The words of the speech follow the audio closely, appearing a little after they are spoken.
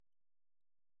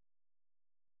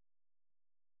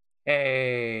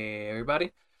Hey,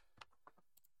 everybody.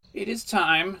 It is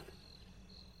time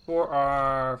for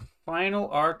our final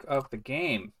arc of the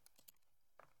game.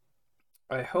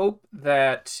 I hope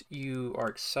that you are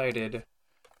excited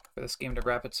for this game to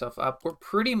wrap itself up. We're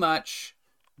pretty much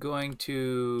going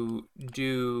to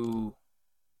do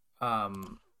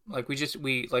like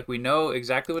we know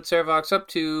exactly what Saravok's up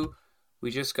to.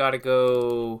 We just got to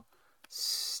go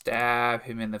stab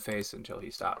him in the face until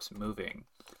he stops moving.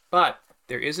 But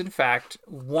there is in fact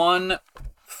one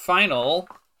final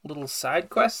little side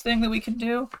quest thing that we can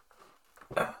do.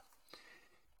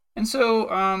 And so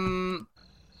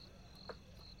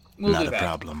we'll Not do a that.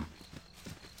 problem.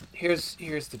 Here's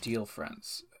the deal,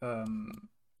 friends.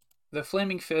 The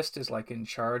Flaming Fist is like in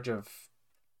charge of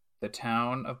the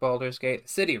town of Baldur's Gate, the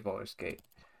city of Baldur's Gate.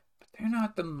 But they're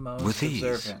not the With most ease.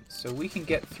 observant, so we can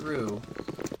get through.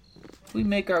 We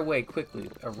make our way quickly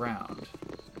around.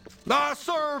 I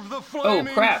serve the Oh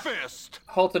flaming crap! fist.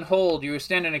 Halt and hold. You are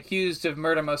standing accused of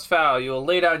murder most foul. You will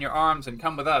lay down your arms and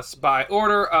come with us by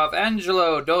order of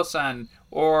Angelo Dosan,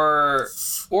 or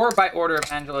by order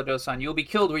of Angelo Dosan. You will be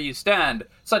killed where you stand.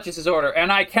 Such is his order,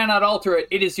 and I cannot alter it.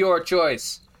 It is your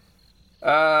choice.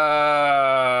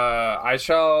 I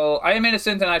am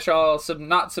innocent, and I shall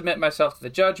not submit myself to the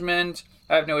judgment.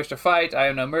 I have no wish to fight. I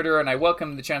am no murderer, and I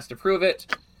welcome the chance to prove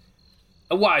it.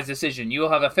 A wise decision. You will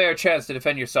have a fair chance to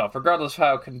defend yourself, regardless of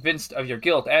how convinced of your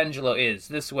guilt Angelo is.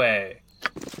 This way.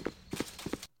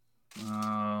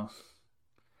 Oh.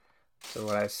 So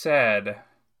what I said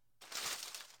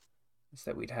is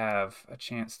that we'd have a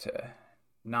chance to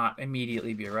not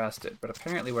immediately be arrested. But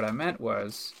apparently what I meant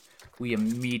was we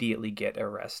immediately get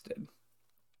arrested.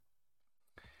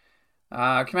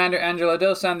 Commander Angelo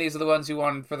Dosan, these are the ones who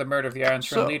wanted for the murder of the Iron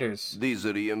Throne leaders. These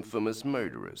are the infamous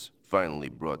murderers, finally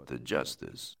brought to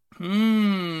justice.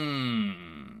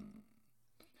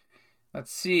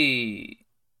 Let's see.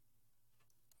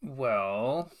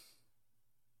 Well.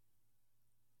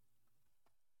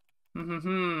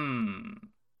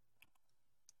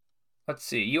 Let's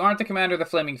see. You aren't the commander of the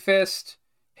Flaming Fist.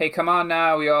 Hey, come on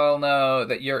now. We all know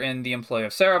that you're in the employ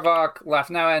of Saravok. Laugh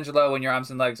now, Angelo, when your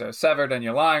arms and legs are severed and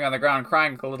you're lying on the ground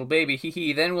crying like a little baby. Hee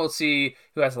hee. Then we'll see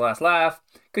who has the last laugh.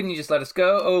 Couldn't you just let us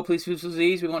go? Oh, please, please,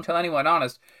 please. We won't tell anyone.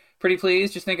 Honest. Pretty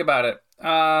please. Just think about it.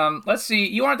 Let's see.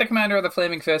 You aren't the commander of the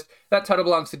Flaming Fist. That title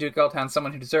belongs to Duke Eltan,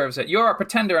 someone who deserves it. You're a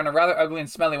pretender and a rather ugly and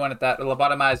smelly one at that. A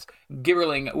lobotomized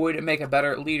Gibberling would make a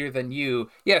better leader than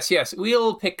you. Yes, yes.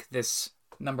 We'll pick this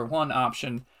number one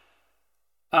option.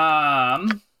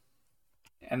 And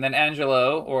then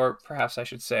Angelo, or perhaps I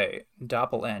should say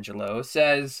Doppelangelo,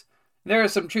 says, there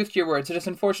is some truth to your words. It is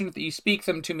unfortunate that you speak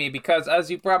them to me because, as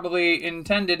you probably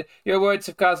intended, your words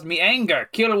have caused me anger.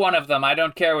 Kill one of them. I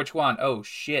don't care which one. Oh,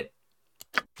 shit.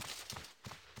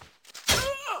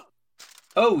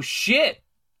 Oh, shit.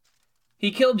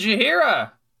 He killed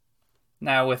Jaheira.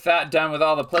 Now, with that done with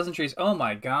all the pleasantries, oh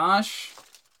my gosh.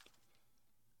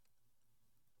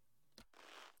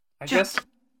 I guess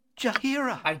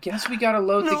we gotta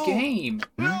load the game.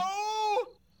 No!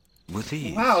 With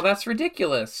ease. Wow, that's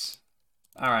ridiculous.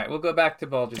 Alright, we'll go back to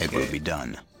Baldur's Gate. It will be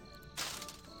done.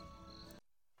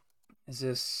 Is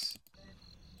this...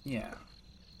 Yeah.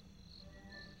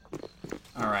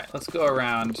 Alright, let's go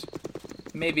around.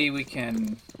 Maybe we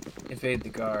can evade the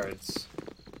guards.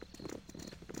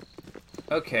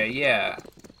 Okay, yeah.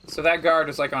 So that guard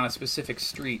is like on a specific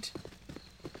street.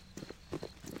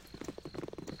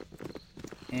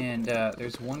 And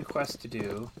there's one quest to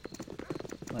do.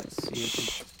 Let's see if we...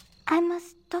 I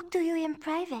must talk to you in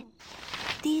private.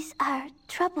 These are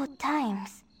troubled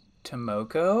times.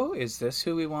 Tomoko? Is this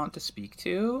who we want to speak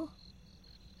to?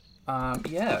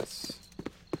 Yes.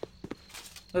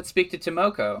 Let's speak to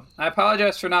Tomoko. I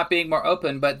apologize for not being more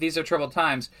open, but these are troubled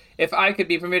times. If I could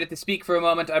be permitted to speak for a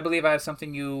moment, I believe I have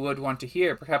something you would want to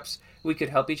hear. Perhaps we could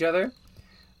help each other?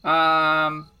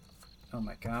 Oh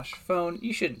my gosh, phone,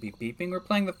 you shouldn't be beeping. We're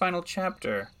playing the final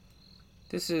chapter.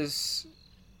 This is...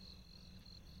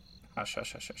 Hush,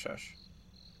 hush, hush, hush, hush.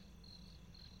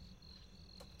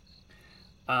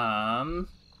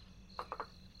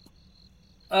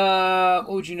 What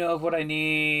would you know of what I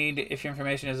need if your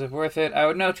information is worth it? I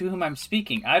would know to whom I'm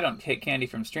speaking. I don't take candy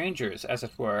from strangers, as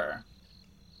it were.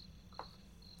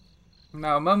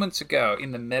 Now, moments ago,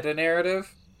 in the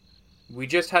meta-narrative, we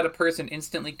just had a person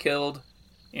instantly killed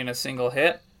in a single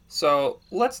hit, so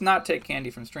let's not take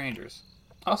candy from strangers.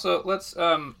 Also, let's,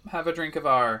 have a drink of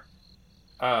our,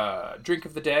 drink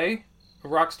of the day. A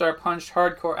Rockstar Punched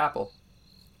Hardcore Apple.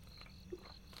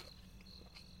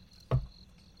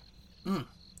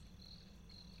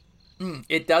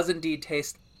 It does indeed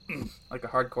taste like a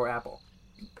hardcore apple.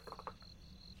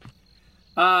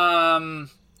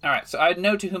 Alright, so I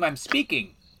know to whom I'm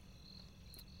speaking.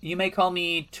 You may call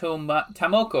me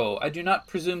Tamoko. I do not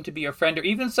presume to be your friend or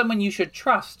even someone you should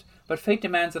trust, but fate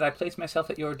demands that I place myself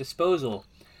at your disposal.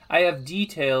 I have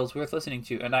details worth listening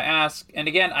to, and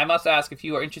again, I must ask if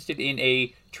you are interested in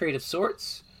a trade of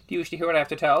sorts. Do you wish to hear what I have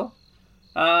to tell?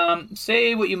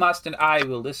 Say what you must, and I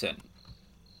will listen.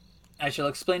 I shall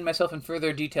explain myself in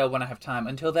further detail when I have time.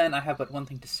 Until then, I have but one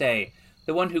thing to say.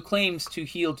 The one who claims to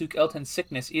heal Duke Elton's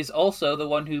sickness is also the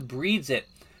one who breeds it.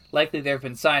 Likely there have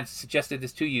been signs that suggested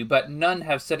this to you, but none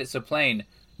have said it so plain.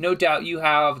 No doubt you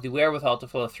have the wherewithal to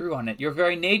follow through on it. Your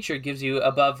very nature gives you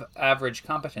above-average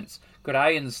competence.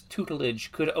 Gorian's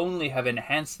tutelage could only have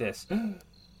enhanced this.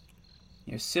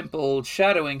 Your simple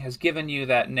shadowing has given you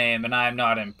that name, and I am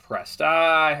not impressed.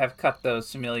 I have cut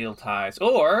those familial ties.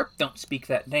 Or, don't speak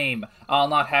that name. I'll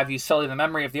not have you sully the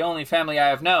memory of the only family I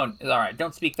have known. Alright,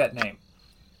 don't speak that name.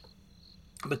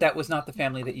 But that was not the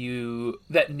family that knew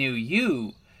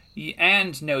you,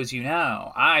 and knows you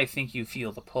now. I think you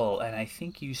feel the pull, and I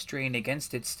think you strain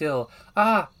against it still.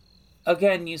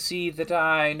 Again, you see that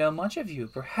I know much of you,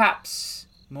 perhaps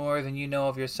more than you know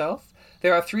of yourself.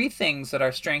 There are three things that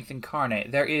are strength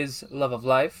incarnate. There is love of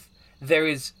life, there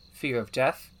is fear of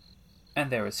death, and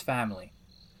there is family.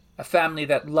 A family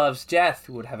that loves death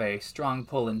would have a strong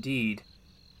pull indeed.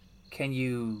 Can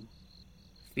you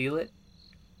feel it?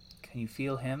 Can you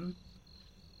feel him?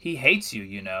 He hates you,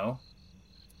 you know.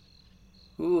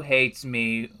 Who hates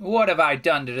me? What have I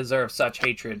done to deserve such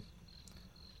hatred?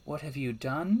 What have you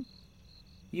done?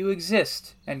 You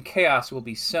exist, and chaos will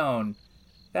be sown.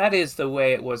 That is the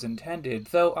way it was intended,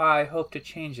 though I hope to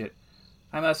change it.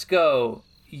 I must go.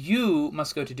 You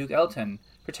must go to Duke Elton.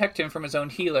 Protect him from his own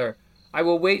healer. I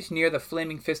will wait near the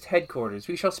Flaming Fist headquarters.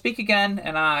 We shall speak again,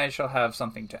 and I shall have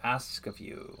something to ask of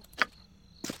you.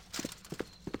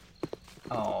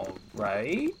 All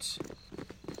right.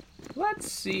 Let's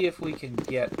see if we can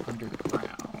get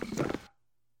underground.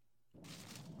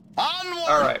 Onward!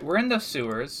 Alright, we're in the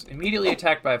sewers. Immediately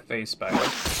attacked by a phase spider.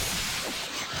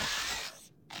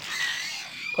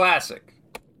 Classic.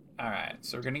 Alright,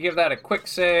 so we're going to give that a quick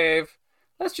save.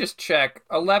 Let's just check.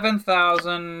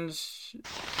 11,000,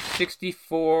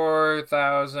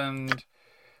 64,000,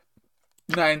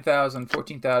 9,000,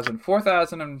 14,000,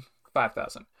 4,000, and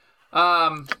 5,000.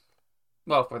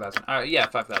 Well, 4,000. Yeah,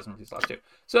 5,000 for these last two.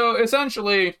 So,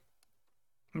 essentially,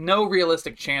 no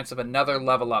realistic chance of another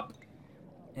level up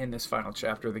in this final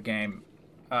chapter of the game.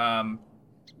 For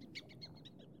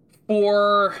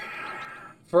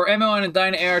Emon and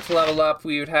Dynaheir to level up,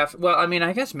 we would have... Well, I mean,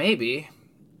 I guess maybe.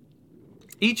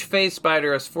 Each phase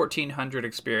spider has 1,400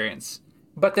 experience.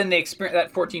 But then that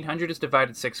 1,400 is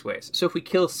divided 6 ways. So if we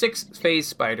kill 6 phase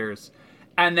spiders,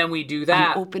 and then we do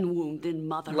that... An open wound in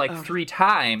Mother like Earth. 3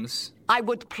 times... I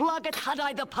would plug it had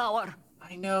I the power.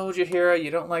 I know, Jaheira,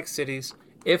 you don't like cities.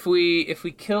 If we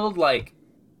killed, like,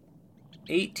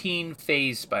 18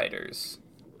 phase spiders,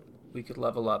 we could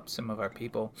level up some of our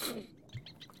people.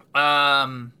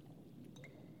 Let's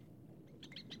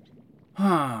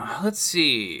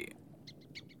see.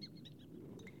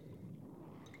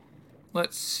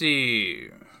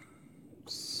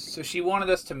 So she wanted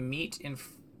us to meet in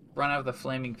front of the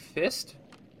Flaming Fist?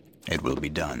 It will be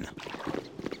done.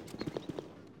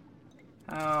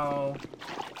 How?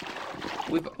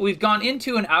 We've gone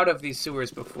into and out of these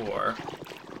sewers before.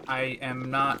 I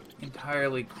am not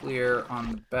entirely clear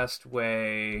on the best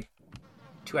way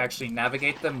to actually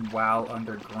navigate them while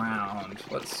underground.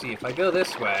 Let's see, if I go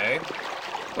this way...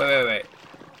 Wait.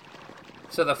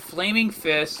 So the Flaming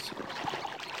Fist...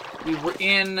 We were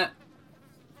in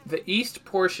the east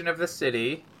portion of the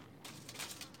city,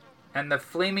 and the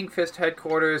Flaming Fist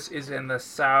headquarters is in the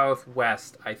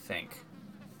southwest, I think.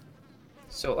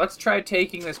 So let's try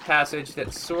taking this passage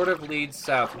that sort of leads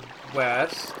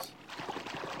southwest,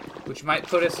 which might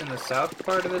put us in the south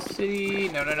part of the city.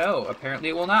 No. Apparently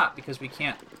it will not, because we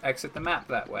can't exit the map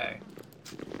that way.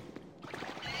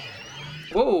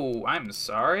 Whoa, I'm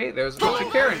sorry. There's a bunch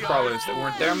of Karen crawlers that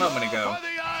weren't there a moment ago.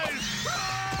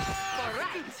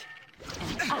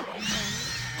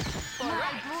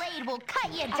 My blade will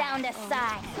cut you down to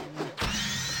size.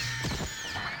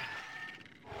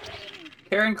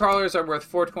 Karen crawlers are worth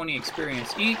 420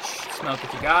 experience each. Smoke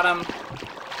if you got them.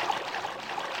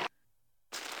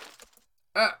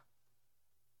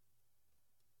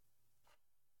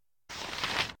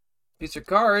 These are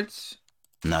guards.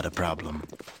 Not a problem.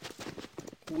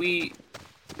 Oh my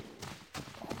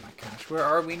gosh, where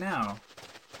are we now?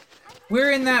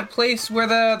 We're in that place where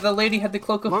the lady had the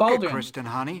cloak of Look Baldwin. at Kristen,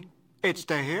 honey. It's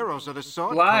the heroes of the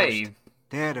Sword Coast. Live.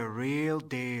 They're the real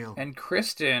deal. And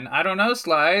Kristen, I don't know,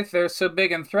 Slythe. They're so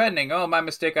big and threatening. Oh, my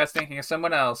mistake, I was thinking of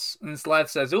someone else. And Slythe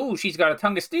says, ooh, she's got a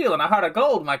tongue of steel and a heart of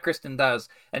gold, my Kristen does.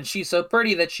 And she's so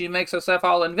pretty that she makes herself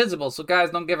all invisible so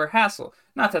guys don't give her hassle.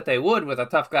 Not that they would with a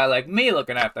tough guy like me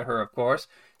looking after her, of course.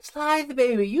 Slythe,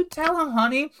 baby, you tell him,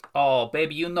 honey. Oh,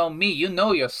 baby, you know me. You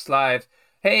know you're Slythe.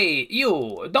 Hey,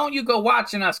 you, don't you go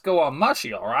watching us go all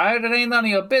mushy, all right? It ain't none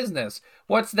of your business.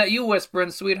 What's that you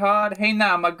whispering, sweetheart? Hey,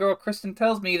 now, my girl Kristen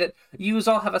tells me that yous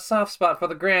all have a soft spot for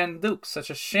the Grand Duke. Such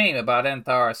a shame about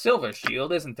Enthar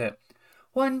Silvershield, isn't it?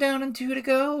 One down and two to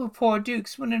go. Poor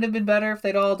Dukes. Wouldn't it have been better if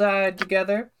they'd all died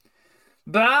together?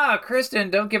 Bah,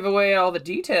 Kristen, don't give away all the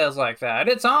details like that.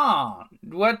 It's on.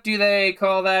 What do they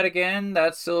call that again?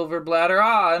 That silver bladder?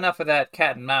 Ah, enough of that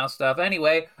cat and mouse stuff.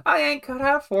 Anyway, I ain't cut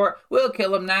out for it. We'll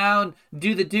kill him now and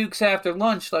do the Dukes after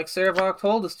lunch like Servok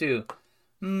told us to.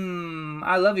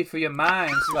 I love you for your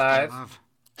mind, Slythe. Love.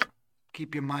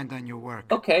 Keep your mind on your work.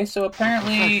 Okay, so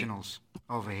apparently Professionals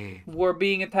over here. we're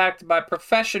being attacked by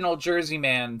professional Jersey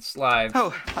man, Slythe.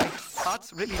 Oh, my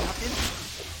heart's really not in.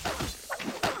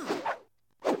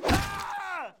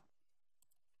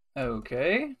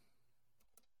 Okay.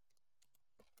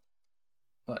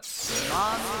 Let's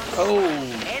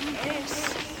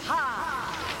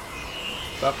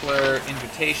Buckler,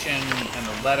 invitation, and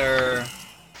a letter.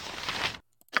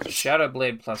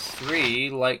 Shadowblade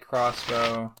 +3, light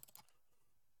crossbow.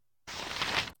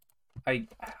 I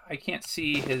can't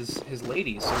see his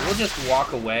lady, so we'll just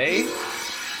walk away.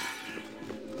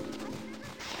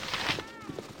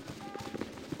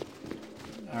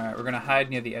 Alright, we're gonna hide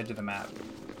near the edge of the map.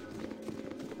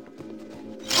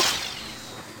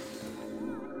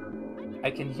 I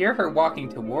can hear her walking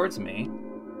towards me.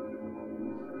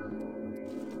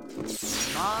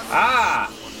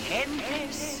 Ah!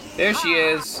 There she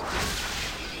is.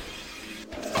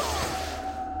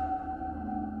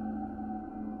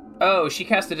 Oh, she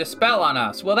casted a spell on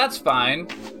us. Well, that's fine.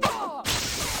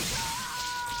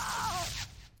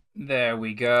 There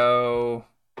we go.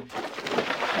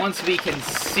 Once we can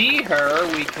see her,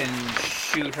 we can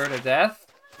shoot her to death.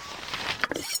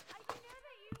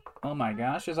 Oh my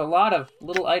gosh, there's a lot of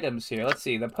little items here. Let's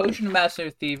see. The Potion of Master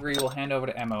Thievery will hand over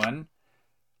to Emoen.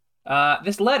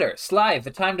 This letter, Slythe,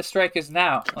 the time to strike is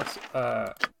now. Let's,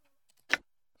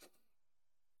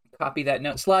 copy that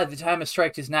note. Slythe, the time to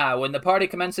strike is now. When the party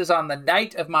commences on the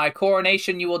night of my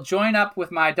coronation, you will join up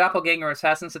with my doppelganger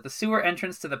assassins at the sewer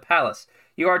entrance to the palace.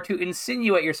 You are to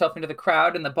insinuate yourself into the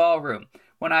crowd in the ballroom.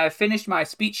 When I have finished my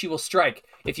speech, you will strike.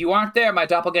 If you aren't there, my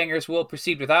doppelgangers will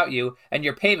proceed without you, and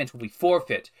your payment will be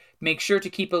forfeit. Make sure to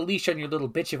keep a leash on your little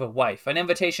bitch of a wife. An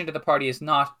invitation to the party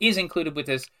is included with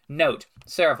this note.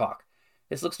 Serevok.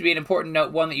 This looks to be an important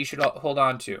note, one that you should hold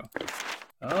on to.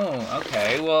 Oh,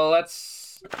 okay. Well,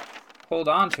 let's hold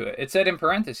on to it. It said in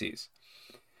parentheses.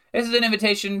 This is an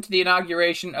invitation to the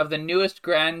inauguration of the newest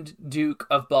Grand Duke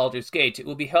of Baldur's Gate. It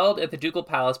will be held at the Ducal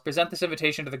Palace. Present this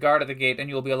invitation to the guard at the gate, and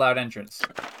you will be allowed entrance.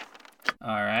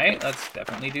 Alright, let's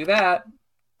definitely do that.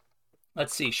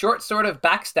 Let's see. Short sword of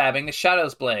backstabbing, the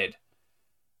Shadow's Blade.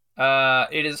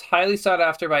 It is highly sought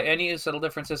after by any who settle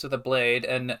differences with a blade,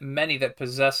 and many that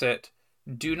possess it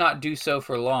do not do so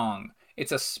for long.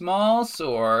 It's a small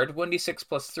sword, 1d6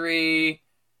 +3...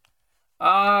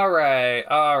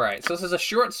 Alright. So this is a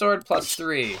short sword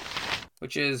 +3,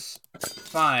 which is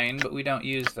fine, but we don't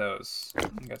use those.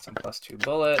 We got some +2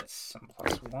 bullets, some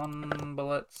 +1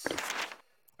 bullets. We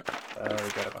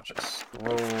got a bunch of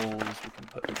scrolls we can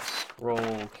put in the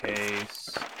scroll case.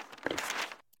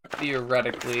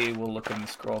 Theoretically, we'll look in the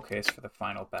scroll case for the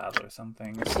final battle or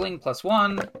something. Sling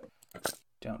 +1.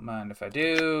 Don't mind if I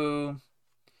do.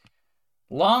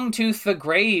 Longtooth the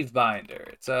Gravebinder.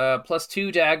 It's a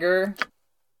 +2 dagger.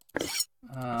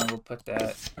 We'll put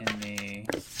that in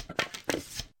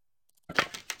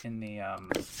the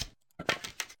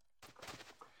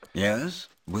Yes?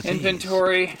 With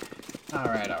inventory.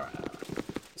 Alright.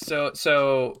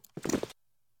 So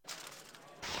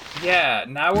yeah,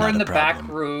 now we're Not in a the back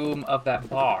problem. room of that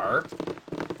bar.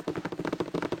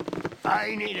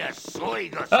 I need a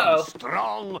swig of Uh-oh. some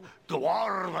strong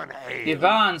dwarven ale.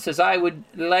 Yvonne says, I would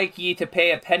like ye to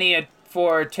pay a penny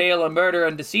for tale of murder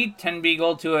and deceit, 10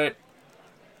 beagle to it.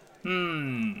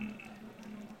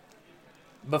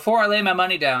 Before I lay my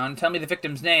money down, tell me the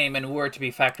victim's name and were to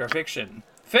be fact or fiction.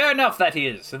 Fair enough, that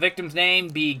is. The victim's name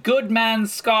be Goodman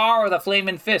Scar or the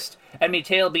Flamin' Fist, and me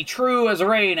tale be true as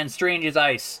rain and strange as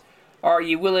ice. Are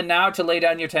ye willing now to lay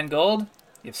down your 10 gold?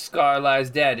 If Scar lies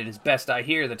dead, it is best I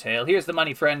hear the tale. Here's the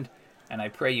money, friend, and I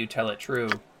pray you tell it true.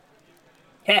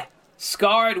 Heh!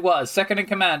 Scar it was, second in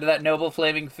command to that noble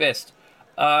Flaming Fist.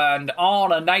 And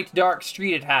on a night dark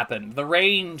street it happened. The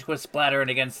rain was splattering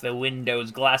against the window's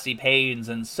glassy panes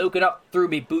and soaking up through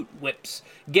me boot whips,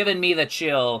 giving me the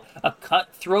chill. A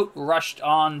cutthroat rushed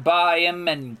on by him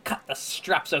and cut the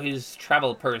straps of his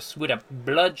travel purse with a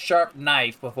blood-sharp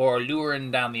knife before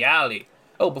turning down the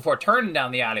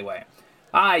alleyway.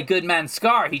 Aye, good man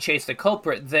Scar, he chased the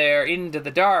culprit there into the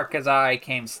dark as I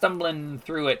came stumbling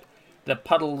through it. The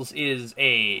puddles is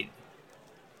aid.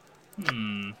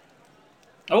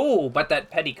 Oh, but that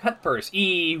petty cutpurse,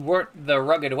 he weren't the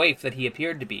rugged waif that he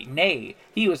appeared to be. Nay,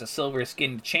 he was a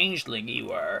silver-skinned changeling, he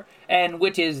were, and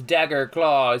with his dagger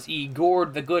claws he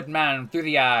gored the good man through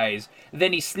the eyes.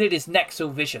 Then he slit his neck so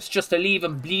vicious, just to leave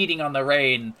him bleeding on the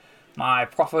rain. My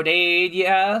proffered aid, ye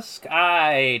ask?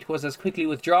 Aye, 'twas as quickly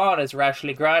withdrawn as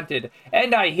rashly granted,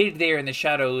 and I hid there in the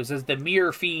shadows as the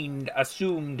mere fiend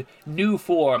assumed new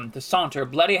form to saunter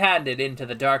bloody-handed into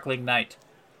the darkling night.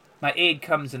 My aid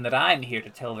comes in that I'm here to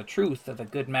tell the truth of the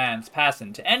good man's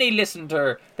passing to any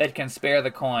listener that can spare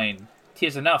the coin.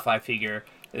 'Tis enough, I figure,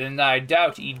 and I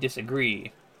doubt ye'd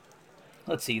disagree.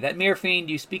 Let's see, that mere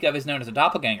fiend you speak of is known as a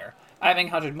doppelganger. I've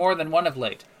encountered more than one of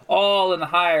late, all in the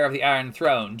hire of the Iron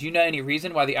Throne. Do you know any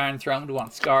reason why the Iron Throne would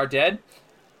want Scar dead?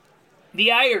 The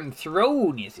Iron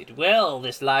Throne, is it? Well,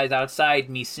 this lies outside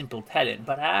me simple telling,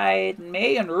 but I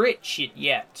may enrich it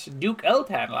yet. Duke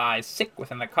Eltan lies sick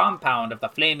within the compound of the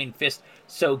Flaming Fist,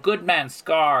 so good man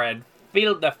Scar had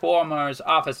filled the former's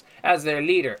office as their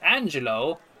leader.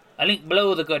 Angelo, a link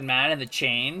below the good man in the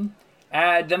chain,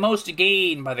 had the most to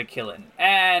gain by the killing,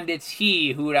 and it's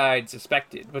he who I'd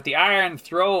suspected. But the Iron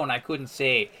Throne I couldn't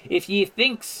say. If ye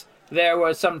thinks there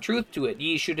was some truth to it,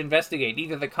 ye should investigate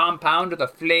either the compound of the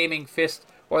Flaming Fist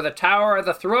or the Tower of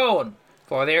the Throne,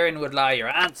 for therein would lie your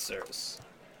answers.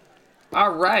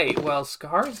 Alright, well,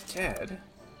 Scar's dead.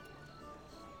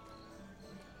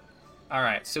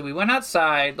 Alright, so we went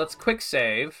outside. Let's quick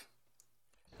save.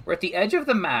 We're at the edge of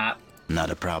the map. Not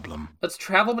a problem. Let's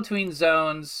travel between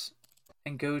zones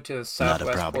and go to the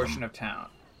southwest portion of town.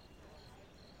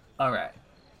 Alright.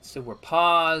 So we're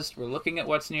paused. We're looking at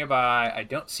what's nearby. I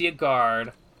don't see a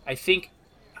guard. I think...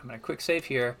 I'm going to quick save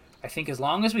here. I think as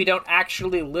long as we don't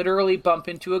actually literally bump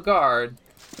into a guard,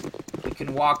 we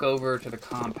can walk over to the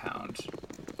compound.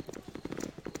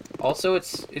 Also,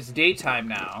 it's daytime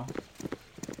now.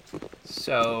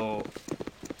 So...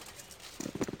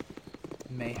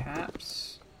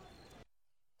 mayhaps...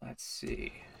 let's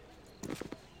see...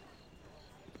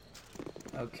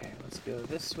 okay, let's go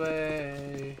this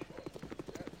way.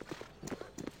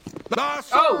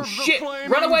 Oh, shit!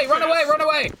 Run away, run away, run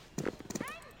away!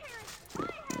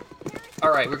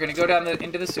 Alright, we're gonna go down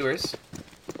into the sewers.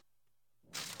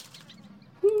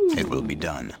 Woo. It will be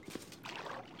done.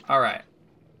 Alright.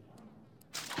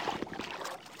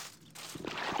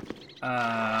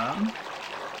 Well,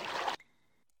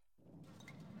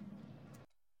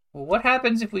 what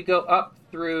happens if we go up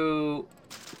through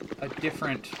a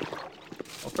different...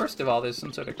 well, first of all, there's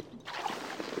some sort of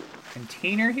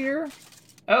container here.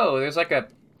 Oh, there's like a...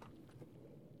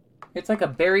 it's like a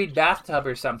buried bathtub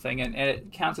or something, and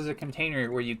it counts as a container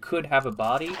where you could have a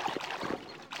body.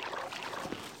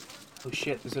 Oh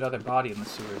shit, there's another body in the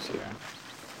sewers here.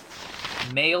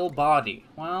 Male body.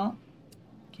 Well,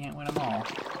 can't win them all.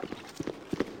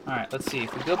 Alright, let's see.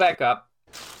 If we go back up...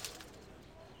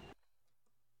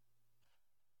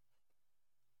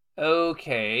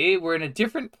 okay, we're in a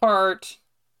different part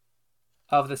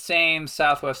of the same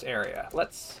southwest area.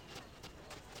 Let's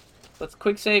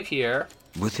quick save here.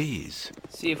 With ease.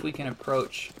 See if we can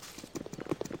approach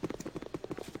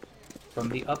from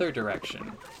the other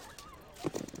direction.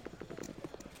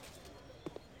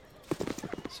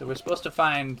 So we're supposed to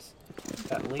find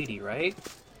that lady, right?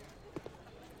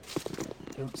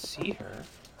 Don't see her.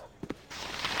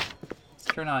 Let's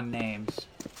turn on names.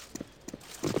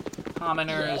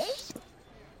 Commoners. Yes?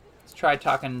 Let's try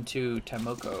talking to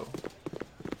Tomoko.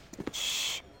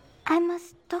 Shh. I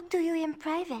must talk to you in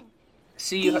private.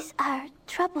 See These are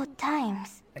troubled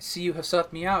times. I see you have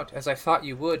sought me out, as I thought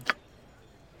you would.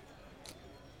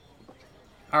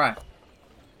 Alright.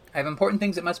 I have important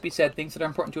things that must be said, things that are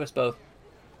important to us both.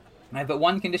 I have but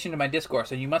one condition to my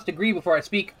discourse, and you must agree before I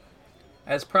speak.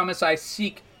 As promise I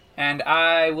seek, and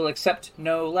I will accept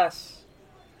no less.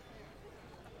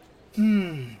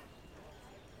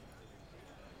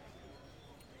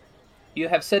 You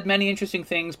have said many interesting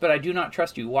things, but I do not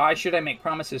trust you. Why should I make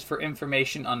promises for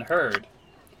information unheard?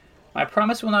 My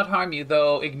promise will not harm you,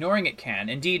 though ignoring it can.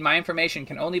 Indeed, my information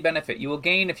can only benefit. You will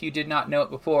gain if you did not know it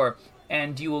before,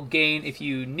 and you will gain if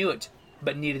you knew it,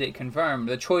 but needed it confirmed.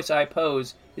 The choice I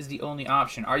pose is the only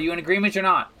option. Are you in agreement or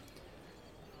not?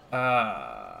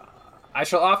 I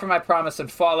shall offer my promise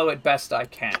and follow it best I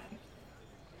can.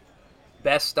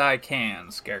 Best I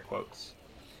can, scare quotes.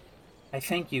 I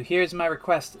thank you. Here's my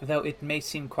request, though it may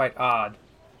seem quite odd.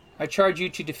 I charge you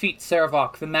to defeat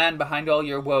Sarevok, the man behind all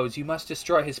your woes. You must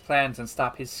destroy his plans and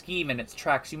stop his scheme in its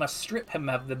tracks. You must strip him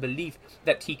of the belief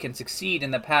that he can succeed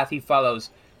in the path he follows.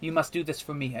 You must do this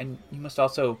for me, and you must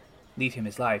also leave him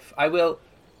his life. I will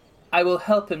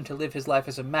help him to live his life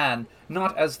as a man,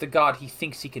 not as the god he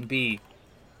thinks he can be.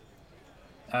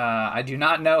 I do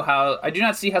not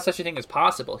see how such a thing is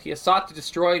possible. He has sought to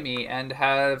destroy me, and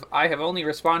I have only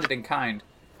responded in kind.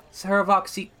 Sarevok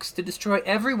seeks to destroy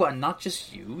everyone, not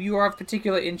just you. You are of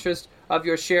particular interest because of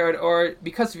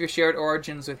your shared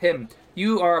origins with him.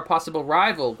 You are a possible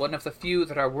rival, one of the few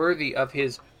that are worthy of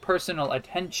his personal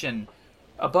attention.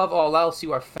 Above all else,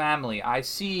 you are family. I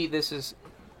see this is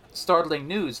startling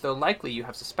news, though likely you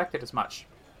have suspected as much.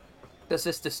 Does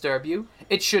this disturb you?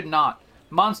 It should not.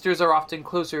 Monsters are often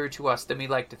closer to us than we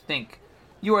like to think.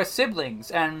 You are siblings,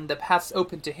 and the paths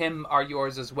open to him are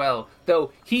yours as well,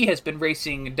 though he has been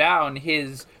racing down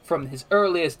from his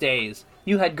earliest days.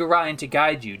 You had Gorion to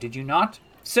guide you, did you not?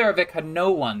 Sarevok had no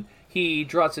one. He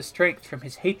draws his strength from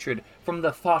his hatred, from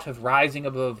the thought of rising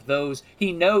above those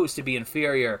he knows to be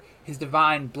inferior. His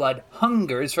divine blood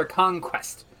hungers for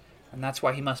conquest, and that's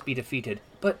why he must be defeated,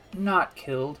 but not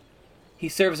killed. He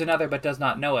serves another, but does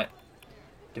not know it.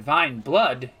 Divine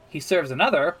blood? He serves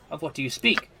another? Of what do you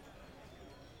speak?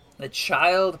 The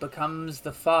child becomes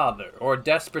the father, or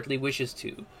desperately wishes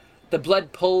to. The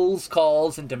blood pulls,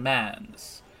 calls, and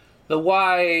demands. The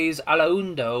wise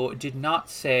Alaundo did not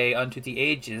say unto the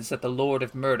ages that the Lord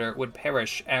of Murder would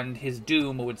perish, and his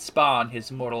doom would spawn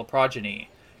his mortal progeny.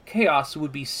 Chaos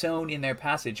would be sown in their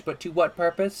passage, but to what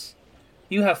purpose?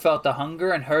 You have felt the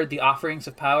hunger and heard the offerings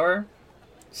of power?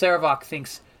 Sarevok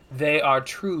thinks they are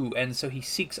true, and so he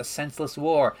seeks a senseless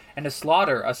war, and a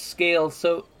slaughter of a scale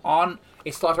so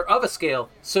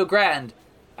grand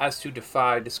as to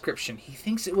defy description. He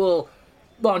thinks it will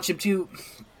launch him to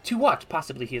what?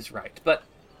 Possibly he is right, but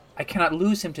I cannot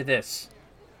lose him to this.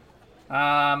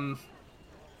 I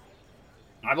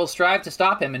will strive to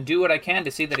stop him and do what I can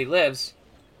to see that he lives.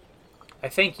 I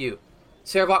thank you.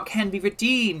 Sarevok can be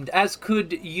redeemed, as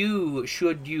could you,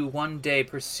 should you one day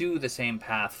pursue the same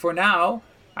path. For now,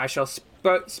 I shall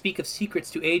speak of secrets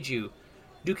to aid you.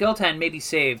 Duke Eltan may be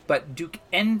saved, but Duke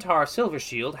Entar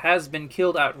Silvershield has been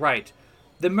killed outright.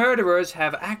 The murderers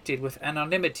have acted with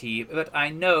anonymity, but I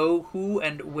know who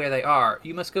and where they are.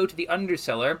 You must go to the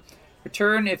Undercellar.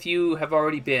 Return if you have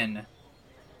already been.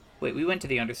 Wait, we went to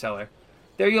the Undercellar.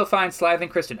 There you'll find Slythe and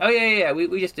Kristen. Oh, yeah,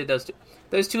 we just did those two.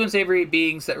 Those two unsavory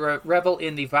beings that revel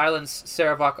in the violence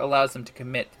Sarevok allows them to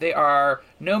commit. They are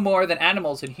no more than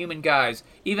animals in human guise,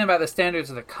 even by the standards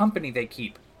of the company they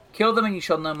keep. Kill them and you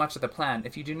shall know much of the plan.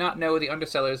 If you do not know where the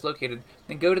Undercellar is located,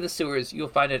 then go to the sewers. You'll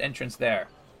find an entrance there.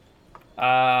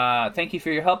 Thank you for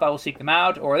your help. I will seek them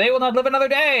out, or they will not live another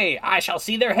day. I shall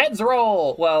see their heads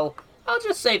roll. Well, I'll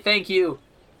just say thank you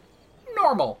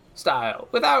normal style,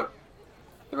 without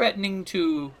threatening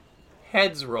to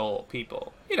heads roll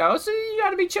people. You know, so you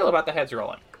gotta be chill about the heads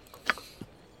rolling.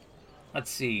 Let's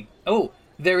see. Oh,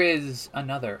 there is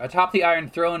another. Atop the Iron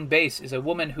Throne base is a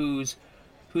woman whose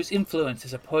influence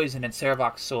is a poison in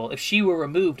Sarevok's soul. If she were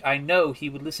removed, I know he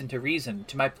would listen to reason,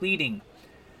 to my pleading.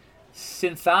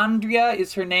 Synthandria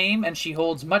is her name, and she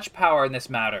holds much power in this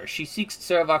matter. She seeks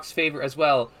Sarevok's favor as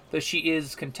well, though she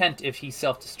is content if he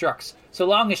self-destructs. So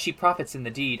long as she profits in the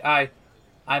deed, I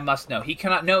must know. He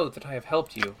cannot know that I have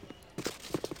helped you.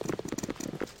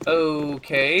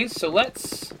 Okay, so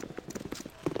let's...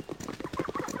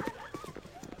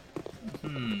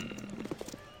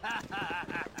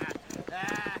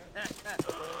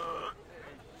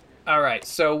 Alright,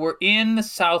 so we're in the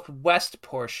southwest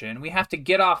portion. We have to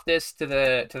get off this to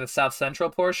the south central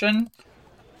portion.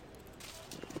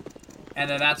 And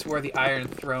then that's where the Iron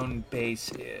Throne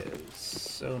base is.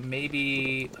 So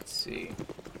maybe, let's see.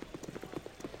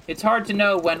 It's hard to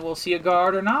know when we'll see a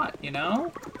guard or not, you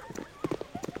know?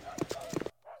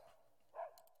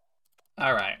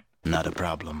 Alright. Not a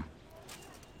problem.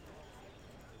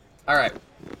 Alright.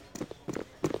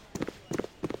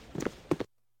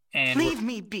 And Leave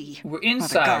me be. we're or the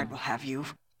inside. guard will have you.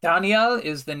 Daniel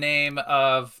is the name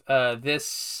of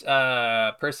this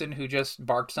person who just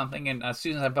barked something, and as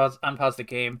soon as I unpause the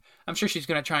game, I'm sure she's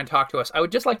going to try and talk to us. I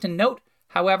would just like to note,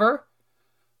 however,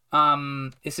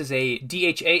 this is a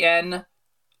D-H-A-N-I-A-L.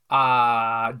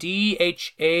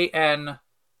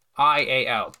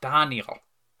 Daniel.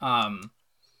 I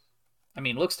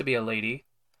mean, looks to be a lady,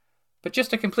 but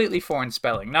just a completely foreign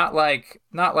spelling. Not like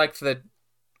the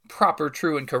proper,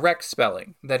 true, and correct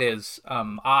spelling. That is,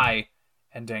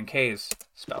 and Dankay's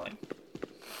spelling.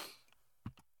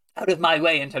 Out of my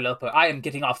way, interloper. I am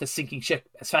getting off this sinking ship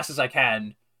as fast as I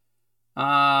can.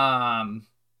 Why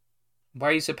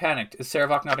are you so panicked? Is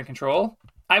Sarevok not in control?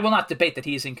 I will not debate that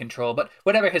he is in control, but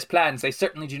whatever his plans, they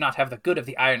certainly do not have the good of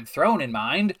the Iron Throne in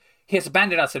mind. He has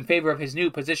abandoned us in favor of his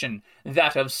new position,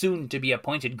 that of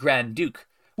soon-to-be-appointed Grand Duke.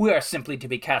 We are simply to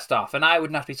be cast off, and I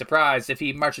would not be surprised if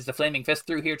he marches the Flaming Fist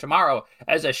through here tomorrow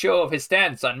as a show of his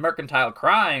stance on mercantile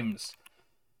crimes.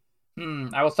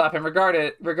 I will stop him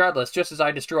regardless, just as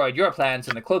I destroyed your plans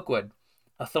in the Cloakwood.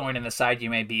 A thorn in the side you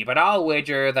may be, but I'll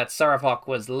wager that Sarevok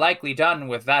was likely done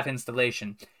with that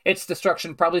installation. Its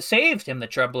destruction probably saved him the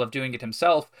trouble of doing it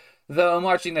himself, though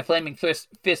marching the Flaming Fist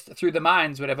through the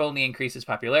mines would have only increased his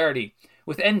popularity.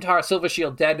 With Entar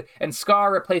Silvershield dead and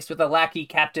Scar replaced with a lackey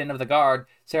captain of the guard,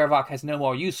 Sarevok has no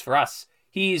more use for us.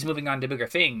 He's moving on to bigger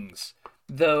things.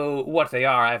 Though what they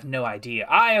are, I have no idea.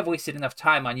 I have wasted enough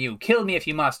time on you. Kill me if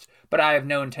you must, but I have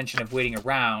no intention of waiting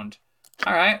around.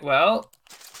 Alright, well...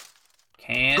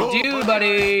 Can do,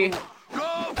 buddy! Go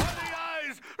for the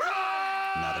eyes!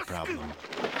 Not a problem.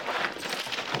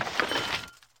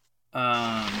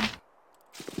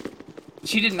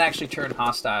 She didn't actually turn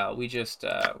hostile. We just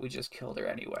killed her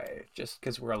anyway, just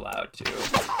because we're allowed to.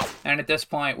 And at this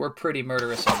point, we're pretty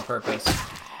murderous on purpose.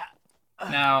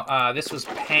 Now, this was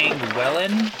Pang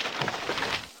Wellen,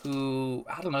 who,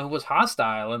 I don't know, was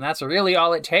hostile, and that's really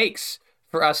all it takes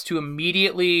for us to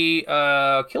immediately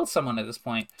kill someone at this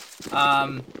point.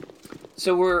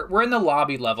 So we're in the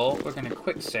lobby level. We're gonna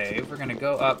quick save. We're gonna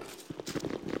go up.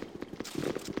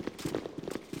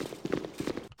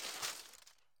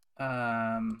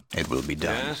 It will be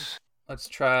done. Yes? Let's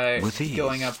try With ease.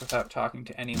 going up without talking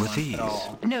to anyone With ease. at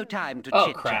all. No time to Oh,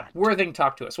 chit-chat. crap. Worthing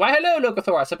talked to us. Why, hello,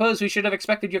 Locathor. I suppose we should have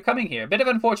expected your coming here. Bit of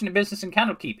unfortunate business in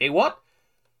Candlekeep. Eh, what?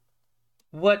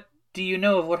 What do you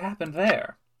know of what happened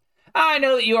there? I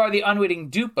know that you are the unwitting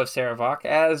dupe of Sarevok,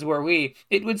 as were we.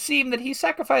 It would seem that he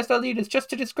sacrificed our leaders just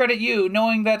to discredit you,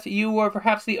 knowing that you were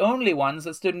perhaps the only ones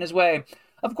that stood in his way.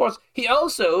 Of course, he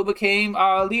also became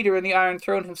our leader in the Iron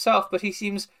Throne himself, but he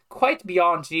seems quite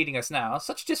beyond needing us now.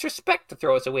 Such disrespect to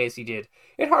throw us away as he did.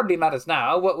 It hardly matters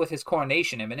now, what with his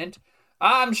coronation imminent.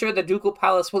 I'm sure the Ducal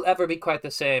Palace will ever be quite the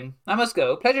same. I must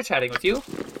go. Pleasure chatting with you.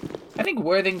 I think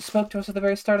Worthing spoke to us at the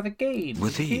very start of the game.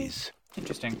 With didn't he? ease.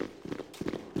 Interesting.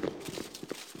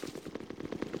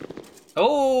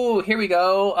 Oh, here we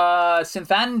go.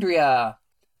 Synthandria.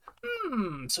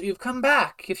 So you've come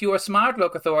back. If you were smart,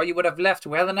 Locathor, you would have left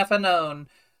well enough alone.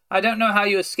 I don't know how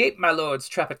you escaped my lord's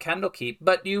trap at Candlekeep,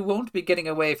 but you won't be getting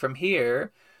away from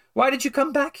here. Why did you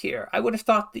come back here? I would have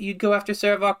thought that you'd go after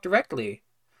Sarevok directly.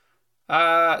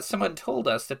 Someone told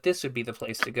us that this would be the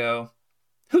place to go.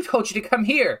 Who told you to come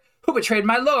here? Who betrayed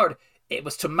my lord? It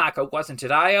was Tomako, wasn't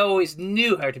it? I always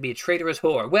knew her to be a traitorous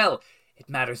whore. Well, it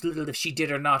matters little if she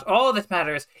did or not. All that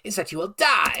matters is that you will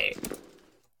die.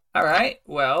 All right,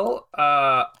 well,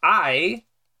 I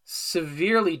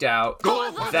severely doubt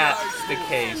that's the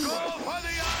case.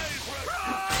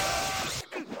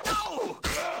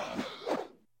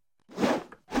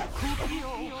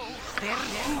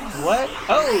 What?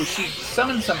 Oh, she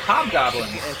summoned some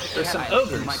hobgoblins. Or some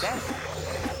ogres. My best.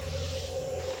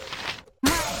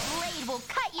 My blade will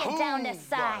cut you down to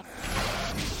size.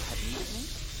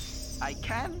 I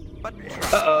can, but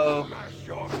Uh-oh.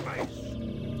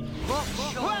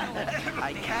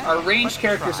 I can. Our ranged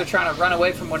characters are trying to run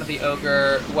away from one of the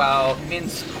ogre while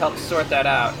Minsk helps sort that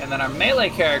out. And then our melee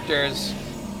characters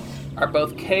are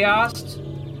both chaosed. They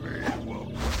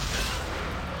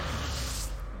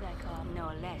call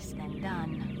no less than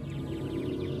done.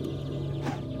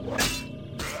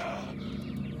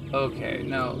 Okay,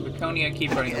 no. Viconia,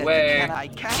 keep running away. I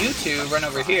can. You two run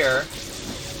over here.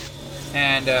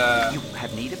 And, You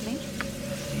have need of me?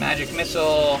 magic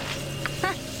missile.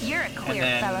 You're a And queer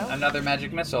then fellow. another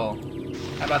magic missile.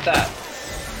 How about that?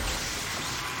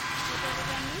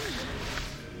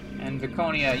 And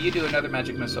Viconia, you do another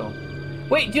magic missile.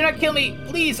 Wait, do not kill me!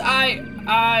 Please,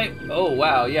 Oh,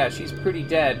 wow, yeah, she's pretty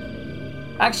dead.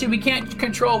 Actually, we can't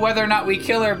control whether or not we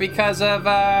kill her because of,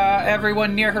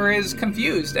 everyone near her is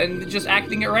confused and just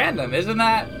acting at random. Isn't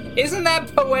that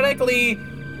poetically,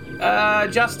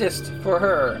 justiced for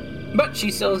her? But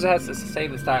she still has to say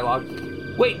this dialogue.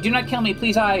 Wait, do not kill me,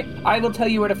 please. I will tell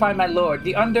you where to find my lord.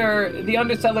 The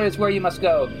undercellar is where you must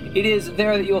go. It is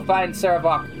there that you will find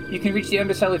Sarevok. You can reach the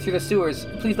undercellar through the sewers.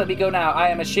 Please let me go now. I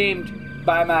am ashamed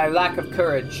by my lack of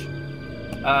courage.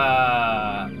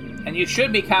 And you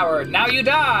should be, coward. Now you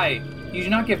die. You do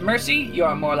not give mercy. You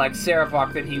are more like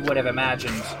Sarevok than he would have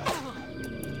imagined.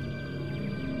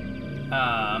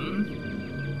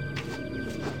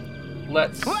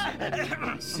 let's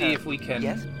see if we can.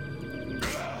 Yes?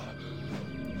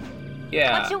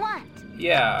 Yeah. What you want?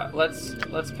 Yeah.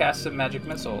 Let's cast some magic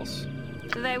missiles.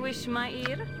 They wish my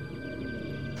ear?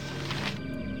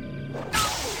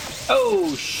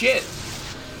 Oh shit!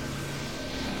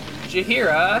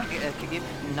 Jaheira,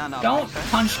 No, don't sir.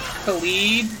 punch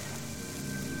Khalid.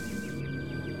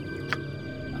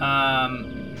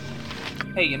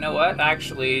 Hey, you know what?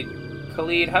 Actually,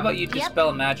 Khalid, how about you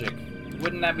dispel magic?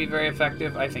 Wouldn't that be very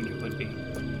effective? I think it would be.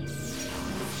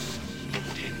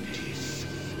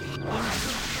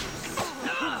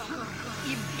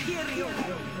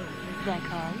 They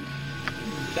called?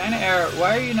 Dynaheir,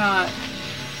 why are you not...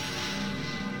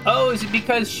 Oh, is it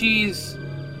because she's...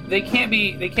 They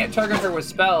can't target her with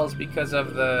spells because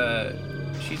of the...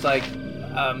 She's like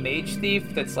a mage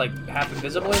thief that's like half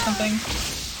invisible or something?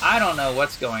 I don't know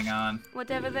what's going on.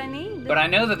 Whatever they need. But I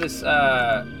know that this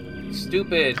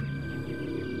stupid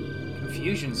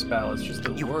confusion spell is just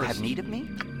the You worst. have need of me?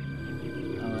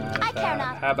 Alright, I care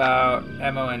not. how about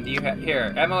Emoen? Do you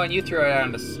here? Emoen, you throw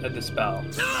down a dispel.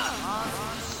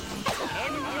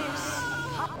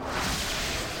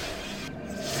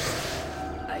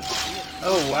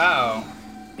 Oh wow,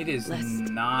 it is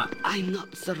not. I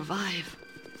not survive.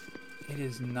 It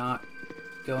is not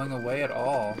going away at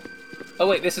all. Oh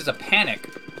wait, this is a panic.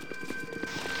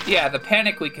 Yeah, the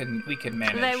panic we can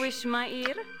manage. They wish my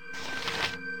ear?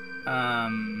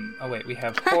 Oh wait, we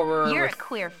have horror. You're a with...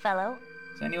 queer fellow.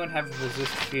 Does anyone have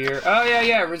resist fear? Oh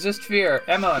yeah, resist fear.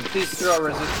 Emma, please throw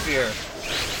resist fear.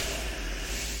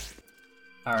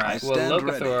 Alright, I well stand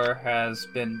Locathor has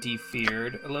been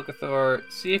defeared. Locathor,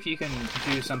 see if you can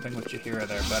do something with Jaheira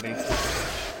there, buddy.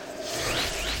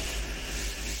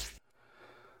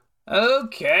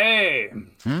 Okay.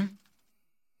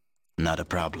 Not a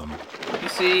problem. You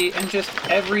see, and just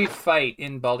every fight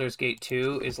in Baldur's Gate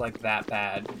 2 is like that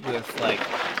bad, with like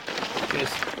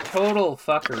just total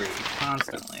fuckery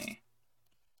constantly.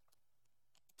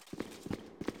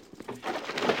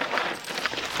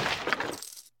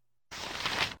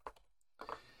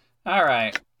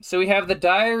 Alright, so we have the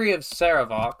Diary of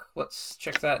Sarevok. Let's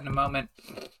check that in a moment.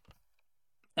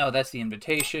 Oh, that's the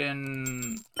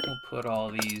invitation. We'll put all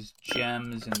these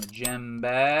gems in the gem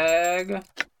bag.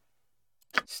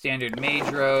 Standard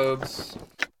mage robes.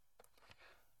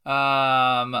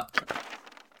 Sarevok,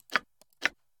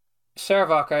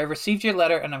 I have received your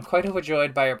letter and I'm quite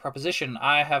overjoyed by your proposition.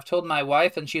 I have told my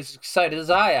wife and she is as excited as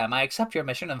I am. I accept your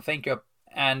mission and think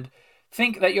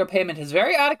that your payment is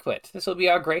very adequate. This will be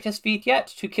our greatest feat yet,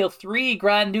 to kill 3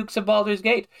 Grand Dukes of Baldur's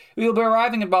Gate. We will be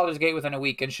arriving in Baldur's Gate within a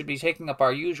week and should be taking up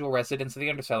our usual residence in the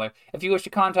Undercellar. If you wish to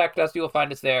contact us, you will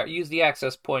find us there. Use the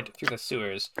access point through the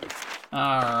sewers.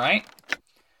 Alright.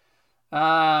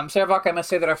 Sarevok, I must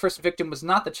say that our first victim was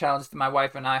not the challenge that my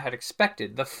wife and I had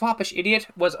expected. The foppish idiot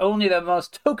was only the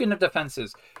most token of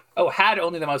defenses. Had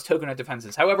only the most token of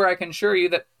defenses. However, I can assure you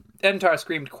that Entar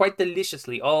screamed quite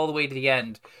deliciously all the way to the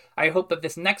end. I hope that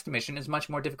this next mission is much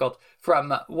more difficult.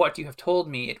 From what you have told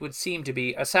me, it would seem to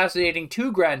be assassinating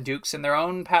 2 Grand Dukes in their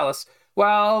own palace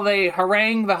while they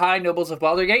harangue the high nobles of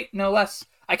Baldur's Gate, no less.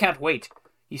 I can't wait.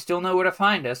 You still know where to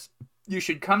find us. You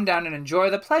should come down and enjoy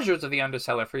the pleasures of the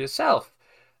Undercellar for yourself.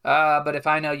 But if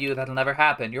I know you, that'll never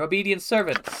happen. Your obedient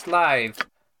servant, Slive.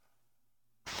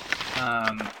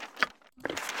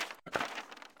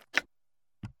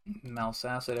 Mouse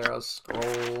acid arrow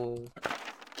scroll.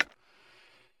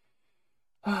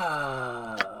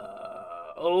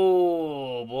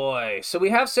 Oh boy. So we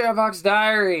have Sarevok's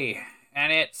diary,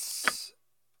 and it's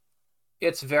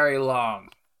very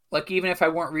long. Like, even if I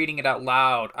weren't reading it out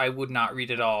loud, I would not read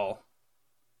it all.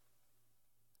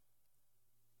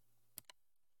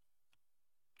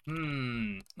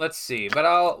 Let's see.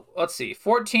 Let's see.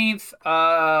 14th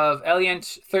of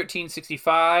Eliant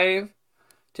 1365.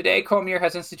 Today, Cormyr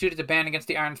has instituted a ban against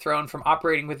the Iron Throne from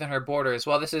operating within her borders.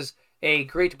 While this is a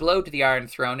great blow to the Iron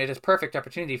Throne, it is a perfect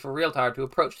opportunity for Realtar to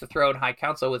approach the Throne High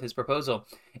Council with his proposal.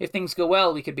 If things go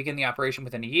well, we could begin the operation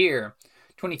within a year.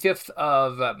 25th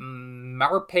of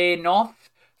Marpenoth,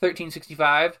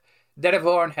 1365.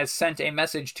 Dedevorn has sent a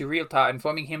message to Realtar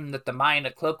informing him that the mine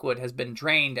at Cloakwood has been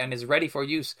drained and is ready for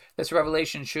use. This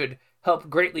revelation should help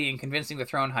greatly in convincing the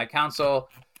Throne High Council.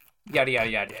 Yada, yada,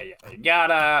 yada, yada,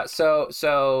 yada.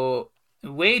 So,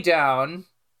 way down,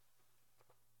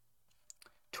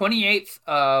 28th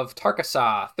of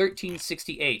Tarkasah,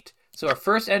 1368. So our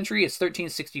first entry is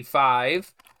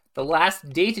 1365. The last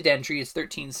dated entry is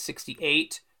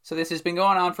 1368. So this has been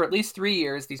going on for at least 3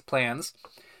 years, these plans.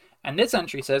 And this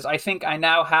entry says, I think I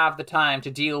now have the time to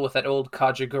deal with that old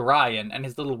codger Gorion and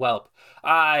his little whelp.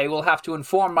 I will have to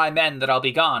inform my men that I'll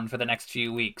be gone for the next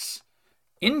few weeks.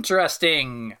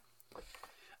 Interesting.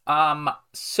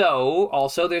 So,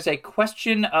 also, there's a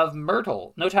question of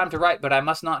Myrtle. No time to write, but I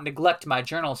must not neglect my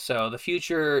journal so. The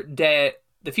future dead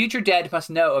must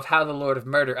know of how the Lord of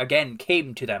Murder again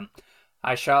came to them.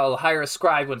 I shall hire a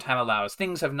scribe when time allows.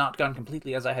 Things have not gone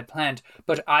completely as I had planned,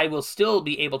 but I will still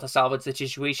be able to salvage the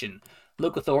situation.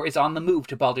 Locathor is on the move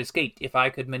to Baldur's Gate. If I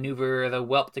could maneuver the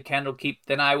whelp to Candlekeep,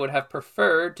 then I would have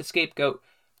preferred the scapegoat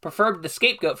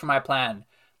for my plan.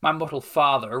 My mortal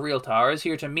father, Realtar, is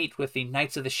here to meet with the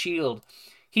Knights of the Shield.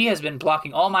 He has been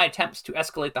blocking all my attempts to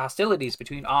escalate the hostilities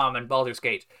between Amn and Baldur's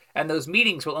Gate, and those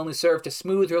meetings will only serve to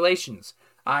smooth relations.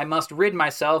 I must rid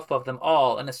myself of them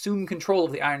all and assume control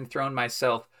of the Iron Throne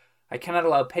myself. I cannot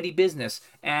allow petty business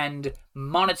and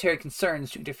monetary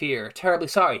concerns to interfere. Terribly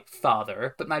sorry,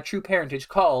 father, but my true parentage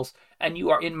calls, and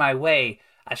you are in my way.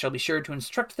 I shall be sure to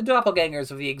instruct the doppelgangers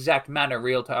of the exact manner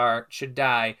Realtar should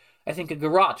die. I think a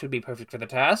garrote would be perfect for the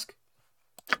task.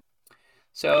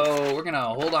 So we're going to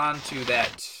hold on to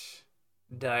that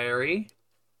diary.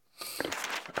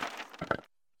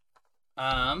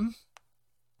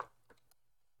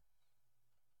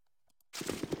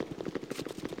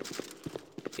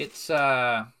 It's,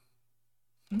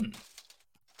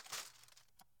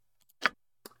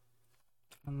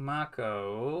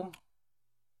 Mako.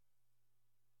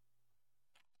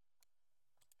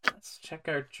 Let's check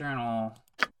our journal.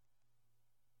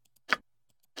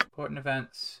 Important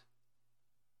events.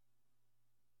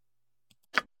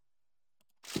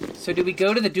 So do we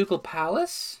go to the Ducal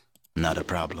Palace? Not a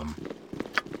problem.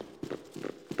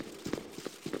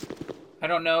 I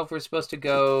don't know if we're supposed to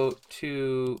go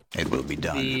to It will be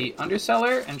done. the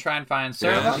Undercellar and try and find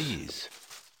Sarah, Please.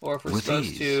 or if we're With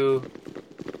supposed ease. to...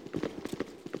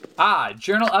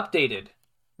 Journal updated.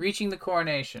 Reaching the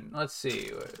coronation. Let's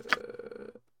see.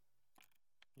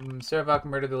 Servok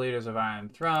murdered the leaders of Iron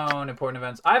Throne. Important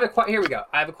events. Here we go.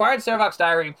 I've acquired Servok's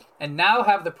diary and now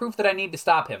have the proof that I need to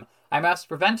stop him. I must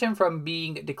prevent him from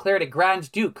being declared a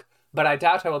Grand Duke, but I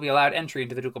doubt I will be allowed entry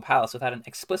into the Ducal Palace without an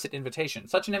explicit invitation.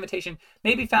 Such an invitation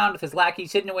may be found with his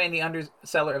lackeys hidden away in the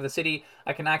undercellar of the city.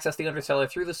 I can access the undercellar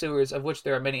through the sewers, of which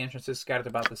there are many entrances scattered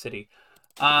about the city.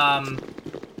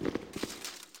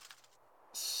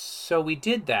 So we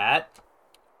did that,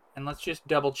 and let's just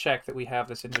double check that we have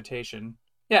this invitation.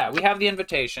 Yeah, we have the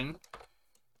invitation.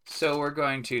 So we're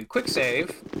going to quick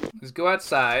save. Let's go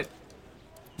outside.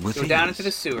 With Go down ease. into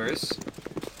the sewers.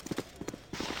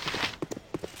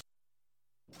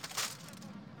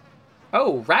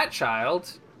 Oh,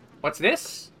 Ratchild. What's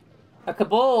this? A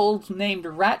kobold named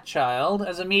Ratchild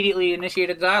has immediately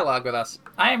initiated dialogue with us.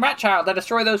 I am Ratchild. I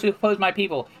destroy those who oppose my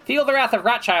people. Feel the wrath of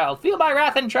Ratchild. Feel my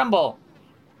wrath and tremble.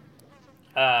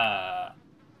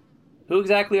 Who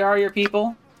exactly are your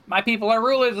people? My people are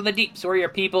rulers of the deeps, where your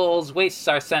people's wastes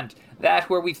are sent. That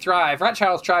where we thrive.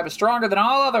 Ratchild's tribe is stronger than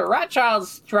all other.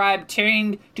 Ratchild's tribe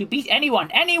trained to beat anyone.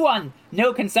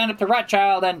 No can stand up to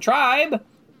Ratchild and tribe.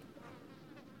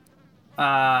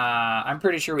 I'm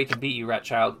pretty sure we can beat you,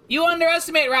 Ratchild. You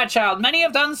underestimate Ratchild. Many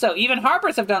have done so. Even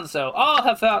Harpers have done so. All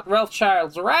have felt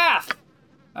Rothschild's wrath.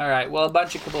 Alright, well, a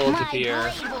bunch of kobolds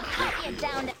appear.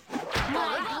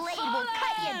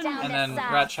 And then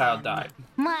Ratchild died.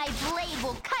 My blade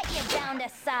will cut you down to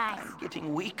size.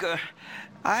 Getting weaker.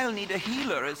 I'll need a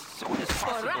healer as soon as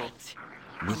possible.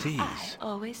 With ease.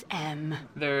 Always am.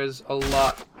 There's a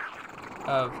lot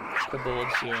of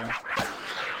kobolds here.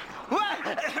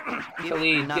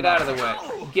 Khalid, get out of the way.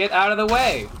 Get out of the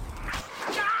way!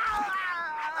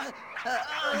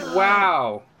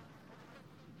 Wow.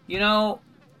 You know,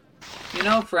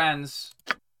 friends,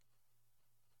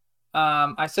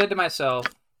 I said to myself,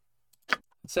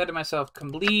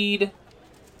 Khalid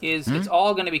is, it's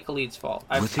all going to be Khalid's fault.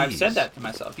 I've said that to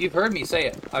myself. You've heard me say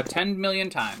it 10 million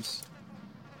times.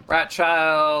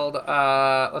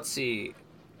 Ratchild, let's see.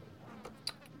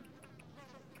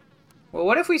 Well,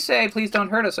 what if we say, please don't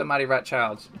hurt us, O mighty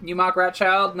Ratchild? You mock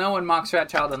Ratchild? No one mocks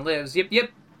Ratchild and lives. Yip,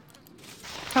 yip.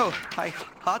 Oh, my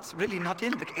heart's really not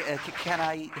in the... can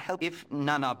I help if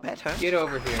none are better? Get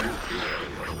over here.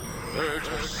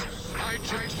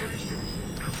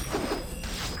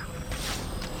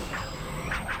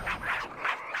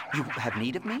 You have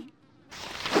need of me?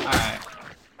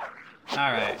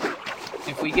 Alright.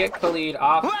 If we get Khalid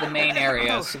off the main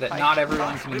area so that not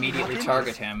everyone can immediately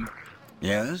target him.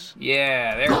 Yes?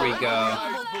 Yeah, there we go.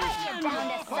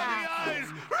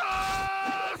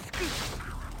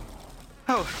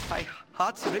 Oh, my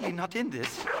heart's really not in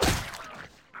this.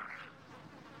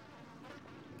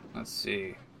 Let's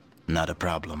see. Not a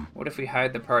problem. What if we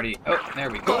hide the party? Oh, there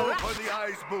we go.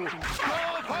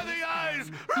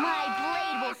 My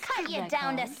blade will I'll cut you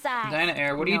down to size.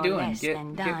 Dynaheir, what are you No doing? less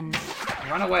than done.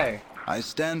 Run away. I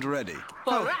stand ready.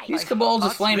 Oh, These my kobolds with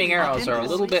heart's flaming really not arrows in are a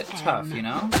this. little bit tough, you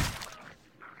know?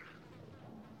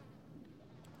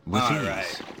 With ease.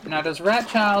 Alright. Now, does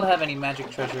Ratchild have any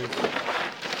magic treasures?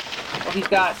 Well, he's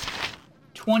got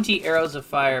 20 arrows of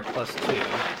fire plus 2.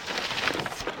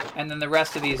 And then the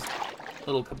rest of these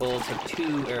little kobolds have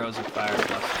 2 arrows of fire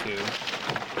plus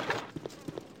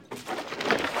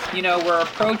 2. You know, we're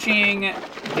approaching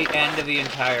the end of the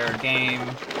entire game.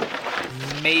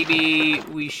 Maybe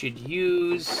we should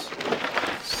use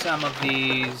some of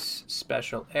these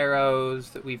special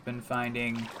arrows that we've been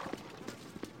finding.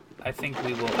 I think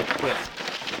we will equip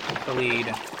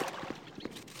Khalid.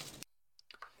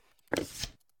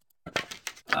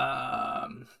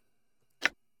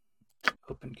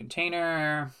 Open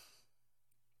container.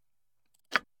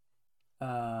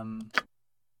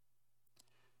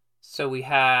 So we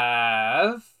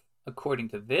have, according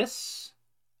to this,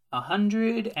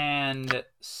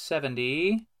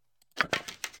 170.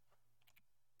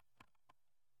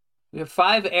 We have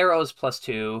 5 arrows plus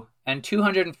 2, and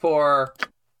 204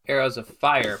 arrows of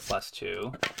fire plus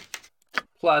 2.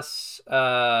 Plus, do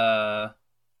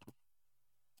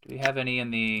we have any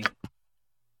in the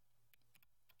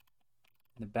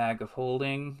bag of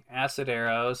holding? Acid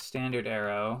arrow, standard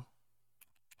arrow.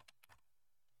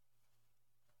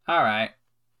 Alright.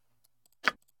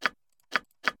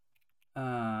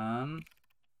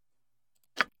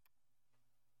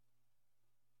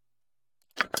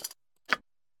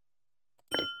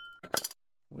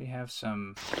 We have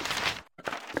some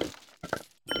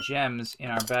gems in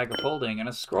our bag of holding and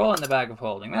a scroll in the bag of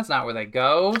holding. That's not where they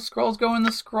go. Scrolls go in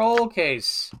the scroll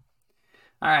case.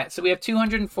 Alright, so we have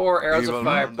 204 arrows of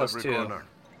fire plus 2. Corner.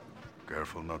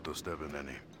 Careful not to step in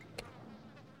any.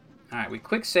 Alright, we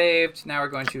quick saved. Now we're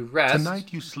going to rest.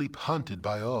 Tonight you sleep hunted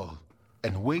by all,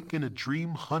 and wake in a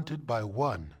dream hunted by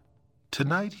one.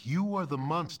 Tonight you are the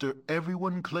monster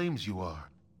everyone claims you are.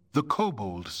 The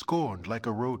kobold scorned like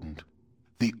a rodent.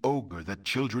 The ogre that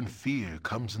children fear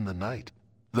comes in the night.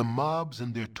 The mobs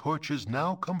and their torches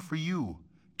now come for you,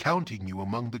 counting you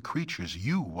among the creatures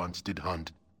you once did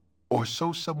hunt. Or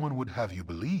so someone would have you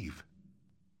believe.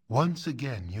 Once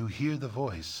again you hear the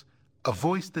voice, a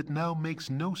voice that now makes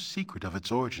no secret of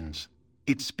its origins.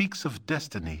 It speaks of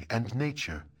destiny and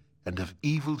nature, and of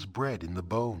evils bred in the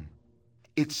bone.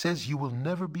 It says you will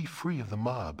never be free of the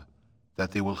mob,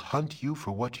 that they will hunt you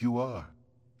for what you are.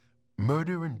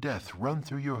 Murder and death run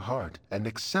through your heart, and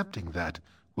accepting that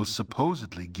will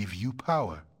supposedly give you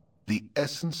power. The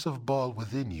essence of Baal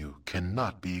within you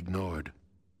cannot be ignored.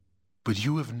 But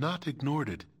you have not ignored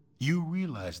it. You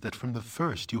realize that from the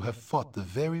first you have fought the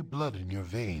very blood in your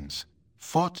veins,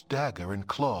 fought dagger and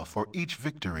claw for each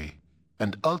victory,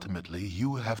 and ultimately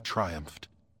you have triumphed.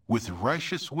 With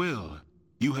righteous will,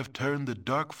 you have turned the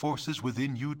dark forces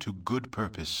within you to good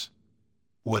purpose.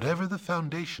 Whatever the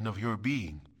foundation of your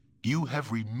being, you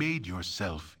have remade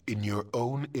yourself in your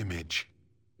own image.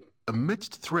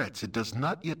 Amidst threats it does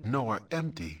not yet know are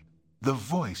empty, the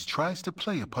voice tries to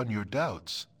play upon your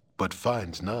doubts, but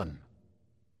finds none.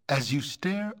 As you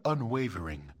stare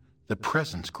unwavering, the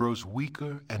presence grows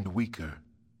weaker and weaker.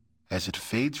 As it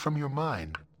fades from your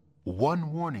mind,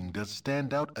 one warning does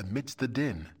stand out amidst the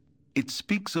din. It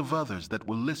speaks of others that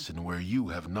will listen where you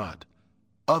have not,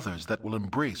 others that will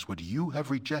embrace what you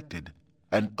have rejected,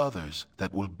 and others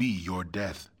that will be your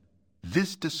death.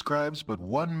 This describes but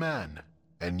one man,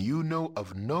 and you know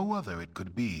of no other it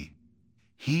could be.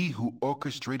 He who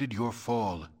orchestrated your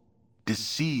fall,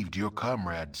 deceived your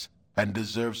comrades, and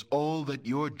deserves all that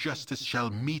your justice shall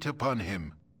meet upon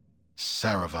him.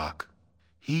 Sarevok.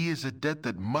 He is a debt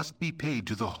that must be paid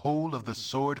to the whole of the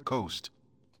Sword Coast.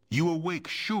 You awake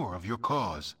sure of your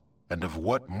cause, and of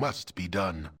what must be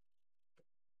done.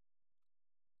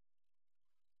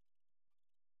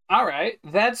 Alright,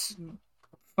 that's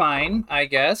fine, I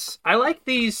guess. I like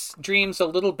these dreams a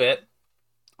little bit.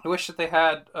 I wish that they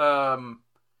had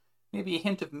maybe a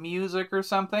hint of music or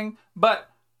something. But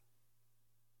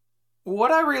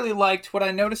what I really liked, what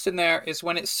I noticed in there, is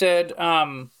when it said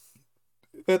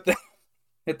that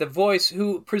the voice,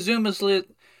 who presumably,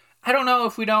 I don't know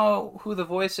if we know who the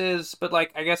voice is, but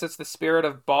like I guess it's the spirit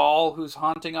of Baal who's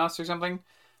haunting us or something.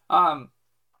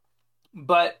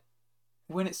 But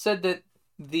when it said that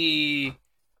the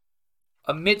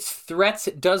amidst threats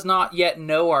it does not yet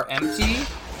know are empty.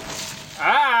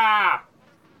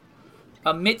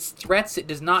 Amidst threats it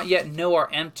does not yet know are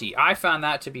empty. I found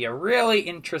that to be a really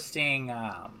interesting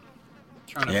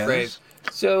turn of phrase.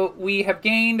 So we have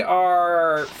gained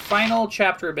our final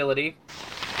chapter ability.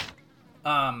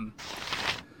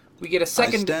 we get a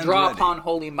second stand draw ready. upon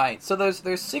Holy Might. So there's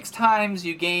 6 times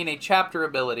you gain a chapter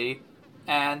ability,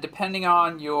 and depending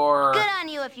on your... Good on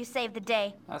you if you save the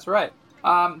day. That's right.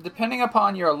 Depending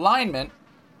upon your alignment,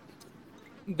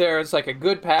 there's like a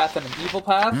good path and an evil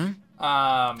path.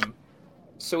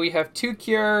 So we have 2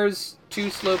 cures, 2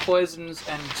 slow poisons,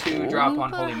 and 2 drop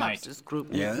on Holy Perhaps Might. this group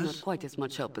needs Yes? not quite as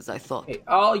much help as I thought. Hey,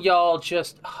 all y'all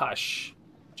just hush.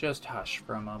 Just hush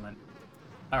for a moment.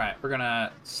 Alright, we're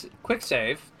gonna quick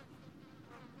save.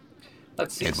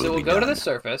 Let's see, It so will we'll be go to done. the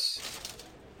surface,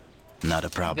 Not a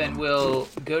problem. then we'll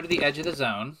go to the edge of the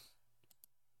zone.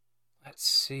 Let's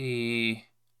see...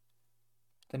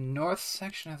 The north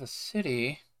section of the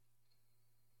city...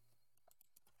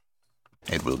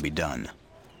 It will be done.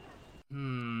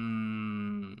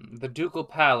 The Ducal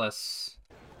Palace.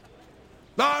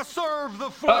 I serve the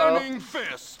flaming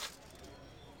fist.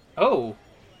 Oh.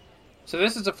 So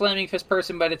this is a Flaming Fist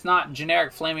person, but it's not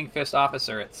generic Flaming Fist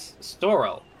officer. It's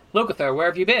Storel. Locathor, where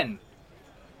have you been?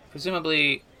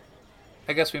 Presumably,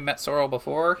 I guess we met Sorrel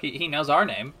before. He knows our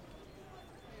name.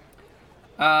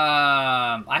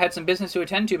 I had some business to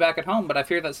attend to back at home, but I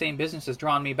fear that same business has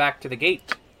drawn me back to the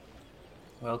gate.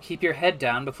 Well, keep your head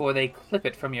down before they clip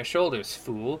it from your shoulders,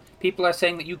 fool. People are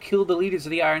saying that you killed the leaders of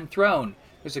the Iron Throne.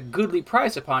 There's a goodly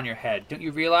price upon your head, don't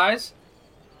you realize?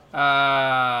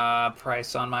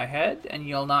 Price on my head, and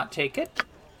you'll not take it?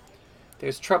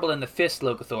 There's trouble in the Fist,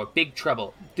 Locathor, big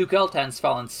trouble. Duke Eltan's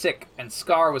fallen sick, and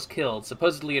Scar was killed,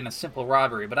 supposedly in a simple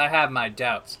robbery, but I have my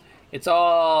doubts. It's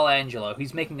all Angelo.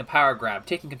 He's making a power grab,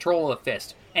 taking control of the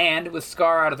Fist, and, with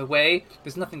Scar out of the way,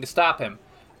 there's nothing to stop him.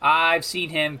 I've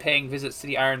seen him paying visits to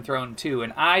the Iron Throne too,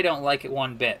 and I don't like it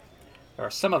one bit. There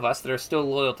are some of us that are still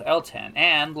loyal to Eltan,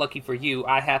 and, lucky for you,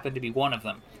 I happen to be one of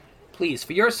them. Please,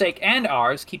 for your sake and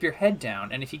ours, keep your head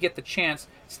down, and if you get the chance,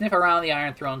 sniff around the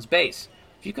Iron Throne's base.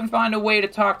 If you can find a way to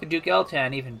talk to Duke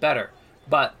Eltan, even better.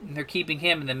 But they're keeping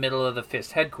him in the middle of the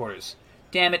Fist headquarters.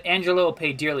 Damn it, Angelo will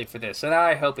pay dearly for this, and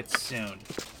I hope it's soon.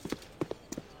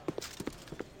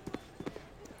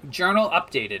 Journal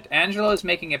updated. Angelo is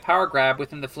making a power grab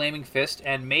within the Flaming Fist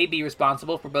and may be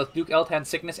responsible for both Duke Eltan's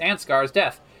sickness and Scar's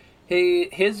death.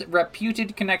 His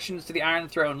reputed connections to the Iron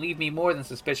Throne leave me more than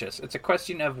suspicious. It's a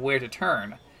question of where to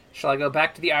turn. Shall I go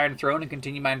back to the Iron Throne and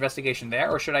continue my investigation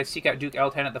there, or should I seek out Duke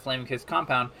Eltan at the Flaming Fist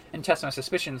compound and test my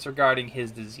suspicions regarding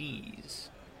his disease?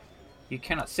 You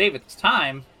cannot save at this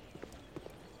time.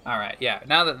 Alright, yeah.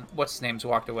 Now that what's-his-name's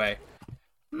walked away.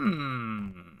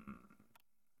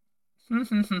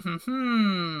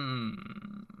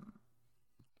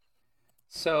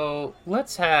 So,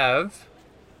 let's have...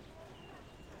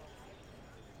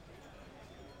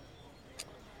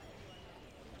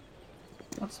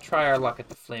 Let's try our luck at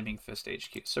the Flaming Fist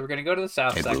HQ. So we're going to go to the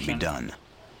south It section. will be done.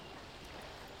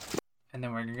 And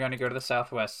then we're going to go to the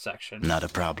southwest section. Not a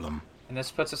problem. And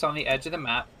this puts us on the edge of the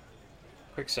map.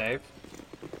 Quick save.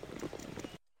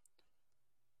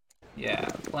 Yeah,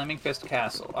 Flaming Fist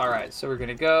Castle. Alright, so we're going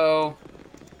to go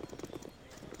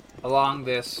along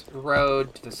this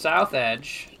road to the south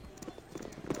edge.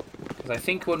 Because I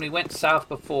think when we went south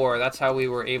before, that's how we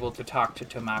were able to talk to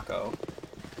Tomako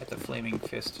at the Flaming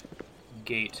Fist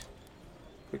gate.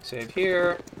 Quick save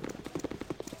here.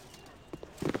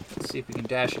 Let's see if we can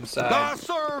dash inside. I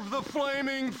serve the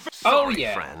flaming fist. Oh, Sorry,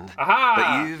 yeah. friend, Aha!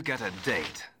 but you've got a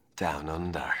date down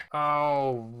under.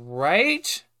 All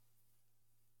right.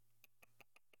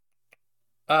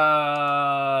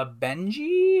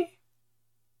 Benji?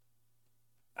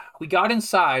 We got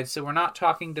inside, so we're not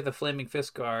talking to the Flaming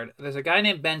Fist guard. There's a guy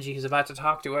named Benji who's about to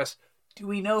talk to us. Do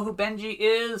we know who Benji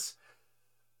is?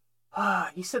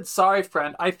 He said, sorry,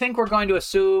 friend. I think we're going to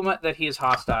assume that he is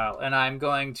hostile, and I'm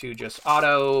going to just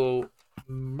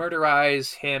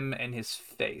auto-murderize him in his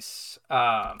face.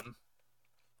 Oh,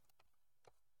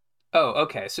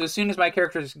 okay. So as soon as my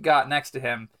characters got next to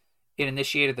him, it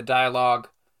initiated the dialogue,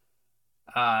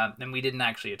 and we didn't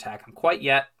actually attack him quite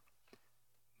yet.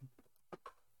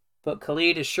 But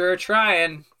Khalid is sure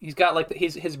trying. He's got, like,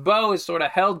 his bow is sort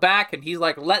of held back, and he's,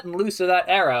 like, letting loose of that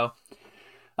arrow.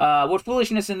 What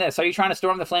foolishness in this? Are you trying to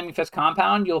storm the Flaming Fist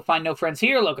compound? You'll find no friends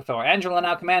here, Locathor. Angelo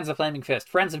now commands the Flaming Fist.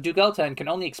 Friends of Duke Eltan can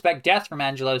only expect death from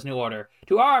Angelo's new order.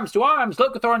 To arms! To arms!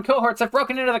 Locathor and cohorts have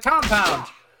broken into the compound!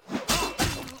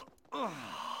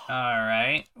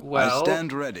 Alright, well... I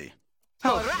stand ready.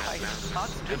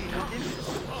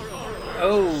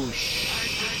 Oh,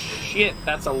 shit.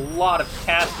 That's a lot of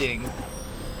casting.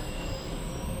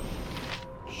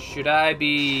 Should I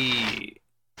be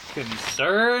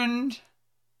concerned?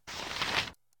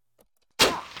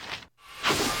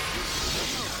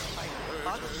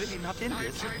 Really not in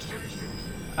this.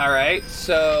 All right,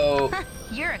 so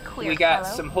You're a queer we got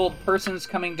fellow. some hold persons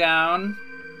coming down.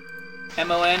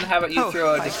 MON, how about you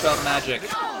throw a Dispel Magic?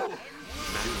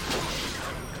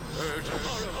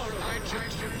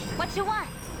 What you want?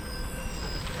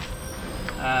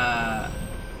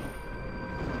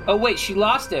 Oh wait, she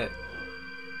lost it.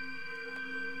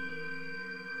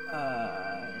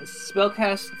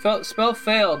 Spell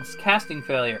failed. Casting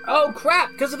failure. Oh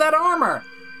crap! Because of that armor.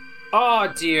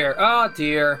 Oh dear. Oh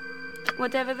dear.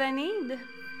 Whatever they need.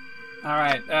 All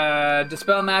right.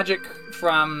 Dispel magic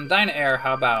from Dyna-Air.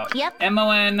 How about? Yep.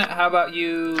 MON. How about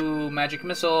you? Magic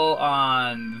missile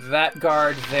on that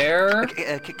guard there.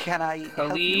 Can I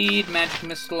help you? Khalid. Magic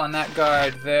missile on that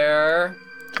guard there.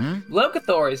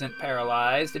 Locathor isn't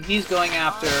paralyzed, and he's going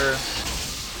after.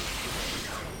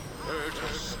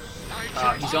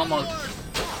 He's almost.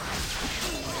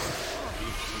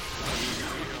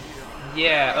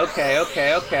 Yeah.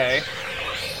 Okay.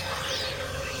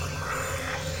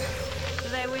 Do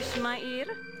they wish my ear?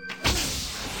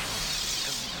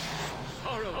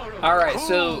 All right.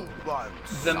 So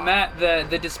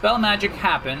the dispel magic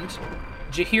happened.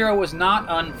 Jaheira was not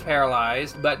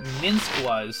unparalyzed, but Minsk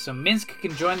was. So Minsk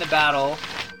can join the battle.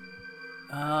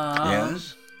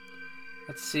 Yes?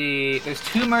 Let's see. There's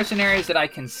 2 mercenaries that I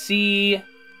can see.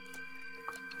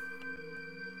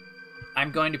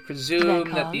 I'm going to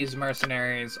presume that these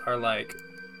mercenaries are like...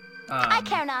 I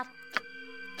care not.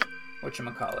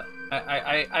 whatchamacallit.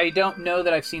 I don't know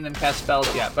that I've seen them cast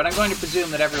spells yet, but I'm going to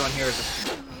presume that everyone here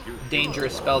is a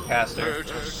dangerous spellcaster.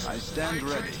 I stand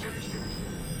ready.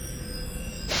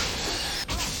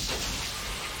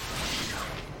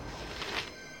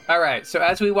 Alright, so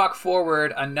as we walk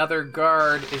forward, another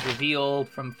guard is revealed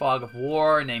from Fog of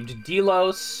War named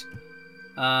Delos.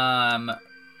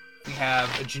 We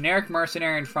have a generic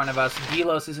mercenary in front of us.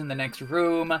 Delos is in the next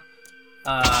room.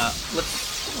 Let's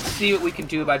see what we can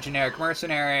do about generic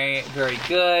mercenary. Very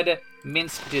good.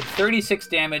 Minsk did 36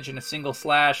 damage in a single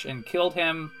slash and killed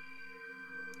him.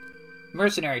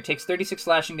 Mercenary takes 36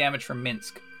 slashing damage from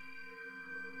Minsk.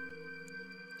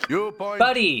 You point.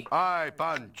 Buddy! I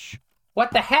punch.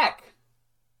 What the heck?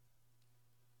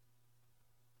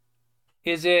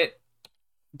 Is it...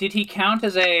 Did he count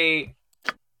as a...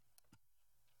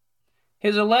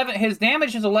 His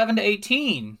damage is 11 to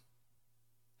 18.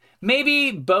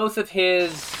 Maybe both of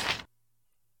his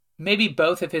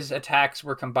attacks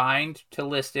were combined to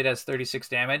list it as 36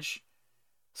 damage.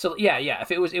 So yeah,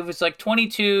 if it was like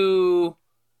 22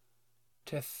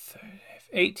 to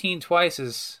 18 twice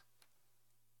is...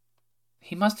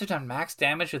 He must have done max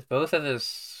damage with both of his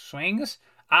swings?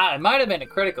 It might have been a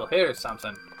critical hit or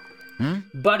something.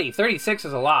 Buddy, 36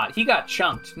 is a lot. He got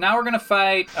chunked. Now we're gonna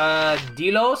fight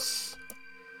Delos.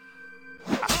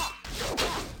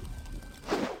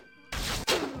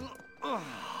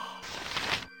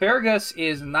 Fergus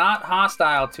is not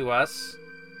hostile to us.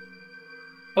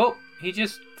 Oh, he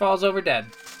just falls over dead.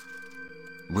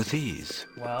 With ease.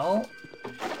 Well,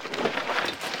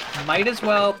 might as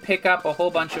well pick up a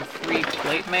whole bunch of free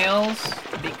plate mails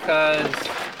because,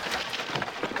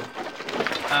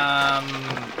 I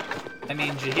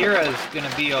mean, Jaheira's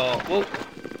gonna be all... Whoa.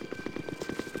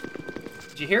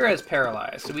 Jaheira is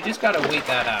paralyzed, so we just gotta wait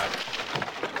that out.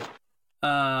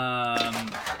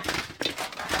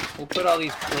 We'll put all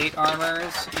these plate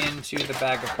armors into the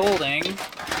bag of holding.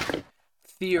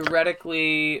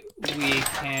 Theoretically, we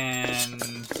can...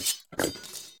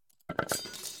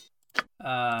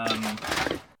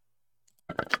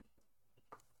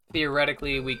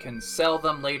 theoretically, we can sell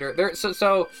them later.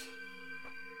 So,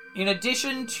 in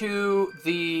addition to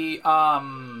the,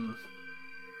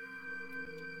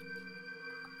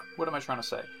 what am I trying to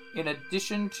say? In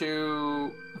addition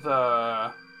to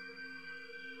the...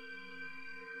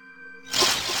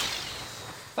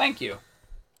 Thank you.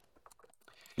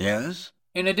 Yes?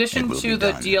 In addition to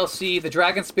the done. DLC, the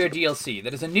Dragon Spear DLC,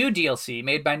 that is a new DLC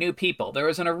made by new people. There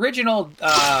was an original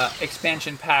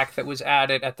expansion pack that was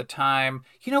added at the time.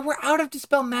 You know, we're out of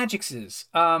Dispel Magicses.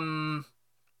 I'm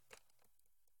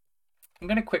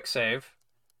going to quick save.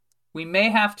 We may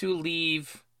have to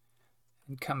leave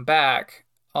and come back.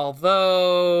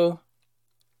 Although...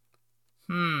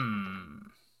 We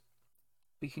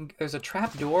can... There's a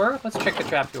trap door? Let's check the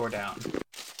trap door down.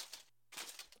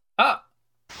 Ah!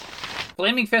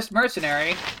 Flaming Fist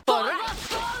Mercenary.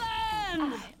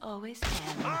 I always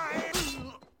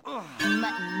can.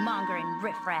 Mutton-mongering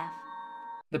riffraff.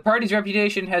 The party's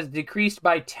reputation has decreased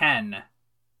by 10.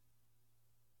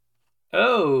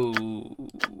 Oh.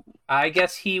 I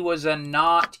guess he was a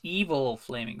not evil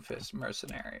Flaming Fist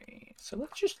Mercenary. So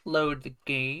let's just load the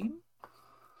game.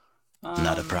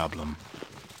 Not a problem.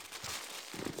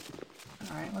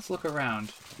 Alright, let's look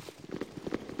around.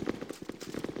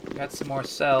 Got some more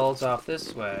cells off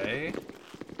this way.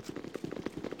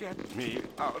 Get me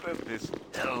out of this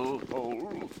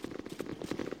hellhole.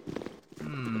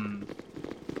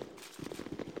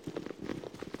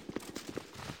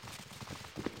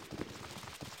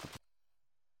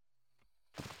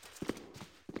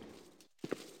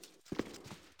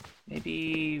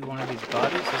 Maybe one of these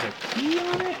bodies has a key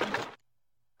on it?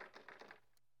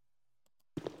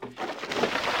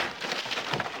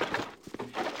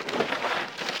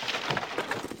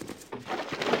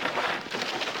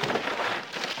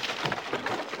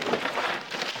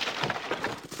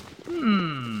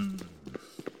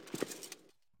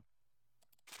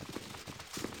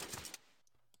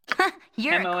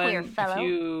 You're Emma, a queer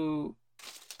fellow.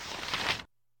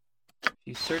 If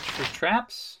you search for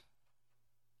traps.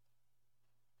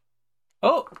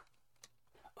 Oh!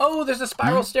 Oh, there's a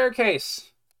spiral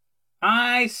staircase.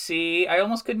 I see. I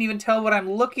almost couldn't even tell what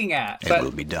I'm looking at. It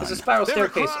will be done. There's a spiral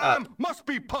staircase up. Must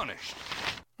be punished.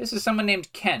 This is someone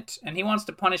named Kent, and he wants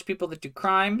to punish people that do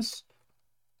crimes.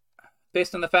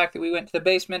 Based on the fact that we went to the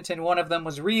basement and one of them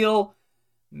was real,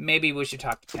 maybe we should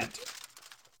talk to Kent.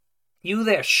 You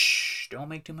there, shh, don't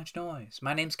make too much noise.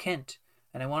 My name's Kent,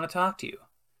 and I want to talk to you.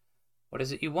 What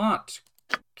is it you want,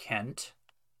 Kent?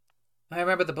 I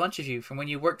remember the bunch of you from when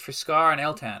you worked for Scar and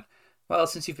Eltan. Well,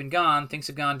 since you've been gone, things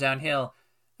have gone downhill.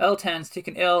 Eltan's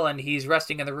taken ill, and he's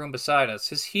resting in the room beside us.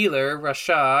 His healer,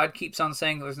 Rashad, keeps on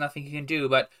saying there's nothing he can do,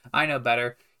 but I know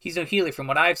better. He's no healer from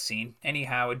what I've seen.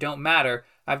 Anyhow, it don't matter.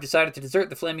 I've decided to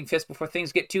desert the Flaming Fist before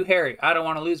things get too hairy. I don't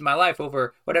want to lose my life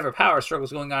over whatever power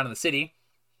struggle's going on in the city.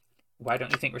 Why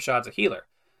don't you think Rashad's a healer?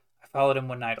 I followed him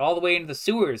one night all the way into the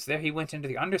sewers. There he went into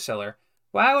the undercellar.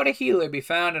 Why would a healer be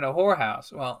found in a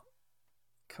whorehouse? Well,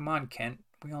 come on, Kent.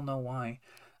 We all know why.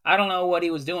 I don't know what he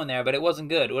was doing there, but it wasn't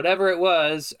good. Whatever it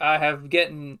was, I have to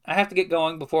get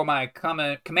going before my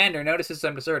commander notices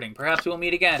I'm deserting. Perhaps we'll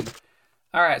meet again.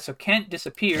 All right, so Kent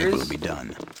disappears. It will be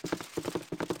done.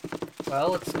 Well,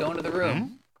 let's go into the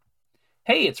room.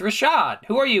 Hey, it's Rashad.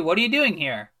 Who are you? What are you doing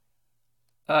here?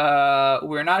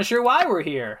 We're not sure why we're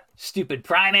here. Stupid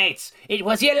primates. It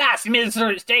was your last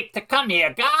mistake to come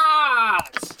here,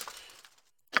 gods!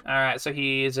 Alright, so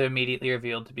he is immediately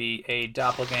revealed to be a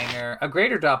doppelganger. A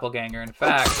greater doppelganger, in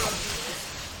fact.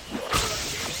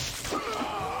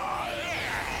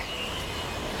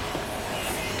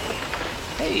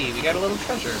 Hey, we got a little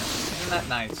treasure. Isn't that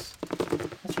nice?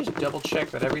 Let's just double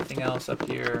check that everything else up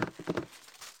here...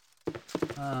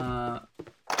 a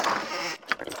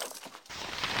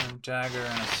dagger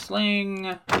and a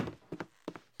sling.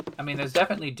 I mean, there's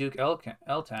definitely Duke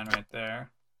Eltan right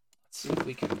there. Let's see if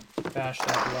we can bash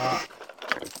that lock.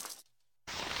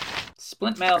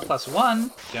 Splint mail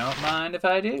 +1. Don't mind if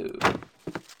I do.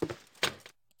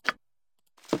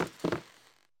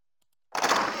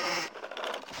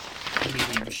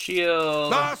 Medium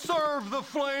shield. I serve the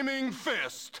Flaming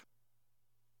Fist.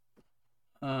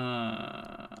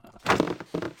 The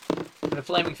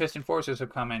Flaming Fist Enforcers have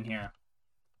come in here.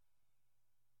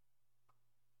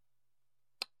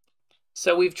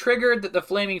 So we've triggered that the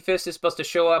Flaming Fist is supposed to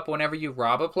show up whenever you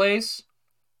rob a place.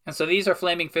 And so these are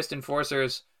Flaming Fist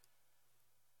Enforcers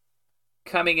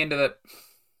coming into the...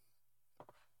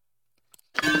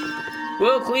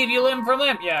 We'll cleave you limb from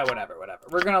limb. Yeah, whatever.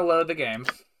 We're going to load the game.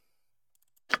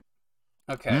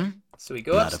 Okay. So we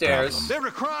go upstairs.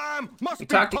 Every crime must We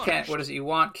be talk to punished. Kent. What is it you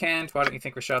want, Kent? Why don't you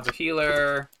think Rashad's a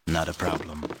healer? Not a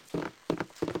problem.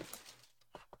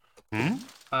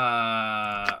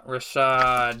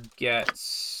 Rashad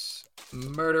gets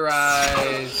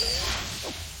murderized.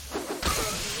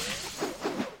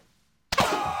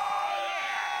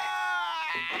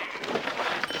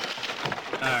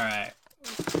 Alright.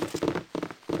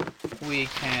 We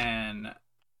can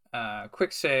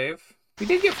quick save. We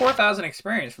did get 4,000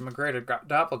 experience from a greater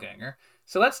doppelganger.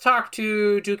 So let's talk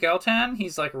to Duke Eltan.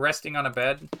 He's like resting on a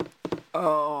bed.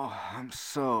 Oh, I'm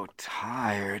so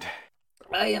tired.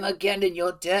 I am again in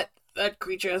your debt. That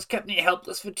creature has kept me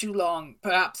helpless for too long.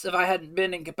 Perhaps if I hadn't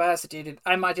been incapacitated,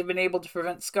 I might have been able to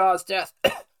prevent Scar's death.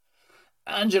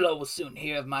 Angela will soon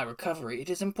hear of my recovery. It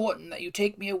is important that you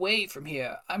take me away from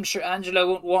here. I'm sure Angela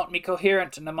won't want me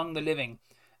coherent and among the living.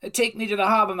 Take me to the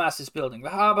Harbour Master's building. The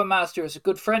Harbour Master is a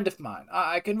good friend of mine.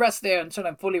 I can rest there until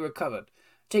I'm fully recovered.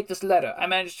 Take this letter. I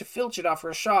managed to filch it off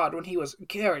Rashad when he was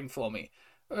caring for me.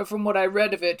 From what I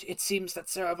read of it, it seems that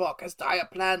Sarevok has dire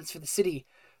plans for the city.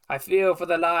 I fear for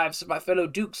the lives of my fellow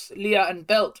dukes, Leah and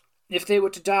Belt. If they were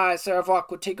to die,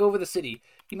 Sarevok would take over the city.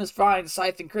 You must find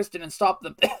Scythe and Kristen and stop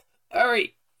them.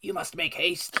 Hurry! You must make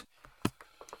haste.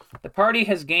 The party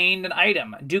has gained an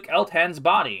item, Duke Eltan's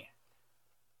body.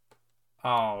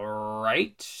 All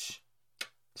right.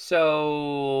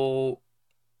 So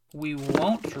we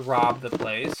won't rob the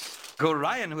place.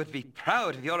 Gorion would be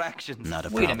proud of your actions. Not a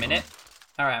Wait problem. a minute.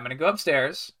 All right, I'm gonna go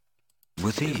upstairs.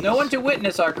 With There's ease. no one to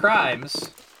witness our crimes.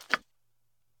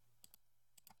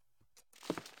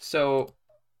 So,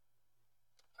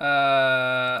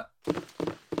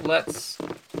 let's.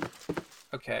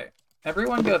 Okay,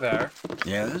 everyone go there.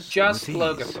 Yes. Just with ease.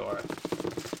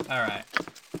 Logothor. All right.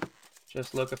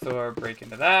 Just Logothor. Break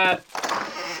into that.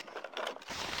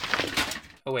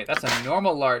 Oh wait, that's a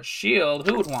normal large shield.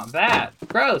 Who would want that?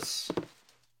 Gross.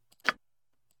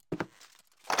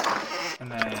 And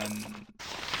then...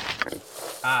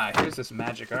 Ah, here's this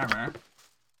magic armor.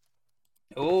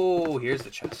 Oh, here's the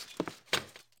chest.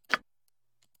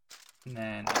 And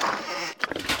then...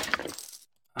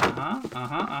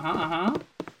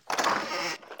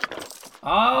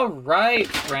 Alright,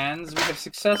 friends. We have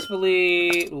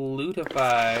successfully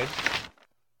lootified...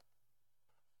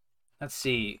 Let's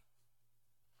see.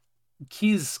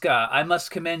 Kizka, I must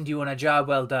commend you on a job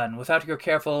well done. Without your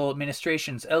careful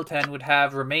ministrations, Eltan would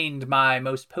have remained my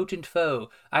most potent foe.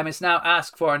 I must now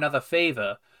ask for another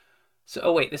favor.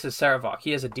 Oh wait, this is Saravok. He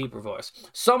has a deeper voice.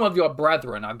 Some of your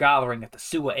brethren are gathering at the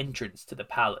sewer entrance to the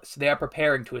palace. They are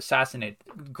preparing to assassinate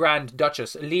Grand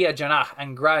Duchess Leah Janach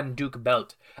and Grand Duke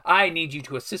Belt. I need you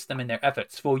to assist them in their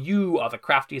efforts, for you are the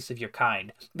craftiest of your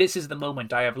kind. This is the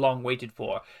moment I have long waited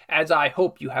for, as I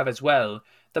hope you have as well.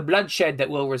 The bloodshed that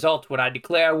will result when I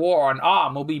declare war on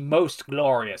Arm will be most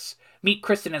glorious. Meet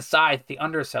Kristen and Scythe, the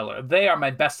Undercellar. They are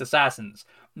my best assassins.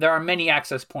 There are many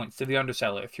access points to the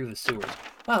Undercellar through the sewers.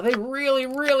 Wow, they really,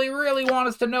 really, really want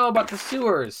us to know about the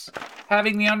sewers.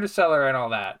 Having the Undercellar and all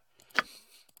that.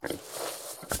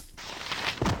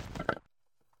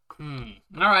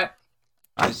 Alright.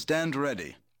 I stand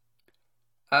ready.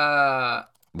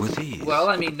 With ease. Well,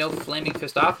 I mean, no Flaming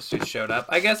Fist officers showed up.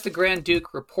 I guess the Grand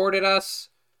Duke reported us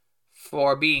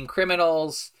for being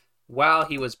criminals while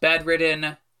he was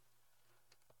bedridden.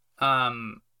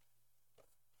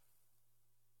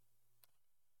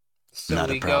 So Not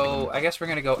a we problem. go... I guess we're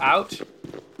going to go out.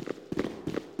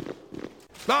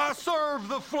 I serve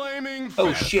the flaming fist.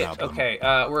 Oh, shit. problem. Okay,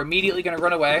 we're immediately going to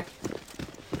run away.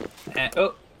 And,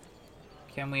 oh.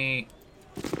 Can we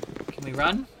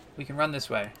run? We can run this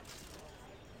way.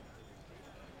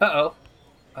 Uh-oh.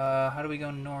 How do we go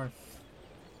north?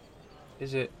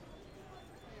 Is it...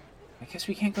 I guess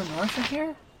we can't go north from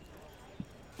here?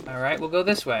 Alright, we'll go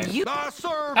this way. I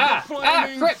serve the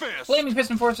flaming frick! fist. Flaming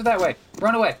Fist Enforcer that way.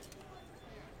 Run away.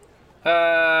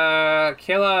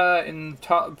 Kayla, in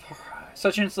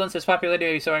such insolence is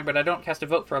popularity soaring, but I don't cast a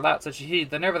vote for a lout such as he,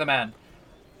 the nerve of the man.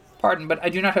 Pardon, but I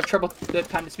do not have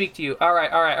time to speak to you.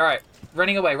 Alright.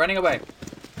 Running away.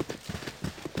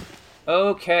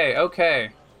 Okay.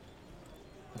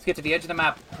 Let's get to the edge of the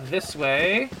map this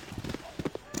way.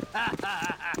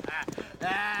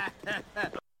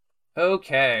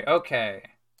 Okay.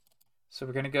 So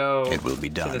we're gonna go It will be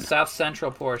to done. the south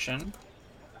central portion.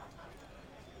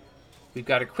 We've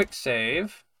got a quick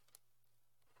save.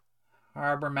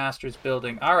 Harbor Master's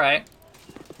building. Alright.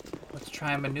 Let's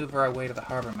try and maneuver our way to the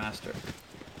Harbor Master.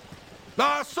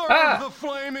 I serve the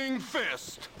flaming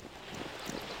fist.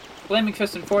 Flaming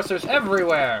Fist Enforcers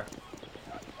everywhere!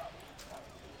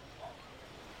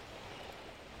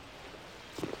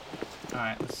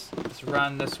 Alright, let's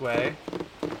run this way.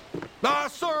 I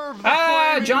serve the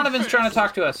flaming Jonathan's fist. trying to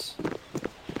talk to us.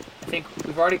 I think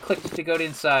we've already clicked to go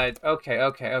inside. Okay.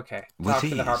 With Talk to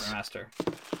the ease. Harbor Master.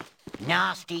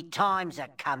 Nasty times are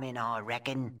coming, I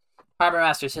reckon. Harbor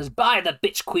Master says, by the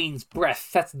bitch queen's breath,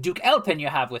 that's Duke Elpin you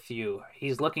have with you.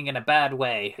 He's looking in a bad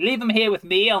way. Leave him here with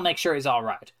me, I'll make sure he's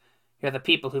alright. You're the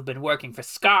people who've been working for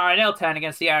Scar and Eltan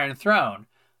against the Iron Throne.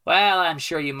 Well, I'm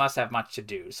sure you must have much to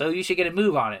do, so you should get a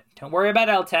move on it. Don't worry about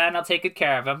Eltan, I'll take good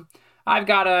care of him. I've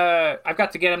got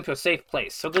to get him to a safe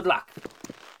place, so good luck.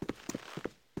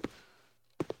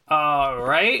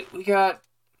 Alright, we got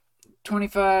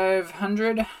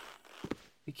 2,500.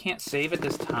 We can't save it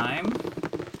this time.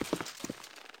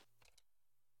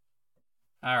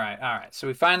 Alright, so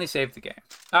we finally saved the game.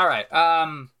 Alright,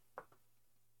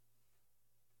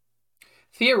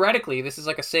 theoretically, this is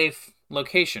like a safe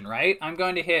location, right? I'm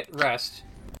going to hit rest.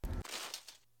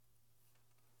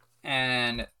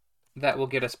 And that will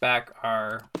get us back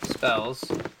our spells.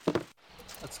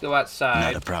 Let's go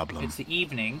outside. Not a problem. It's the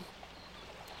evening.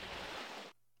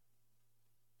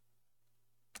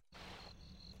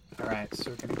 Alright,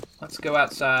 so let's go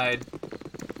outside.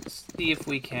 See if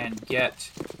we can get...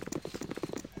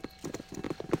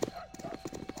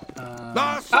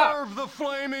 I serve the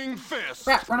flaming fist.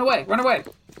 Crap, run away! Run.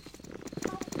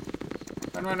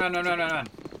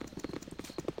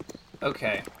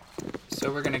 Okay.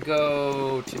 So we're going to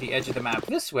go to the edge of the map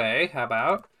this way. How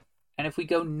about? And if we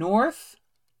go north...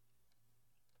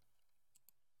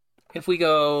 If we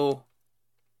go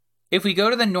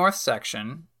to the north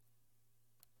section...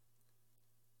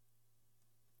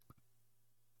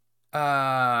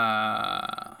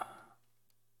 Yeah,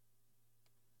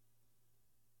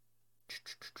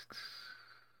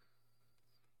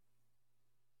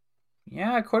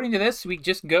 according to this, we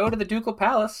just go to the Ducal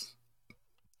Palace.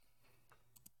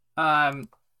 The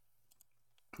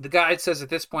guide says at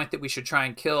this point that we should try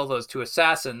and kill those 2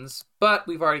 assassins, but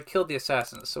we've already killed the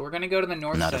assassins, so we're going to go to the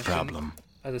north section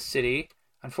of the city.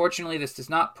 Unfortunately, this does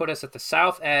not put us at the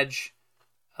south edge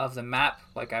of the map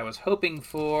like I was hoping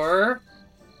for.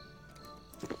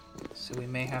 So we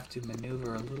may have to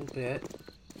maneuver a little bit.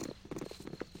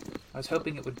 I was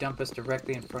hoping it would dump us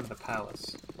directly in front of the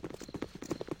palace.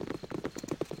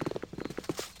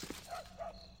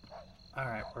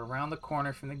 Alright, we're around the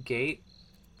corner from the gate.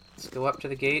 Let's go up to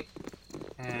the gate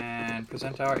and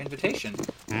present our invitation.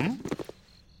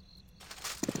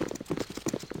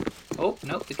 Oh,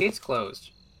 nope, the gate's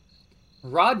closed.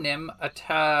 Rodnim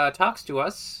talks to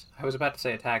us. I was about to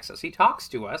say attacks us. He talks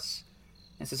to us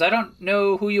and says, I don't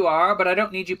know who you are, but I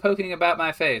don't need you poking about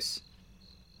my face.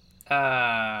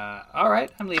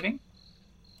 Alright, I'm leaving.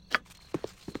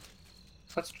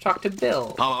 Let's talk to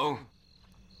Bill. Hello.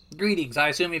 Greetings, I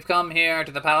assume you've come here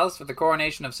to the palace for the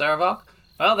coronation of Sarevok?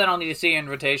 Well, then I'll need to see your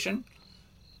invitation.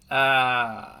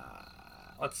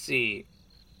 Let's see.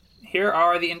 Here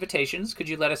are the invitations. Could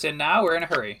you let us in now? We're in a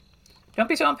hurry. Don't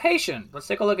be so impatient. Let's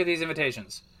take a look at these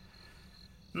invitations.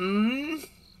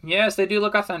 Yes, they do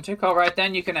look authentic. All right,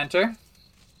 then you can enter.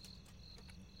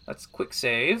 Let's quick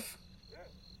save.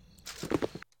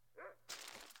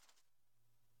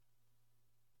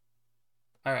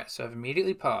 All right, so I've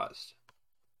immediately paused.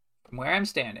 From where I'm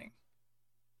standing,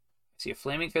 I see a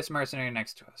Flaming Fist mercenary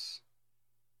next to us.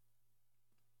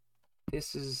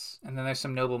 This is... And then there's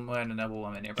some nobleman and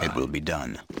noblewoman nearby. It will be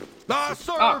done. I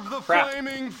serve the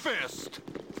Flaming Fist.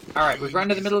 Alright, we've run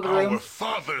to the middle of the room. Our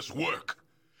father's work.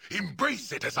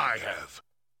 Embrace it as I have.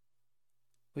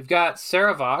 We've got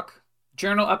Sarevok.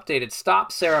 Journal updated.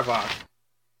 Stop Sarevok.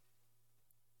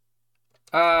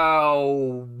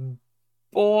 Oh,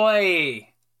 boy.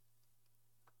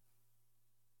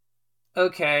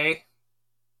 Okay.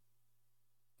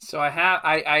 So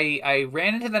I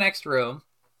ran into the next room.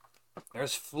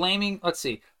 There's flaming... Let's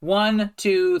see. 1,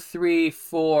 2, 3,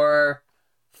 4,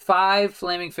 5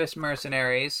 Flaming Fist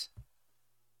mercenaries.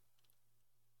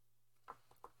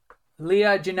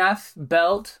 Leah Janath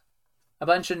belt. A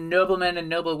bunch of noblemen and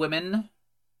noblewomen.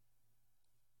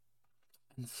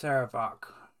 And Sarevok.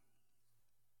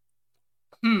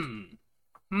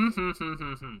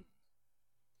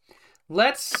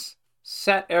 Let's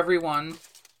set everyone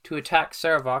to attack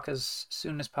Sarevok as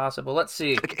soon as possible. Let's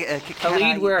see.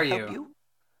 Khalid, where are you?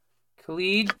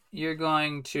 Khalid, you're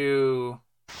going to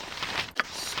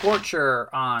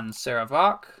Scorcher on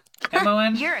Sarevok.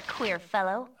 Emmoen? You're a queer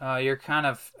fellow. You're kind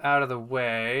of out of the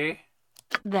way.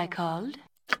 They're called?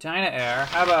 Dynaheir,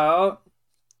 how about...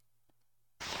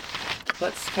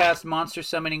 Let's cast Monster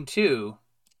Summoning 2.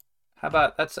 How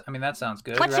about... that sounds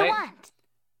good, what right? You want?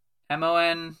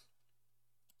 Emmoen...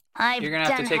 You're going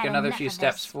to have to take another few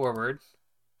steps forward.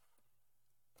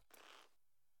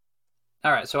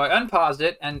 Alright, so I unpaused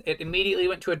it, and it immediately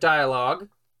went to a dialogue.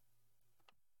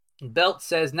 Belt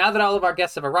says, now that all of our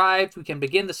guests have arrived, we can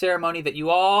begin the ceremony that you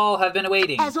all have been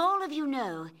awaiting. As all of you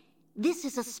know, this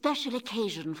is a special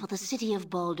occasion for the city of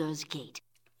Baldur's Gate.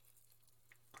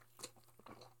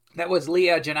 That was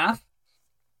Leah Janath.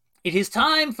 It is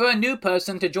time for a new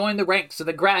person to join the ranks of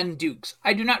the Grand Dukes.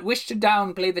 I do not wish to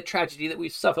downplay the tragedy that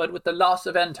we've suffered with the loss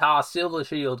of Entar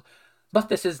Silvershield, but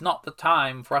this is not the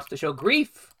time for us to show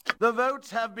grief. The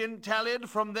votes have been tallied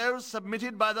from those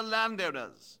submitted by the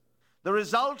landowners. The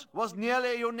result was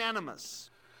nearly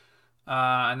unanimous.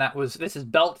 And this is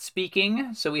Belt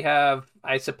speaking, so we have,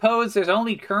 I suppose there's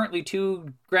only currently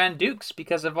 2 Grand Dukes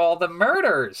because of all the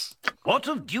murders. What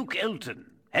of Duke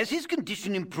Elton? Has his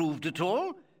condition improved at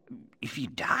all? If he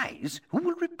dies, who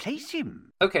will replace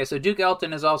him? Okay, so Duke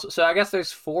Elton is also... So I guess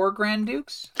there's 4 Grand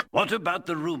Dukes? What about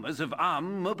the rumors of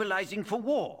Arm mobilizing for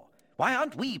war? Why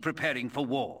aren't we preparing for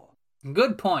war?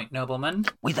 Good point, nobleman.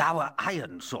 With our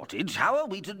iron shortage, how are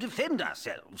we to defend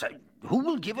ourselves? Who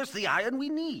will give us the iron we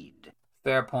need?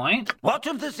 Fair point. What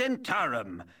of the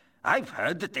Zentarum? I've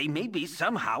heard that they may be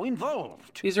somehow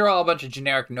involved. These are all a bunch of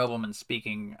generic noblemen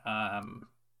speaking,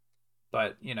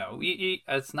 but, you know,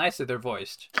 it's nice that they're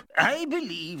voiced. I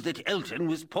believe that Elton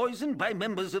was poisoned by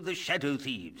members of the Shadow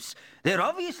Thieves. They're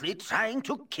obviously trying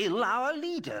to kill our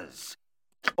leaders.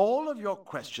 All of your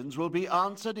questions will be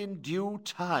answered in due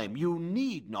time. You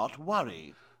need not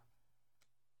worry.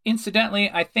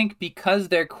 Incidentally, I think because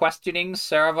they're questioning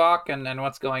Sarevok and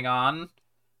what's going on,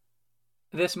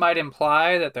 this might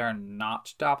imply that they're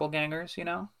not doppelgangers, you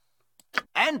know?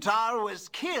 Entar was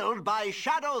killed by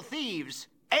shadow thieves,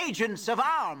 agents of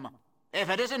Arm. If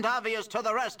it isn't obvious to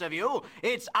the rest of you,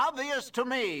 it's obvious to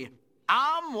me.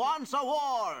 Arm wants a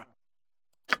war.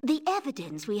 The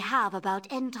evidence we have about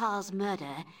Entar's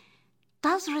murder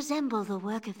does resemble the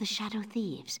work of the shadow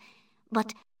thieves,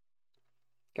 but...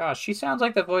 Gosh, she sounds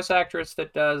like the voice actress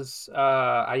that does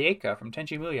Ayeka from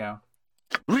Tenchi Muyo.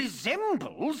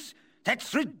 Resembles?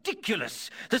 That's ridiculous.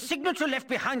 The signature left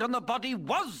behind on the body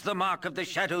was the mark of the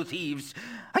shadow thieves.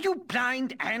 Are you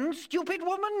blind and stupid,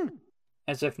 woman?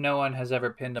 As if no one has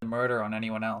ever pinned a murder on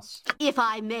anyone else. If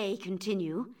I may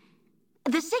continue,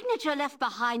 the signature left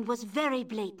behind was very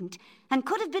blatant and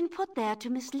could have been put there to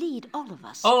mislead all of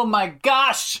us. Oh my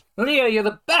gosh! Leah, you're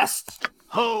the best!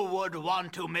 Who would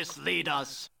want to mislead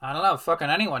us? I don't know, fucking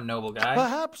anyone, noble guy.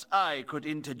 Perhaps I could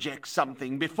interject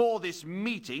something before this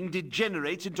meeting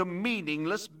degenerates into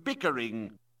meaningless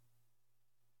bickering.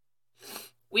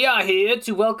 We are here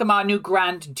to welcome our new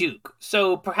Grand Duke,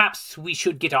 so perhaps we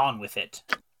should get on with it.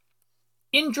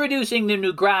 Introducing the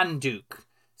new Grand Duke,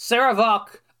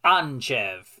 Sarevok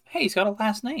Anchev. Hey, he's got a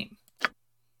last name.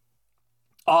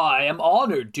 I am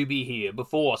honored to be here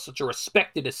before such a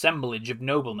respected assemblage of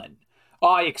noblemen.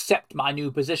 I accept my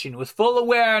new position with full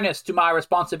awareness to my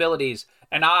responsibilities,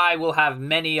 and I will have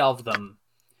many of them.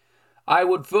 I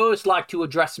would first like to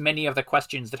address many of the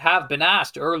questions that have been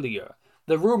asked earlier.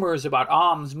 The rumors about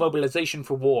Arm's mobilization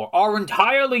for war are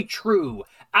entirely true,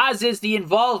 as is the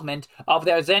involvement of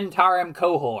their Zentarim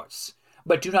cohorts.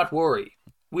 But do not worry,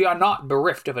 we are not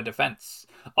bereft of a defense.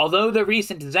 Although the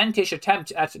recent Zentish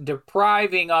attempt at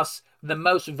depriving us the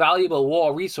most valuable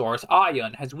war resource,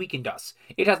 iron, has weakened us,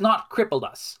 it has not crippled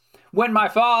us. When my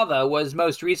father was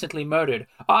most recently murdered,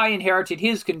 I inherited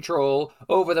his control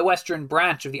over the western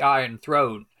branch of the Iron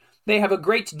Throne. They have a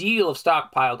great deal of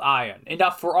stockpiled iron,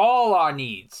 enough for all our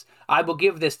needs. I will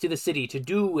give this to the city to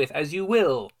do with as you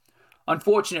will.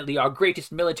 Unfortunately, our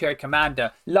greatest military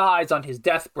commander lies on his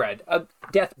deathbed,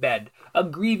 a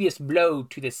grievous blow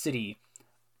to the city.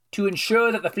 To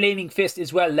ensure that the Flaming Fist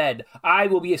is well led, I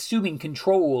will be assuming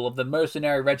control of the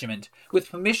mercenary regiment,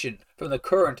 with permission from the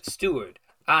current steward,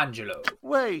 Angelo.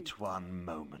 Wait one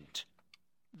moment.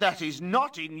 That is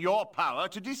not in your power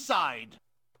to decide.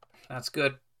 That's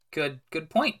good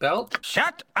point, Belt.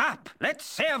 Shut up! Let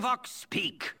Sarevok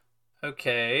speak.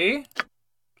 Okay.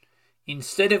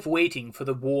 Instead of waiting for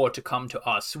the war to come to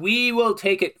us, we will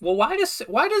take it... Well, why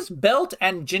does Belt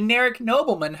and generic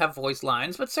nobleman have voice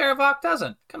lines, but Sarevok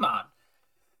doesn't? Come on.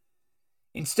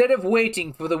 Instead of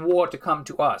waiting for the war to come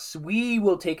to us, we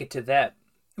will take it to them.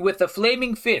 With the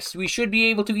Flaming Fist, we should be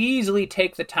able to easily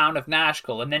take the town of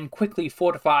Nashkel and then quickly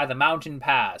fortify the mountain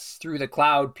pass through the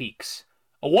cloud peaks.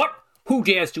 What? Who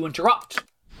dares to interrupt?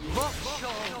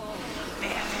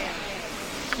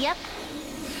 Yep.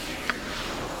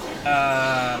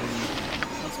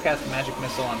 Let's cast Magic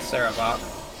Missile on Sarevok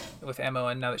with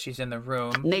Emma now that she's in the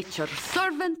room. Nature's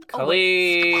servant.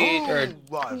 Khalid,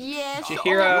 or yes,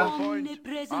 Jaheira,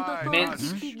 omnipresent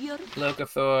Minsk, figure.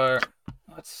 Locathor.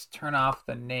 Let's turn off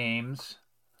the names.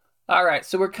 Alright,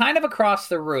 so we're kind of across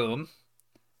the room.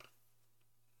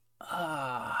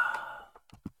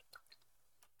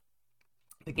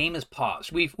 The game is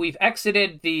paused. We've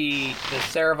exited the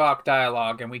Sarevok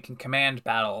dialogue, and we can command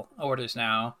battle orders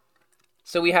now.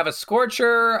 So we have a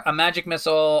Scorcher, a Magic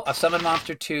Missile, a Summon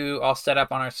Monster 2 all set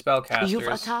up on our spellcasters. You've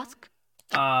a task?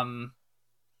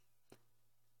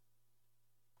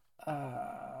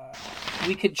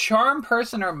 We could Charm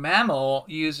Person or Mammal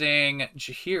using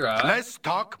Jaheira. Let's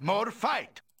talk more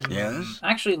fight. Yes?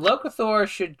 Actually, Locathor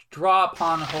should draw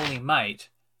upon Holy Might,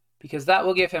 because that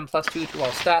will give him +2 to all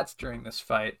stats during this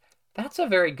fight. That's a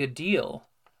very good deal.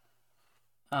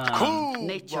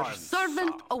 Nature's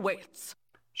servant awaits.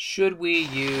 Should we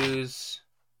use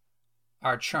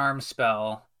our Charm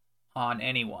spell on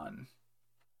anyone?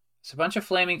 It's a bunch of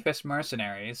Flaming Fist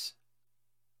mercenaries.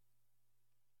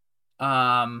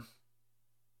 No,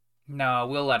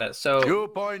 we'll let it. So you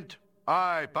point,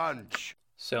 I punch.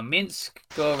 So Minsk,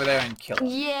 go over there and kill him.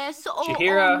 Yes,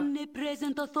 Jaheira,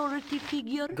 omnipresent authority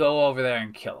figure. go over there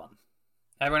and kill him.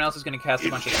 Everyone else is going to cast a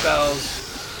bunch of spells.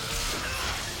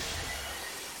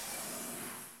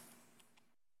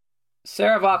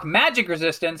 Sarevok magic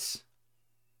resistance.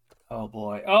 Oh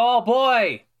boy. Oh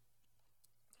boy.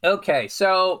 Okay,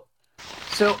 so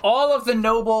all of the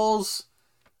nobles.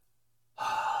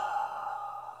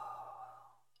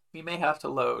 We may have to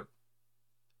load.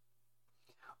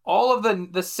 all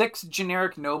of the 6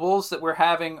 generic nobles that were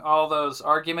having all those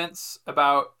arguments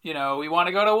about, we want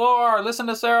to go to war, listen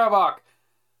to Sarevok.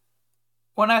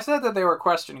 When I said that they were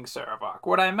questioning Sarevok,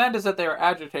 what I meant is that they were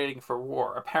agitating for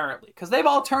war, apparently. Because they've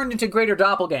all turned into greater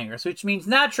doppelgangers, which means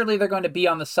naturally they're going to be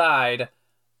on the side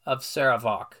of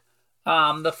Sarevok.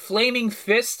 The Flaming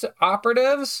Fist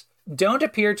operatives don't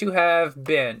appear to have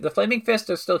been. The Flaming Fist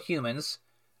are still humans.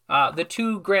 The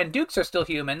 2 Grand Dukes are still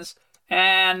humans.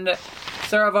 And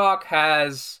Sarevok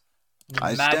has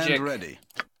magic stand ready.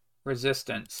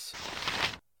 Resistance.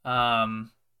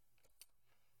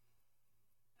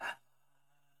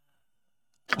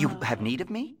 You have need of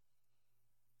me?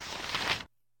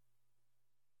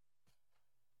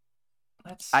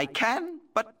 I can,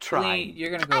 but try. You're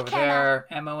going to go over there.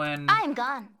 MON. I'm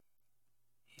gone.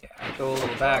 Yeah, go a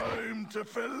little back. Time to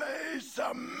fillet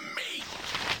some meat.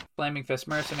 Flaming Fist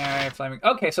Mercenary,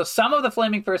 Okay, so some of the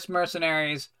Flaming Fist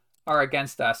Mercenaries are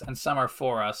against us, and some are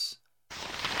for us.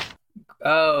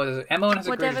 Oh, MON has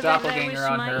a great doppelganger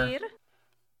on her. Ear.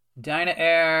 Dinah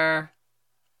Air.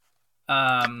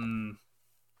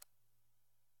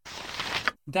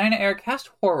 Dinah Air, cast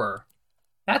Horror.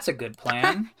 That's a good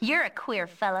plan. You're a queer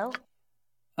fellow.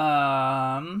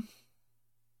 Minor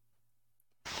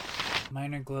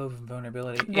Glow of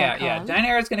Invulnerability. Yeah. Dinah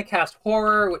Air is going to cast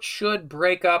Horror, which should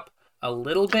break up a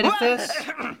little bit of this.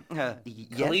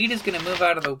 Khalid is going to move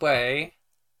out of the way.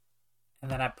 And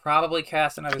then I probably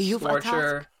cast another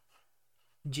Scorcher.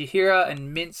 Jaheira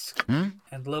and Minsk and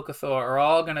Locathor are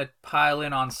all going to pile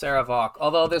in on Sarevok.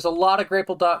 Although there's a lot of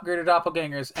greater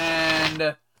doppelgangers.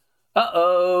 And...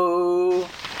 uh-oh!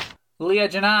 Leah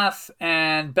Janath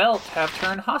and Belt have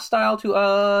turned hostile to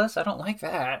us. I don't like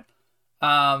that.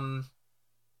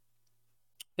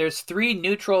 There's 3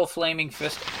 neutral Flaming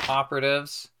Fist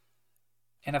operatives.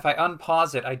 And if I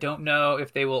unpause it, I don't know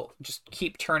if they will just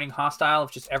keep turning hostile,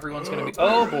 if just everyone's going to be...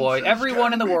 Oh boy,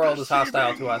 everyone in the world is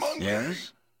hostile to us.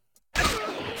 Yes?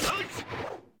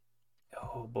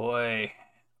 Oh boy.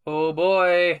 Oh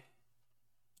boy.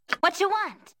 What you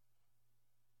want?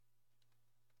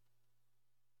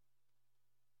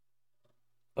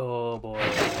 Oh boy.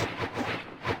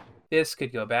 This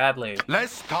could go badly.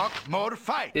 Let's talk more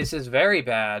fight. This is very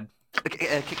bad.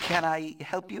 Can I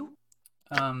help you?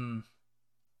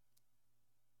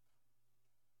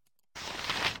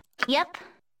 Yep.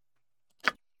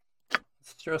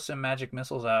 Let's throw some magic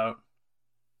missiles out.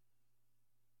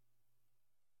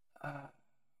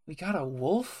 We got a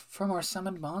wolf from our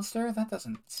summoned monster? That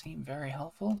doesn't seem very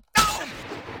helpful.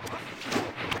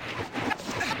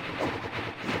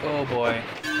 Oh boy.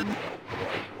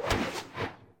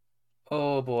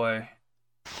 Oh boy.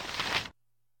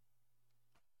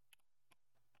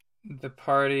 The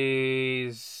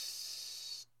party's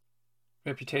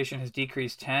reputation has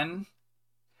decreased 10.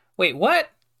 Wait, what?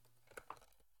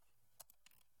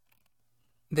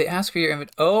 They ask for your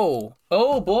oh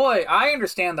boy, I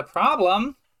understand the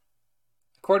problem.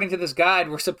 According to this guide,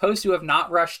 we're supposed to have not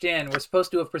rushed in. We're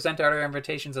supposed to have presented our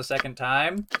invitations a second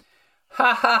time.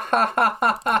 Ha ha ha ha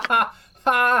ha ha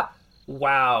ha!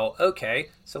 Wow. Okay,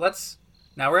 so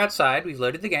now we're outside. We've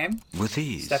loaded the game. With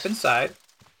ease. Step inside.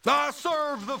 I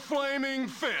serve the Flaming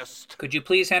Fist. Could you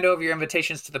please hand over your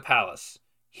invitations to the palace?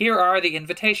 Here are the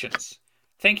invitations.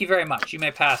 Thank you very much. You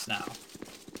may pass now.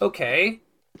 Okay.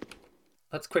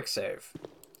 Let's quick save.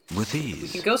 With ease. We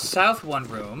can go south 1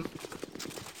 room.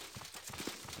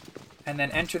 And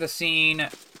then enter the scene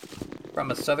from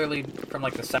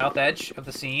like the south edge of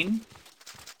the scene.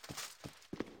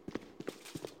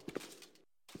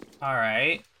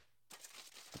 Alright.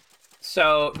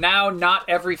 So now not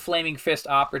every Flaming Fist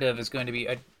operative is going to be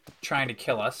trying to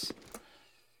kill us.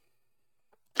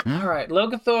 Alright,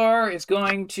 Locathor is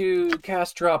going to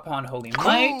cast Draw Upon Holy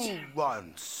Might.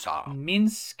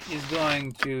 Minsk is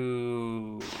going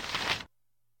to...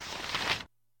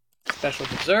 Special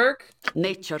Berserk.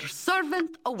 Nature's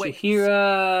servant awaits.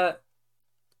 Jaheira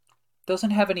doesn't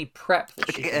have any prep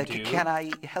that she can do. Can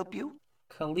I help you?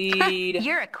 Khalid.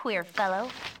 You're a queer fellow.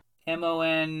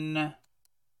 MON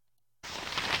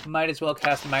might as well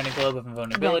cast Minor Globe of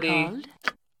Invulnerability.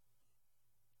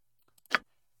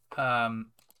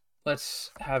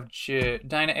 Let's have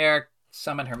Dinah Air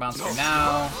summon her monster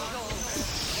now.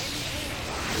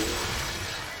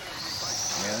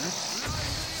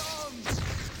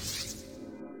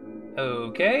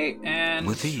 Okay, and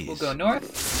with ease. We'll go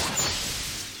north.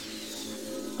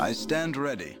 I stand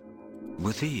ready.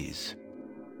 With ease.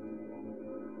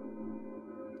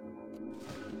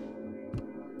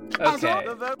 Okay,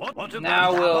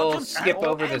 now we'll skip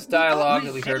over this dialogue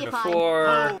that we heard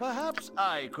before. Perhaps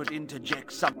I could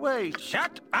interject some... Wait.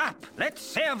 Shut up! Let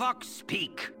Sarevok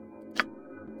speak.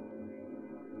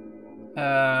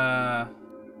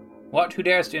 What? Who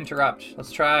dares to interrupt?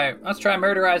 Let's try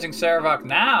murderizing Sarevok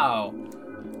now!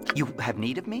 You have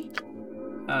need of me?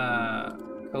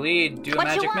 Khalid, do a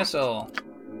magic missile.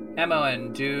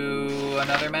 Emoen, do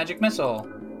another magic missile.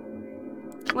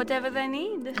 Whatever they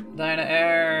need.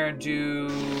 Dynaheir, do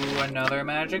another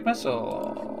magic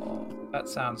missile. That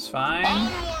sounds fine.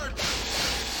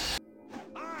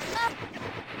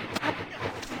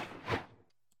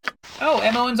 Oh,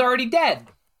 Emoen's already dead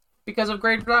because of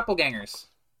Greater Doppelgangers.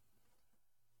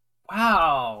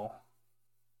 Wow.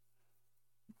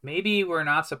 Maybe we're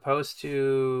not supposed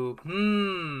to...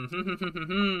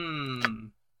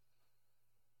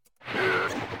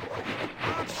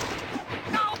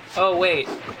 Oh, wait.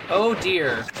 Oh,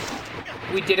 dear.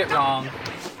 We did it wrong.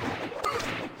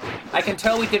 I can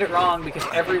tell we did it wrong because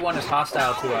everyone is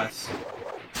hostile to us.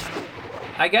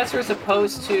 I guess we're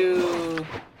supposed to...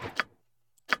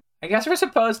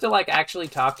 like, actually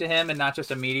talk to him and not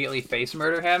just immediately face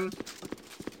murder him.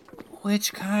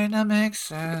 Which kind of makes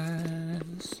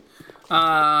sense.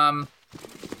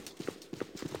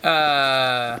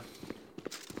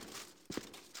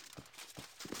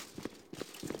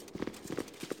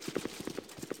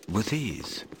 With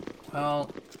ease.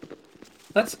 Well,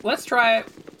 let's try it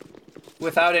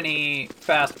without any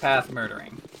fast path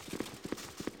murdering.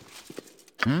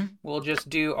 We'll just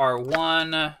do our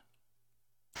one...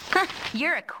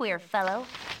 You're a queer fellow.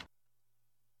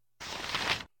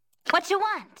 What you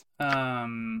want?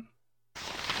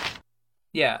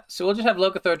 Yeah, so we'll just have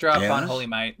Locathor drop on Holy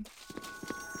Might.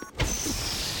 I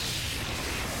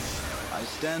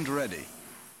stand ready.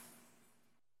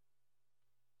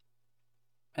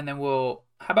 And then we'll...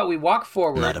 How about we walk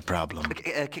forward? Not a problem.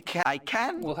 I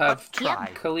can. We'll have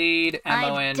try. Khalid,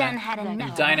 Emoen, and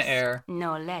Dynaheir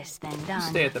No less than done.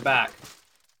 stay at the back.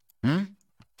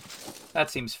 That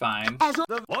seems fine.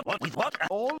 What?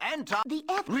 All enter. The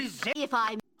if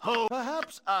I'm... Oh,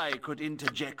 perhaps I could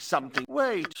interject something.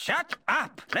 Wait. Shut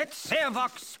up! Let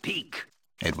Sarevok speak.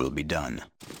 It will be done.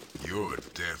 Your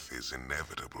death is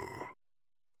inevitable.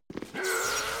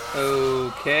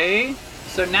 Okay.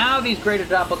 So now these Greater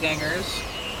Doppelgangers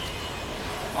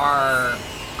are...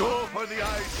 Go for the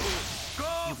eyes!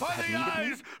 Go for the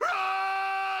eyes!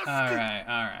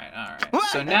 Alright.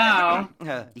 So now...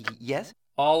 Yes?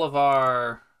 All of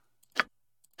our...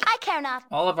 I care not.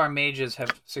 All of our mages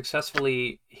have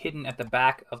successfully hidden at the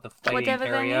back of the fighting Whatever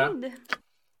area. they need.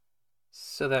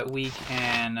 So that we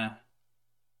can...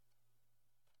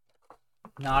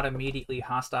 not immediately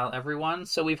hostile everyone.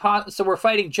 So we're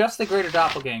fighting just the Greater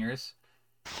Doppelgangers.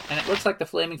 And it looks like the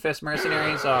Flaming Fist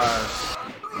mercenaries are...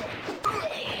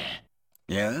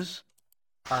 Yes?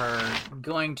 Are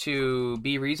going to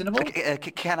be reasonable.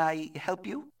 Can I help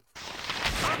you?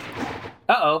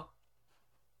 Uh-oh.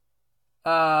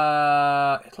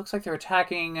 It looks like they're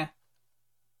attacking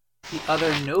the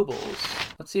other nobles.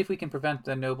 Let's see if we can prevent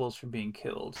the nobles from being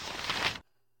killed.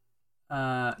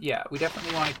 Yeah, we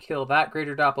definitely want to kill that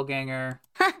Greater Doppelganger.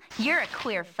 You're a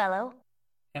queer fellow.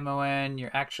 Emoen,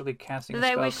 you're actually casting a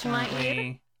They spell wish my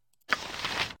currently.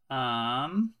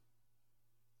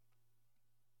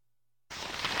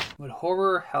 Would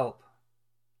horror help?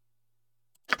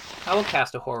 I will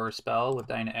cast a horror spell with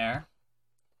Dynaheir.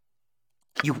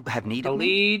 You have need of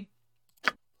me?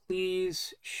 Khalid,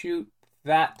 please shoot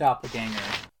that doppelganger.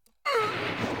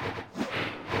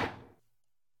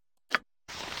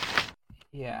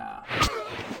 Yeah.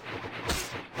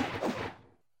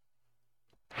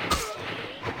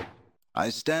 I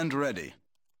stand ready.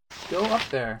 Go up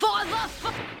there.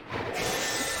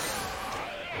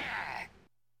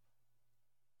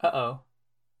 Uh-oh.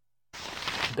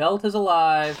 Belt is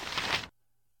alive.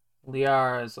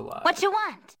 Liara is alive. What you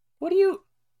want? What do you...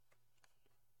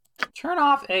 Turn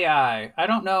off AI. I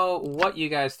don't know what you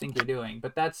guys think you're doing,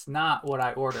 but that's not what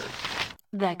I ordered.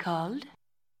 They're called?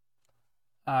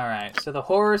 Alright, so the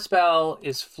horror spell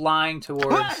is flying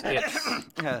towards its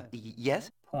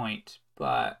yes? point,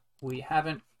 but we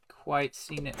haven't quite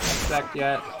seen it in effect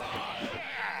yet.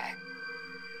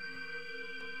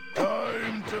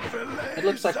 Time to fillet It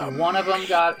looks like one of them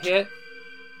got hit.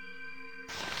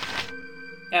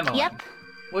 Emoen. Yep.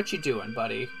 What you doing,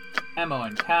 buddy?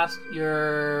 Emoen, cast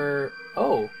your...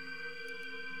 Oh.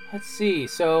 Let's see.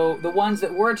 So the ones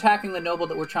that were attacking the noble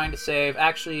that we're trying to save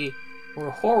actually were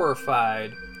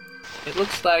horrified. It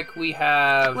looks like we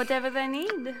have... Whatever they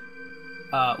need.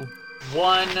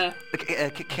 One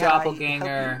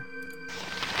doppelganger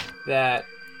that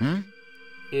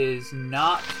is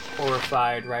not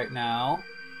horrified right now.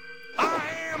 I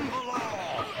am the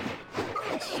law.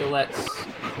 So let's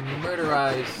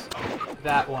murderize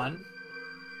that one.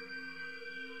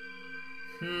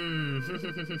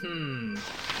 Time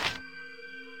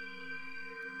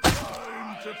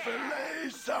to fillet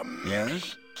some.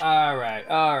 Yes?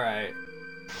 Alright.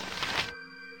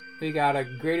 We got a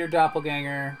greater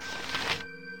doppelganger.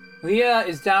 Leah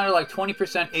is down to like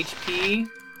 20% HP,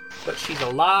 but she's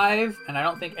alive, and I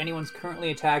don't think anyone's currently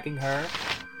attacking her.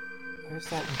 Where's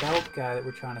that Belt guy that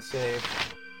we're trying to save?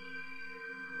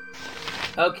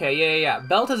 Okay, yeah.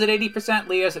 Belt is at 80%,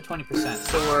 Leah's at 20%,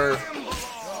 so we're...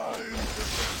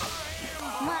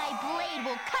 My blade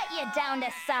will cut you down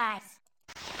to size.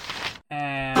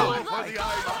 And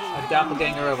a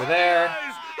doppelganger over there.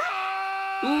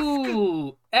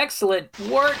 Ooh, excellent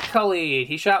work, Khalid.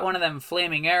 He shot one of them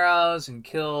flaming arrows and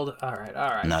killed... Alright.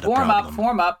 Not a Form problem.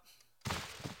 Form up.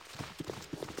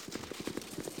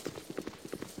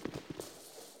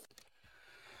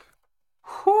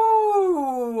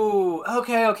 Whew.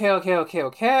 Okay.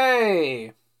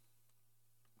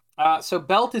 So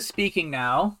Belt is speaking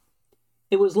now.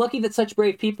 It was lucky that such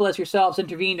brave people as yourselves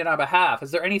intervened in our behalf.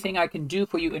 Is there anything I can do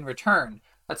for you in return?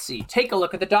 Let's see. Take a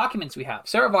look at the documents we have.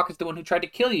 Sarevok is the one who tried to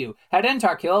kill you, had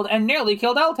Entar killed, and nearly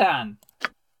killed Eltan.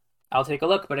 I'll take a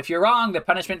look, but if you're wrong, the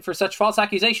punishment for such false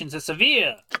accusations is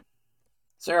severe.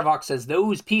 Sarevok says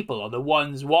those people are the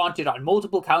ones wanted on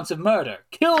multiple counts of murder.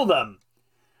 Kill them!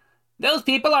 Those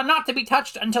people are not to be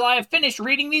touched until I have finished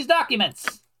reading these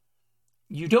documents.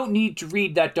 You don't need to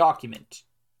read that document.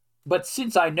 But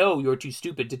since I know you're too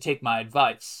stupid to take my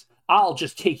advice, I'll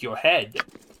just take your head.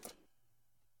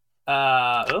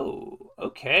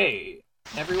 Okay.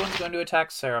 Everyone's going to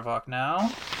attack Sarevok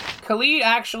now. Khalid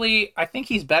actually, I think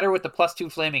he's better with the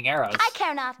 +2 flaming arrows. I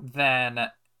care not.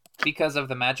 Than because of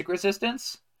the magic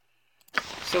resistance.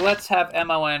 So let's have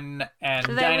MON and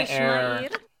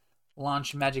Dynaheir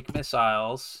launch magic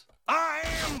missiles.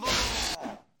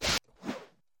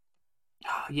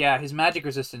 Yeah, his magic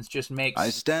resistance just makes... I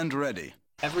stand ready.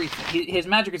 Everything. His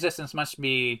magic resistance must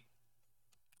be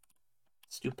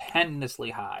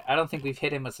stupendously high. I don't think we've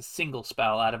hit him with a single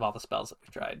spell out of all the spells that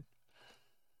we've tried.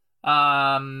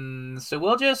 So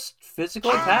we'll just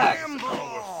physical attack.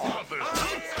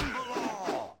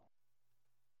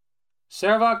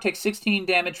 Sarevok takes 16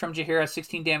 damage from Jaheira,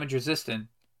 16 damage resistant.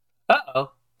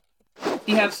 Uh-oh.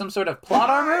 He have some sort of plot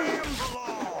armor?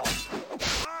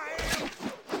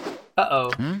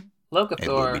 Uh-oh. Locathor. It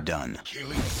will be done.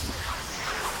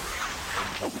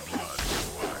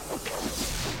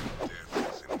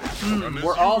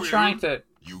 We're all trying to...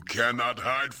 You cannot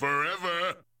hide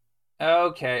forever.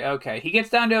 Okay. He gets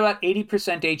down to about 80%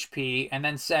 HP and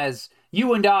then says,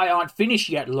 "You and I aren't finished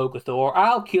yet, Locathor.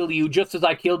 I'll kill you just as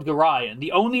I killed Gorion.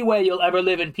 The only way you'll ever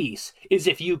live in peace is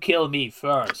if you kill me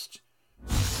first."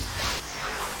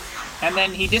 And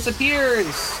then he disappears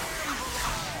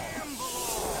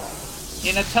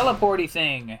in a teleporty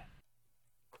thing.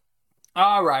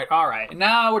 Alright.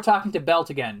 Now we're talking to Belt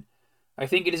again. I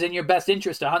think it is in your best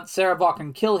interest to hunt Sarevok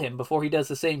and kill him before he does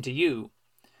the same to you.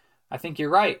 I think you're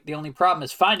right. The only problem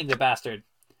is finding the bastard.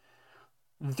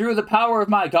 Through the power of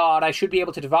my god, I should be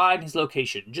able to divine his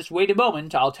location. Just wait a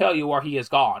moment, I'll tell you where he has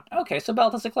gone. Okay, so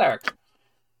Belt is a cleric.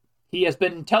 He has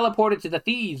been teleported to the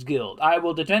Thieves Guild. I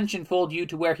will dimension fold you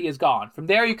to where he has gone. From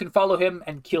there you can follow him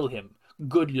and kill him.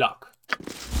 Good luck.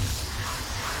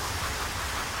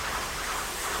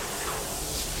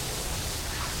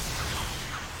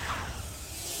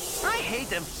 I hate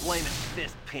them flaming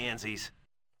fist pansies.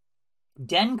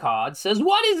 Dencod says,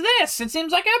 "What is this? It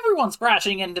seems like everyone's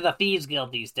crashing into the Thieves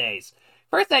Guild these days.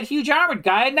 First that huge armored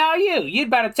guy, and now you. You'd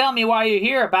better tell me why you're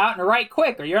here about and right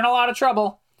quick, or you're in a lot of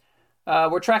trouble."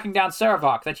 We're tracking down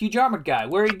Sarevok, that huge armored guy.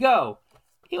 Where'd he go?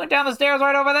 He went down the stairs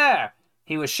right over there.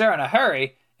 He was sure in a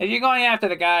hurry. If you're going after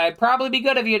the guy, it'd probably be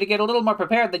good of you to get a little more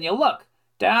prepared than you look.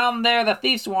 Down there, the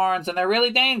thieves warrens, and they're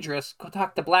really dangerous. Go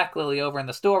talk to Black Lily over in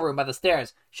the storeroom by the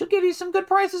stairs. She'll give you some good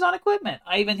prices on equipment.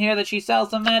 I even hear that she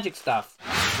sells some magic stuff.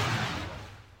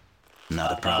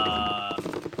 Not a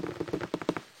problem.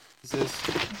 Is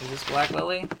this Black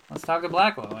Lily? Let's talk to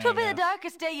Black Lily. Twill be the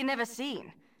darkest day you never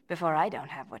seen, before I don't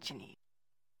have what you need.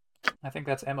 I think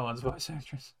that's Emma's voice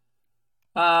actress.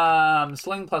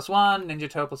 Sling +1, Ninja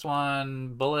Toe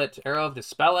 +1, Bullet, Arrow of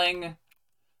Dispelling,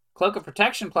 Cloak of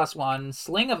Protection +1,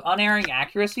 Sling of Unerring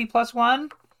Accuracy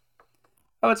 +1.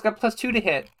 Oh, it's got +2 to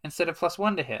hit instead of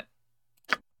 +1 to hit.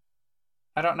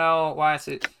 I don't know why it's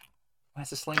a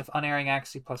Sling of Unerring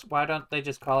Accuracy Why don't they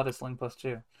just call it a Sling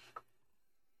 +2?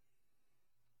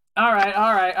 All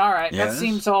right. Yes? That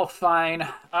seems all fine.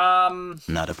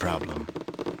 Not a problem.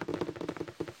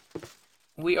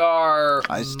 We are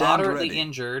stand moderately ready.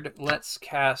 injured. Let's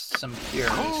cast some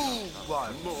cures.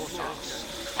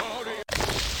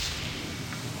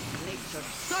 Nature's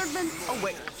servant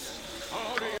awaits.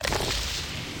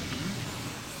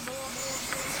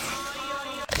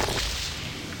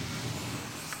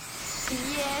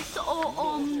 Yes, oh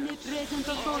omnipresent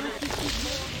authority.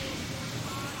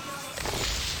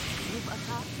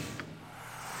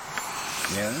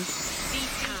 Yes?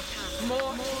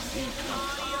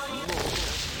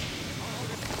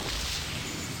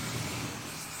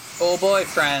 Oh boy,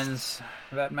 friends.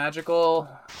 That magical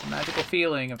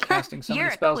feeling of casting so many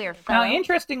spells. Now,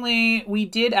 interestingly, we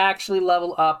did actually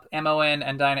level up MON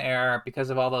and Dynaheir because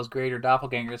of all those greater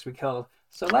doppelgangers we killed.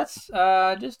 So let's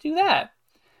just do that.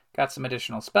 Got some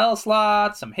additional spell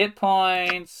slots, some hit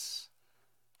points.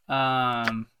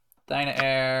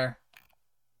 Dynaheir.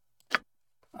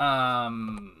 I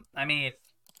mean,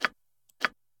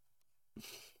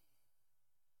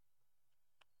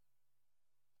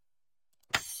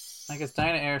 I guess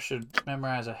Dynaheir should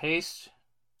memorize a haste.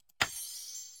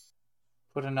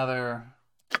 Put another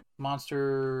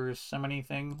monster summoning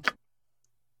thing.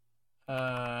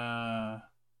 I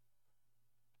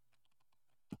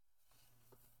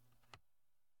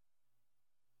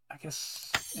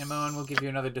guess Emon will give you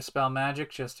another Dispel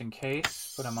Magic just in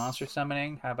case. Put a monster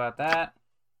summoning. How about that?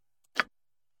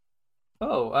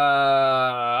 Oh,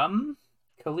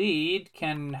 Khalid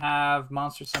can have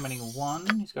monster summoning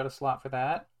 1. He's got a slot for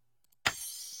that.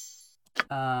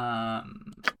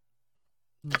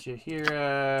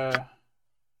 Jaheira,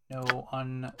 no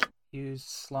unused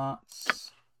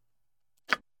slots.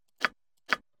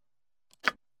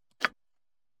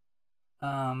 We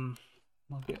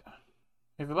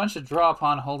have a bunch of draw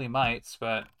upon Holy Mites,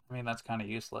 but I mean that's kind of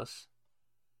useless.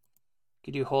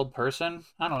 Could you hold person?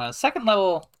 I don't know. Second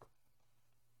level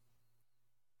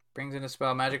brings in a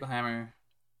spell, Magical Hammer.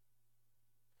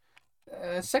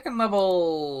 Second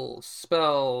level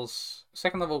spells,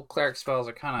 second level cleric spells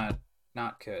are kind of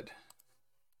not good.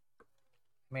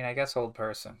 I mean, I guess hold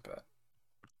person, but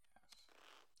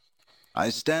I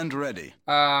stand ready.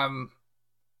 Let's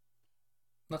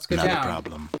go not down. Not a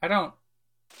problem. I don't.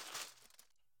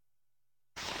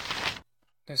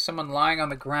 There's someone lying on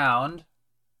the ground.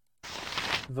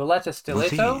 Valletta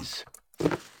Stiletto.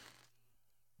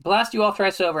 Blast you all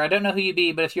thrice over. I don't know who you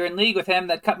be, but if you're in league with him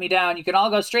that cut me down, you can all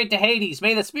go straight to Hades.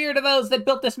 May the spirit of those that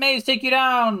built this maze take you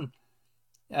down.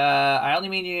 I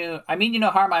mean you no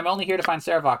harm. I'm only here to find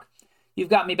Servok. You've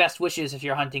got me best wishes if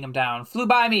you're hunting him down. Flew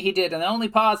by me, he did, and only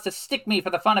paused to stick me for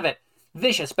the fun of it.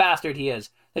 Vicious bastard he is.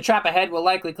 The trap ahead will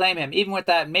likely claim him, even with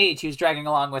that mage who's dragging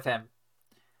along with him.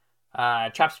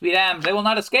 Traps be damned, they will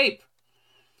not escape.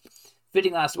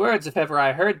 Fitting last words, if ever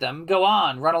I heard them. Go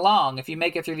on, run along. If you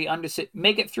make it through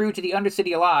to the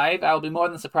Undercity alive, I will be more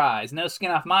than surprised. No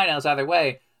skin off my nose either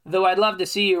way. Though I'd love to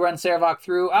see you run Servok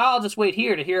through, I'll just wait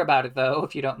here to hear about it, though,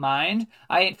 if you don't mind.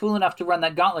 I ain't fool enough to run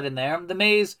that gauntlet in there. The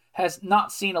maze has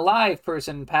not seen a live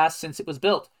person pass since it was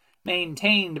built.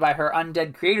 Maintained by her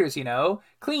undead creators, you know.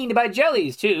 Cleaned by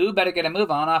jellies, too. Better get a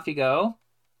move on, off you go.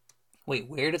 Wait,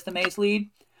 where does the maze lead?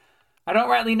 I don't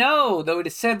rightly know, though it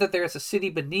is said that there is a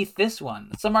city beneath this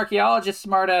one. Some archaeologist,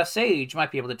 smart sage,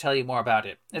 might be able to tell you more about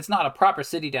it. It's not a proper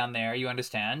city down there, you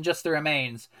understand, just the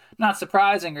remains. Not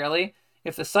surprising, really.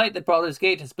 If the site that Baldur's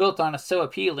Gate is built on is so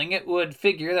appealing, it would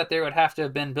figure that there would have to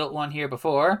have been built one here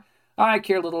before. I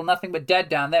care little nothing but dead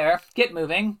down there. Get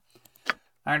moving.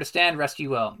 I understand, rest you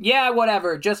well. Yeah,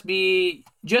 whatever, just you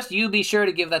be sure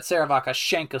to give that Servok a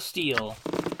shank of steel.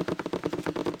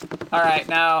 Alright,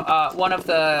 now, one of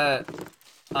the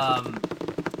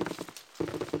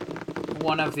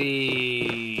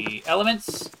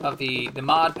elements of the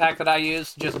mod pack that I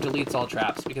use just deletes all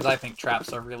traps, because I think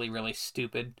traps are really, really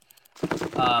stupid.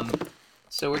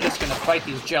 So we're just gonna fight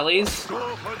these jellies.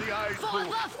 Go for the eyes, Go for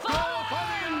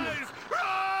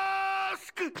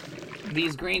the eyes!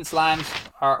 These green slimes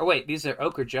are... Oh, wait, these are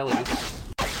ochre jellies.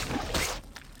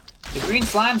 The green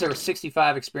slimes are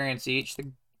 65 experience each.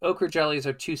 The ochre jellies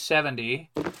are 270.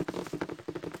 So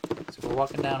we're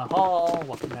walking down a hall,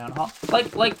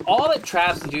 Like all that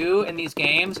traps do in these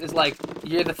games is like,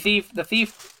 you're the thief. The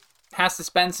thief has to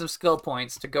spend some skill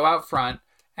points to go out front,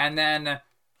 and then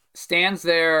stands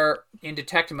there in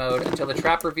detect mode until the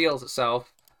trap reveals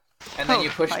itself, and then you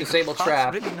push disable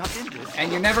trap. Really and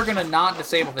you're never gonna not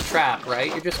disable the trap,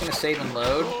 right? You're just gonna save and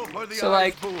load. So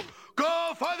like,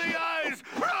 go for the eyes!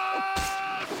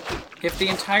 if the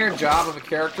entire job of a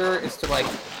character is to like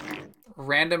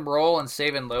random roll and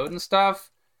save and load and stuff,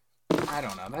 I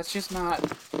don't know. That's just not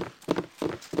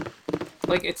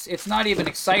like it's not even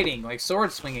exciting. Like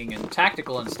sword swinging and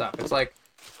tactical and stuff. It's like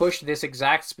push this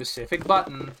exact specific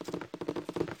button.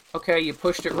 Okay, you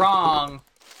pushed it wrong.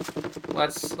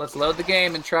 Let's load the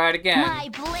game and try it again. My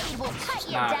blade will cut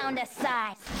you down to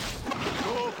size.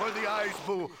 for the eyes,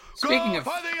 Boo. Speaking Go of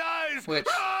for the eyes. which,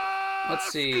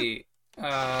 let's see.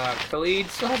 Khalid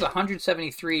still has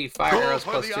 173 fire arrows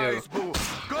plus 2.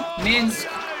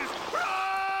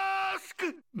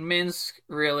 Minsk,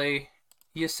 really?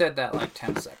 You said that like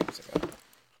 10 seconds ago.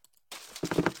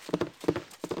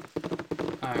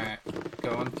 Alright,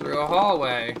 going through a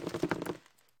hallway.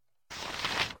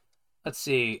 Let's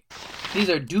see. These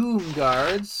are Doom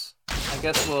Guards. I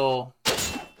guess we'll...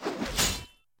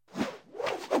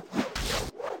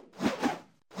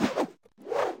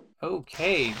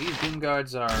 Okay, these Doom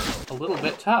Guards are a little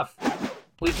bit tough.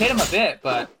 We've hit them a bit,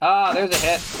 but... Ah, there's a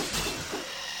hit.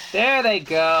 There they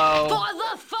go! For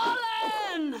the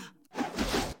fallen!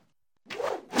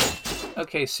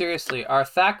 Okay, seriously, our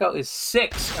Thaco is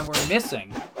 6 and we're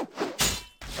missing.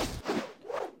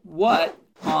 What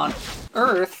on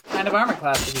earth kind of armor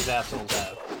class do these assholes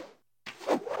have?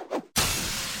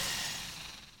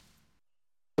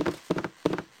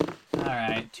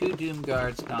 Alright, 2 Doom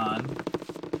Guards gone.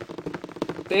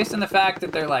 Based on the fact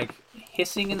that they're like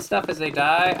hissing and stuff as they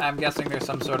die, I'm guessing there's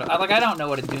some sort of... Like, I don't know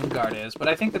what a Doom Guard is, but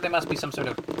I think that they must be some sort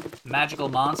of magical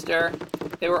monster.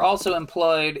 They were also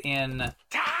employed in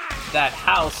that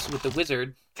house with the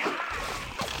wizard.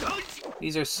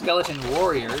 These are skeleton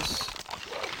warriors.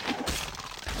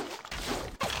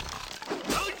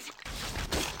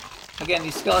 Again,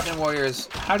 these skeleton warriors,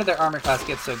 how did their armor class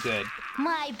get so good?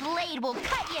 My blade will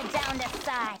cut you down to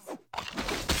size.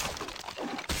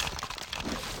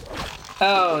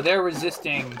 Oh, they're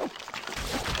resisting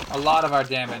a lot of our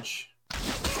damage.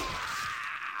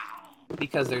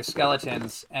 Because they're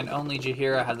skeletons, and only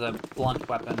Jaheira has a blunt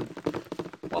weapon.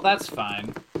 Well, that's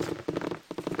fine.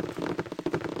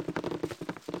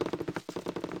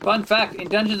 Fun fact, in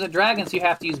Dungeons & Dragons you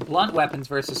have to use blunt weapons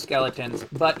versus skeletons,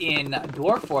 but in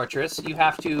Dwarf Fortress you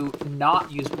have to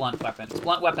not use blunt weapons.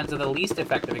 Blunt weapons are the least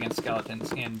effective against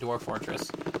skeletons in Dwarf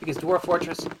Fortress, because Dwarf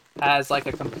Fortress has like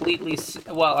a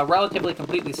relatively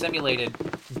completely simulated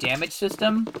damage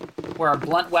system, where a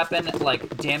blunt weapon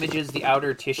like damages the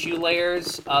outer tissue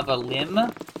layers of a limb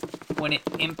when it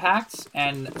impacts,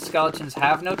 and skeletons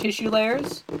have no tissue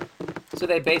layers. So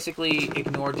they basically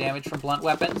ignore damage from blunt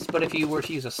weapons, but if you were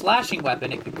to use a slashing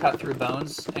weapon, it could cut through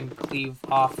bones and cleave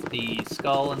off the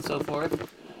skull and so forth.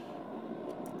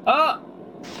 Oh!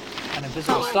 An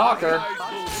invisible stalker.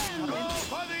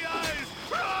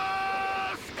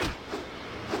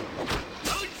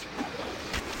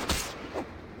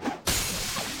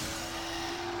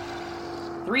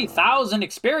 3,000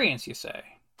 experience, you say?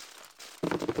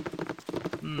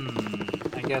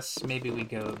 I guess maybe we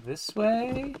go this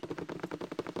way?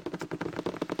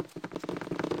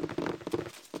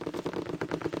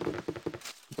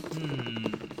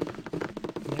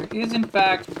 There is, in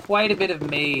fact, quite a bit of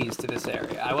maze to this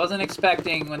area. I wasn't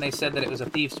expecting, when they said that it was a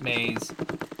thief's maze,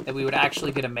 that we would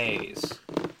actually get a maze.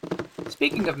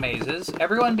 Speaking of mazes,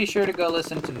 everyone be sure to go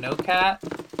listen to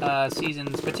NoCat,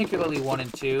 seasons particularly 1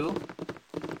 and 2,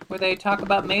 where they talk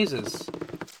about mazes.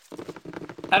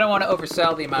 I don't want to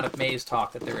oversell the amount of maze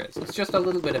talk that there is. It's just a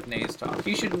little bit of maze talk.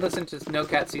 You should listen to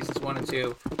NoCat seasons 1 and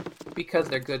 2 because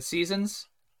they're good seasons,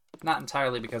 not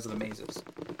entirely because of the mazes.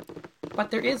 But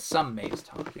there is some maze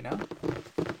talk, you know?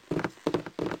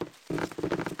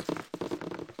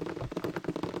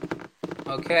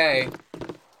 Okay.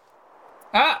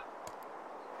 Ah!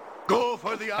 Go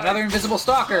for the eyes. Another invisible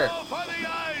stalker! Go for the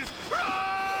eyes.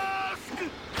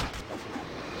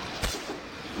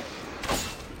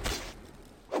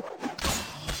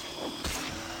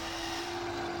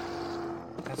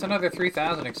 That's another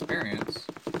 3,000 experience.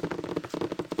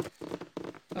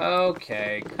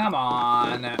 Okay, come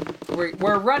on.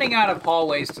 We're running out of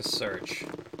hallways to search.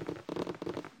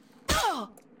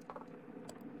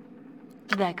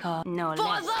 No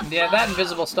less. Yeah, that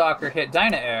invisible stalker hit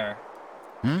Dynaheir.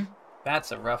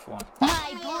 That's a rough one.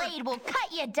 My blade will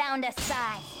cut you down to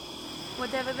size.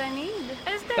 Whatever they need.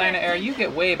 Dynaheir, you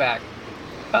get way back.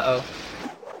 Uh-oh.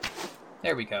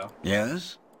 There we go.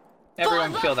 Yes?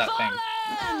 Everyone kill that thing.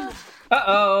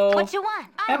 Uh-oh. What you want?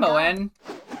 MON,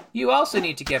 you also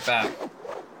need to get back.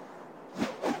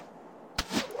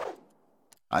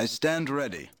 I stand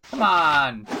ready. Come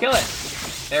on, kill it.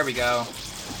 There we go.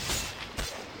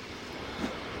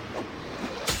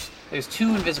 There's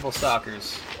 2 invisible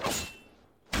stalkers.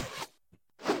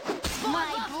 My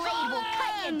blade will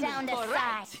cut you down to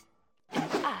size.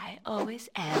 And I always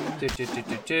am.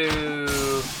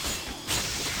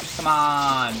 Come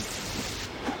on.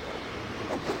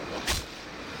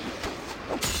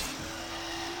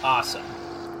 Awesome.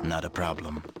 Not a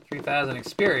problem. 3,000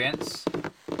 experience.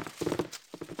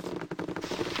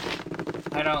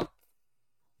 I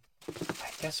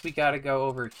guess we gotta go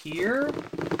over here.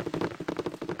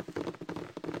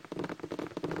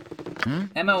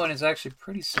 Emoen is actually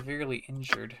pretty severely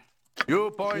injured.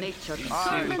 You point. Let's see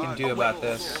what we can do about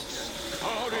this.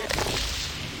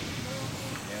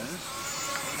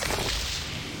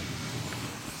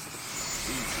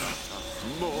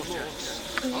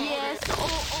 Yes,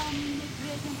 oh,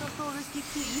 omnipresent authority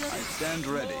to I stand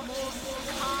ready.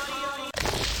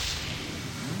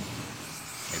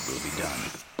 It will be done.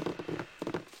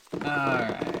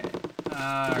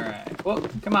 Alright. Well,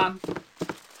 come on.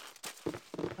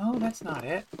 Oh, that's not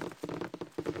it.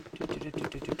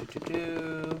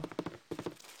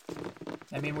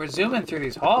 I mean, we're zooming through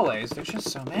these hallways. There's just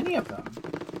so many of them.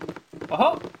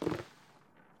 Oh!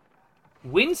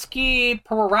 Winsky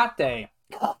Parate.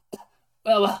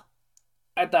 Well,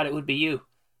 I thought it would be you.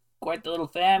 Quite the little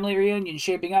family reunion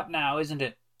shaping up now, isn't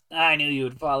it? I knew you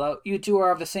would follow. You two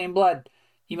are of the same blood.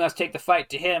 You must take the fight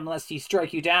to him, lest he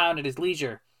strike you down at his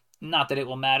leisure. Not that it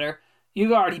will matter.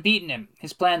 You've already beaten him.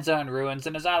 His plans are in ruins,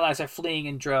 and his allies are fleeing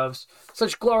in droves.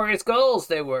 Such glorious goals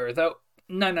they were, though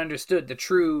none understood the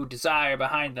true desire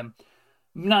behind them.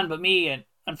 None but me, and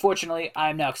unfortunately, I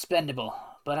am now expendable.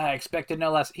 But I expected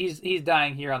no less. He's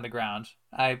dying here on the ground.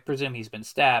 I presume he's been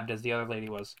stabbed, as the other lady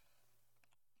was.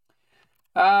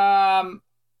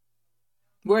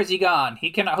 Where's he gone?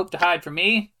 He cannot hope to hide from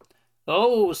me.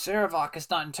 Oh, Sarevok is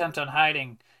not intent on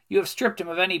hiding. You have stripped him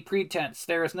of any pretense.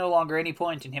 There is no longer any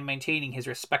point in him maintaining his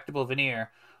respectable veneer.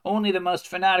 Only the most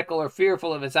fanatical or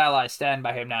fearful of his allies stand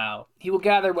by him now. He will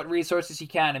gather what resources he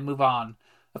can and move on.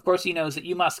 Of course he knows that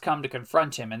you must come to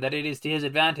confront him, and that it is to his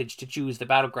advantage to choose the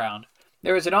battleground.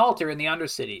 There is an altar in the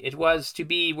Undercity. It was to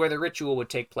be where the ritual would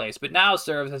take place, but now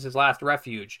serves as his last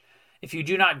refuge. If you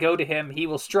do not go to him, he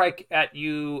will strike at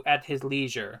you at his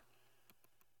leisure.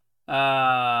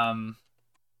 And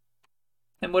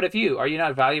what of you? Are you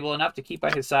not valuable enough to keep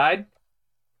by his side?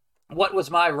 What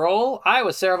was my role? I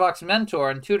was Sarevok's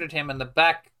mentor and tutored him in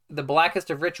the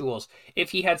blackest of rituals. If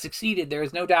he had succeeded, there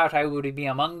is no doubt I would be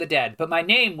among the dead, but my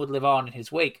name would live on in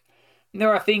his wake.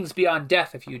 There are things beyond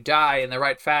death if you die in the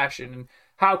right fashion, and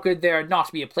how could there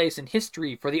not be a place in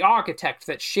history for the architect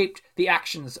that shaped the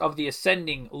actions of the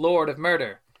ascending Lord of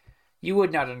Murder? You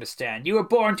would not understand. You were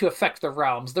born to affect the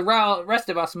realms. The rest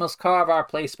of us must carve our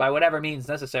place by whatever means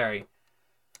necessary.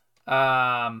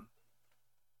 I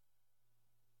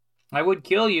would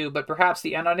kill you, but perhaps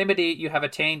the anonymity you have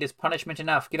attained is punishment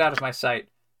enough. Get out of my sight.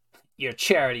 Your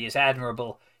charity is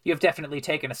admirable. You have definitely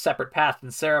taken a separate path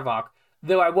than Sarevok,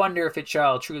 though I wonder if it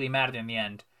shall truly matter in the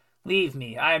end. Leave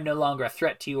me. I am no longer a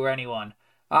threat to you or anyone.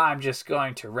 I'm just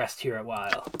going to rest here a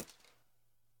while.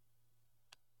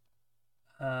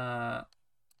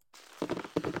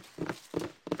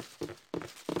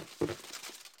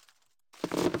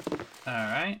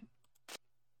 Alright.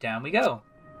 Down we go.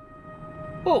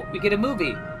 Oh, we get a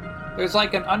movie. There's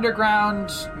like an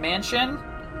underground mansion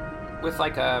with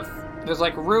like there's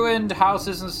like ruined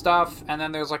houses and stuff, and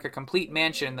then there's like a complete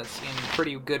mansion that's in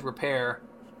pretty good repair.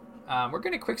 We're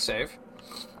gonna quick save.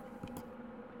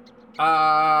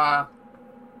 So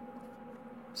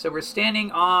we're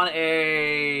standing on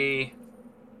a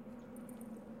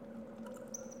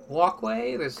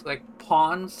walkway. There's like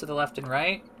pawns to the left and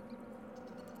right.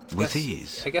 With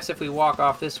ease. I guess if we walk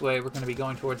off this way, we're going to be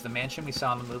going towards the mansion we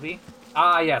saw in the movie.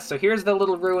 Ah, yes. So here's the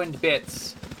little ruined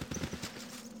bits.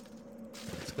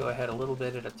 Let's go ahead a little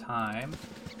bit at a time.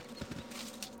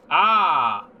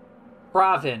 Ah!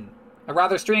 Pravin. A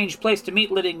rather strange place to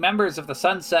meet living members of the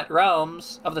Sunlit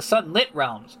Realms.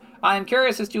 I am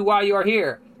curious as to why you are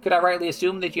here. Could I rightly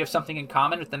assume that you have something in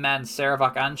common with the man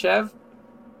Sarevok Anchev?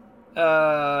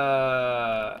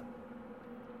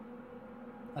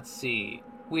 Let's see.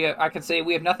 I can say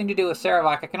we have nothing to do with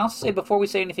Sarevok. I can also say before we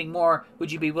say anything more,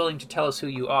 would you be willing to tell us who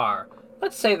you are?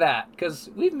 Let's say that, because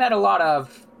we've met a lot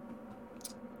of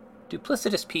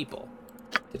duplicitous people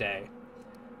today.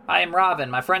 I am Robin.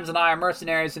 My friends and I are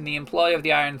mercenaries in the employ of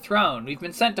the Iron Throne. We've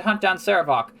been sent to hunt down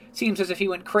Sarevok. Seems as if he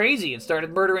went crazy and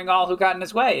started murdering all who got in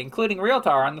his way, including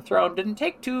Realtar on the throne. Didn't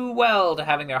take too well to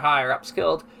having their higher-ups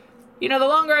killed. You know, the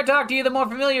longer I talk to you, the more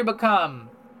familiar you become.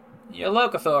 You're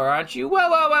Locathor, aren't you?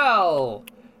 Well.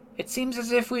 It seems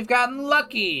as if we've gotten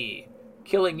lucky.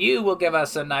 Killing you will give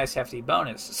us a nice hefty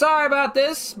bonus. Sorry about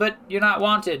this, but you're not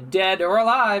wanted, dead or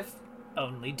alive.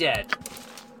 Only dead.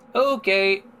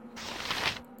 Okay.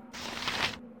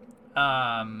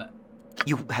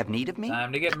 You have need of me?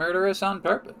 Time to get murderous on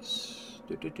purpose.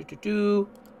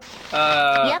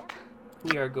 Yep.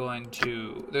 We are going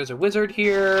to... There's a wizard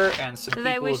here, and some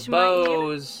people with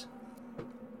bows.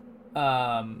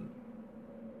 I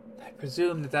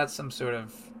presume that that's some sort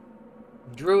of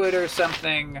druid or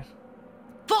something.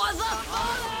 For the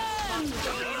fallen!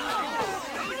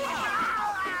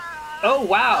 Oh,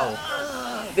 wow.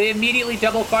 They immediately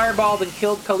double fireballed and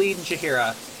killed Khalid and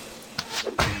Shahira.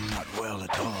 I am not well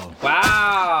at all.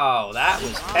 Wow, that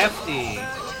was hefty.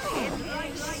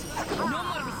 No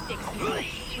more mistakes, people.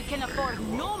 We can afford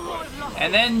no more losses.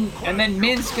 And then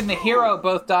Minsk and the hero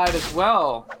both died as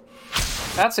well.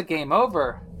 That's a game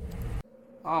over.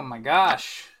 Oh my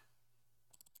gosh.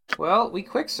 Well, we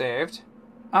quick saved.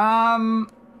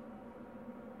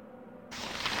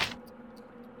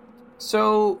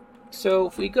 So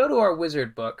if we go to our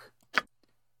wizard book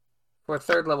for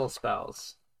 3rd level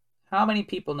spells, how many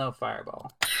people know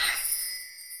Fireball?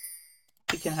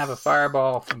 We can have a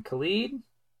Fireball from Khalid.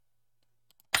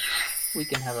 We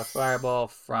can have a Fireball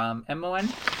from MON.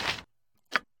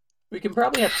 We can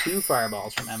probably have 2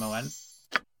 Fireballs from MON.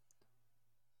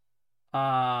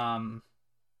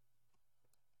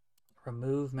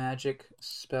 Remove magic,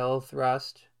 spell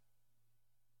thrust.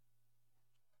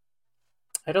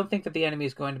 I don't think that the enemy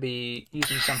is going to be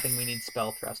using something we need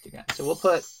spell thrust again. So we'll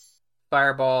put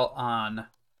Fireball on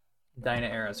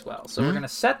Dynaheir as well. So we're going to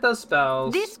set those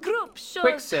spells. This group shows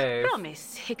quick save,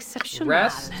 promise exceptional.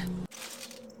 rest,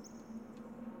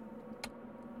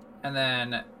 and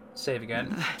then save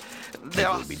again. There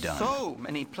are so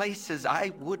many places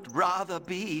I would rather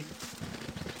be.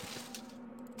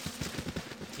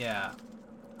 Yeah.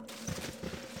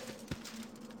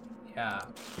 Yeah.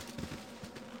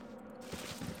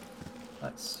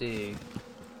 Let's see.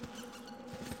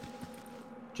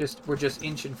 We're just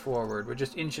inching forward. We're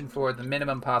just inching forward the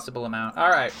minimum possible amount. All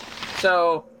right.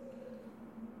 So,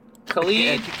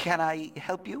 Khalid. Can I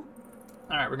help you?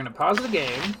 All right. We're gonna pause the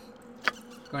game.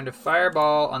 Going to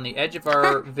Fireball on the edge of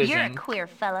our vision. You're a queer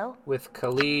fellow. With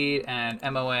Khalid and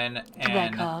MON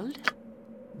and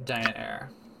Dynaheir.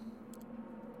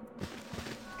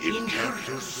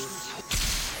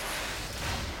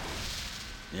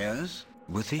 Yes,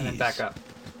 with ease. And then back up.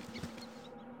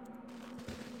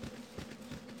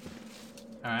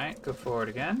 All right, go forward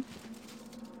again.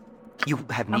 You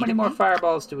have How many more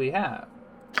fireballs do we have?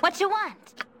 What you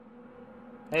want?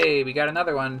 Hey, we got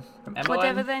another one from MON.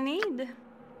 Whatever they need.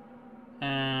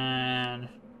 And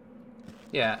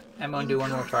yeah, MON do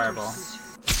one more fireball.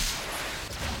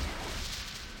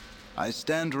 I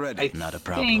stand ready. Not a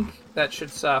problem. I think that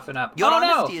should soften up. Your oh,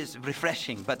 honesty no! is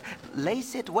refreshing, but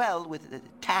lace it well with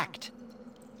tact.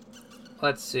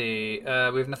 Let's see. We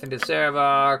have nothing to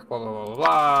Sarevok. Blah blah blah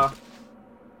blah.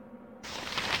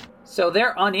 So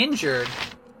they're uninjured.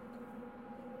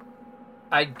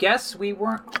 I guess we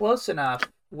weren't close enough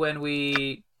when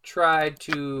we tried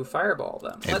to fireball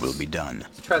them. It will be done.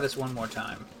 Let's try this one more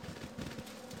time.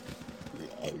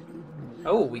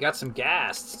 Oh, we got some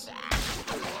ghasts.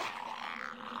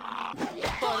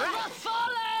 Forever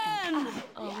fallen!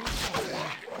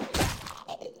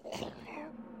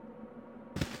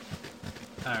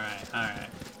 Alright.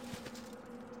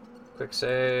 Quick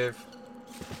save.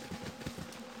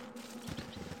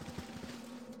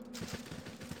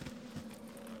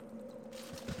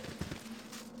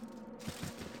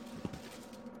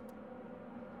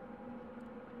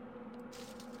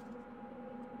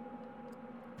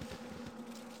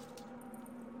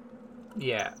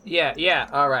 Yeah.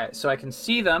 Alright, so I can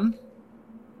see them.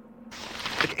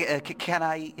 Can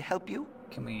I help you?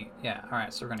 Can we? Yeah,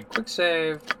 alright, so we're gonna quick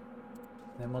save.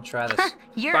 Then we'll try this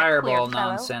You're fireball a queer fellow.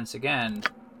 nonsense again.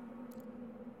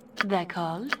 They're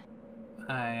called?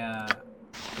 I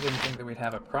didn't think that we'd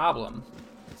have a problem.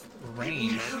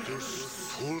 Range.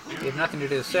 We have nothing to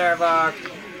do with Sarevok.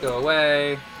 Go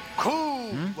away.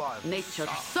 Cool. Nature's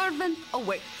servant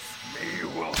awaits.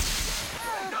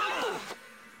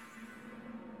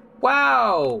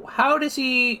 Wow! How does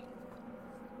he...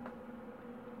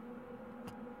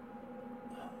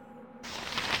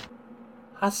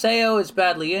 Haseo is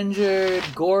badly injured.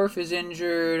 Gorf is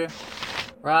injured.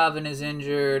 Raven is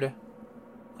injured.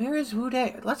 Where is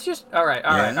Wude? Let's just... Alright.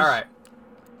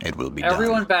 It will be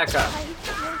Everyone done. back up.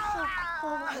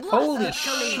 Holy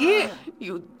shit!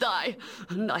 You die,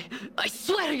 and I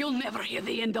swear you'll never hear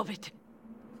the end of it.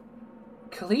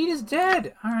 Khalid is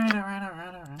dead!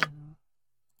 Alright.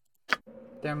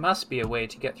 There must be a way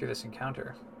to get through this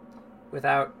encounter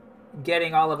without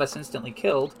getting all of us instantly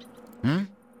killed.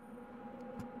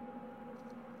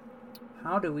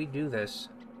 How do we do this?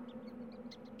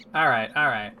 Alright.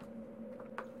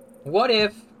 What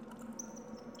if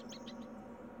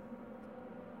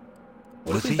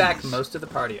we back most of the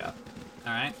party up?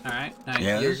 Alright. Now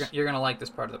Yes. you're gonna like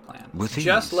this part of the plan. With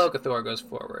Just ease. Locathor goes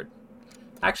forward.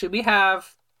 Actually, we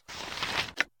have...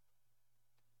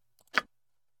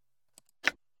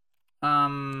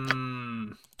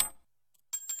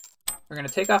 We're gonna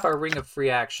take off our Ring of Free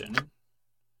Action.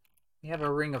 We have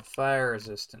a ring of fire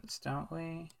resistance, don't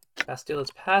we? Bastila's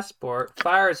passport.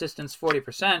 Fire resistance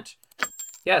 40%.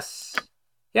 Yes.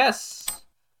 Yes.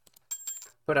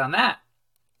 Put on that.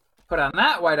 Put on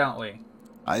that, why don't we?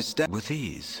 I stand with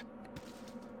ease.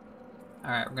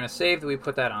 Alright, we're going to save that we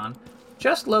put that on.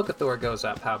 Just Locathor goes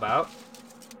up, how about?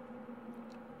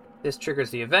 This triggers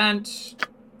the event.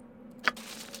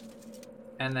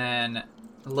 And then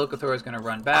Locathor is going to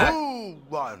run back.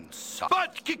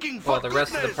 Butt-kicking while the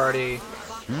rest of the party...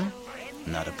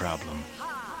 Not a problem.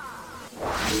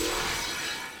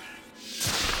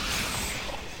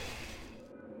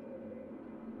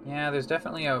 Yeah, there's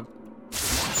definitely a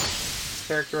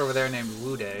character over there named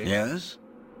Wude. Yes?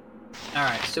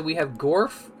 Alright, so we have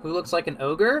Gorf, who looks like an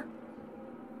ogre.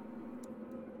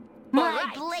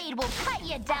 My blade will cut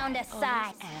you down to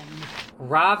size.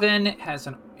 Raven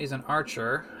is an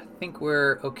archer. I think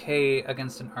we're okay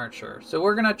against an archer. So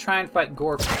we're gonna try and fight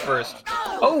Gorf first.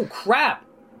 Oh, crap!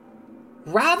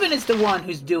 Raven is the one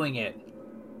who's doing it.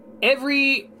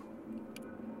 Every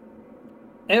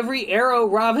arrow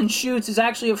Raven shoots is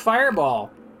actually a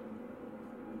fireball.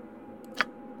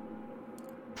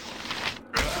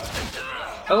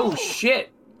 Oh,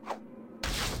 shit.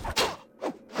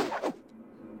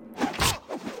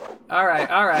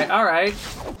 Alright.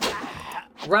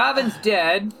 Raven's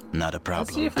dead. Not a problem.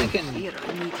 Let's see if we can... Here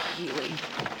I need healing,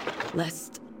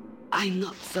 lest I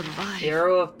not survive.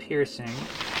 Arrow of piercing.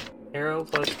 Arrow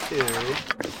plus 2.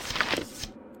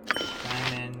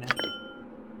 Diamond.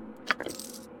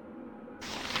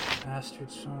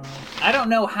 Bastard sword. I don't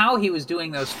know how he was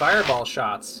doing those fireball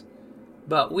shots.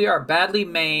 But we are badly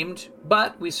maimed,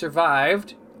 but we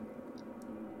survived.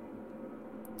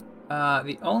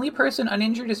 The only person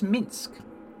uninjured is Minsk.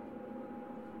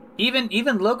 Even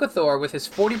Locathor, with his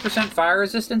 40% fire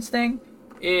resistance thing,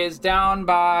 is down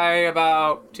by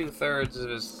about 2/3 of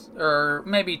his... or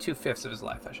maybe 2/5 of his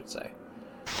life, I should say.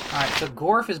 Alright, so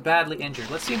Gorf is badly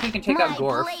injured. Let's see if we can take out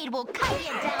Gorf. My blade will cut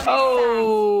you down.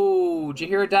 Oh!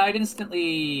 Jaheira died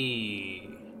instantly.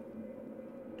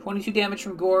 22 damage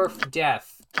from Gorf.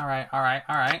 Death. Alright.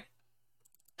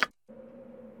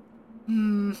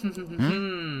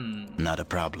 Not a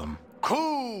problem.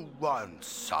 Cool one,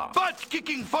 sir.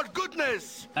 Butt-kicking for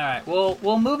goodness! Alright,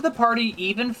 we'll move the party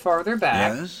even farther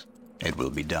back. Yes, it will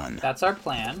be done. That's our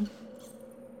plan.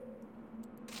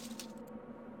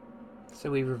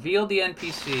 So we revealed the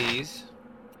NPCs.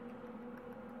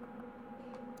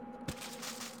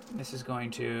 This is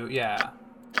going to,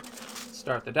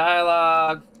 start the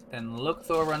dialogue. Then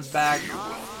Locathor runs back.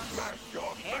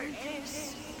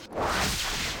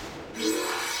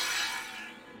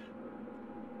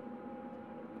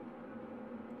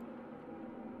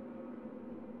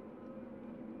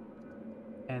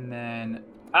 And then...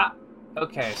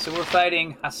 okay, so we're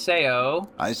fighting Haseo.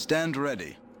 I stand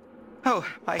ready. Oh,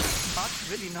 my heart's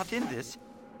really not in this.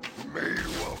 Me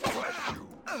will crush you.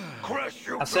 Crush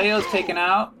you. Haseo's taken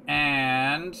out,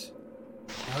 and...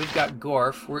 now we've got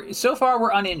Gorf. So far,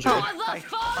 we're uninjured. My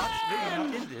heart's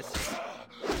really not in this.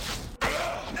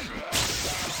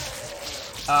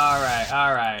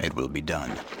 Alright. It will be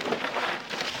done. Ring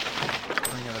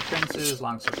of the Princes,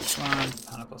 Longsword +1,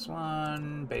 Katana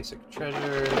 +1, basic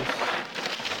treasures,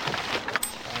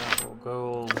 powerful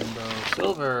gold, rainbow,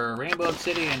 silver, rainbow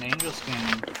obsidian, angel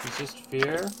skin, resist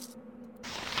fear.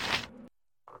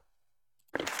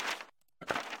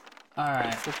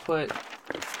 Alright, we'll put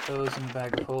those in the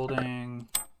bag of holding.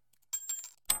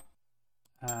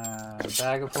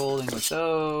 Bag of holding with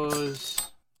those.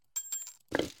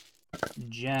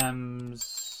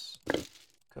 Gems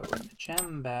go in the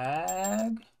gem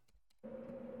bag.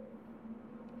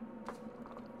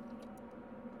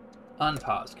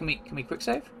 Unpause. Can we quick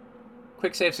save?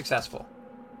 Quick save successful.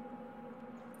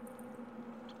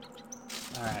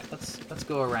 Alright, let's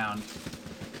go around.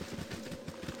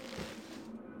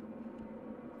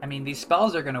 I mean, these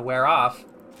spells are gonna wear off,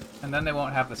 and then they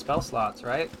won't have the spell slots,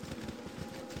 right?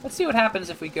 Let's see what happens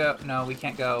if we go... no, we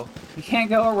can't go. We can't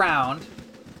go around.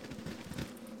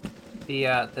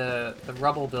 The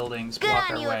rubble buildings block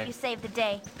our way. Good on you if you saved the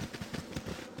day.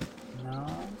 No.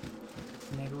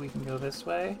 Maybe we can go this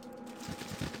way.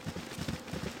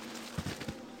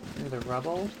 Through the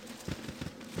rubble.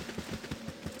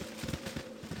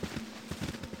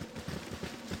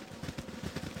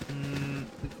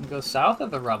 We can go south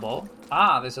of the rubble.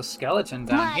 Ah, there's a skeleton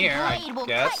down here, I guess. My blade will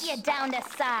cut you down to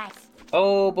size.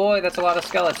 Oh boy, that's a lot of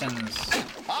skeletons.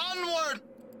 Onward!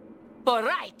 All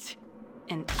right.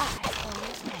 And I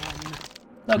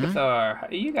am... Locathor,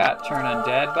 you got turn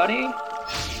undead, buddy.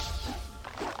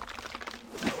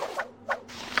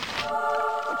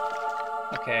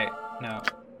 Okay, no.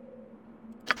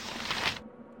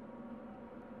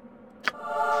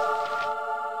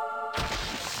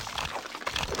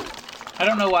 I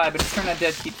don't know why, but Turn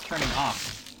Undead keeps turning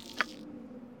off.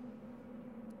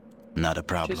 Not a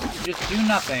problem. Just do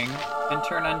nothing and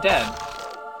turn undead.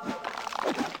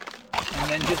 And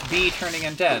then just be turning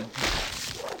undead.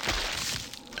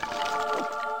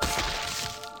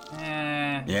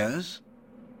 Yes?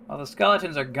 Well, the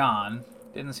skeletons are gone.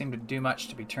 Didn't seem to do much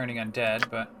to be turning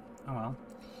undead, but oh well.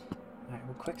 Alright,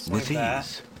 we'll quick save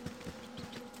that.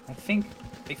 I think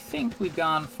we've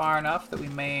gone far enough that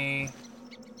maybe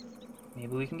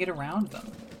we can get around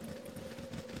them.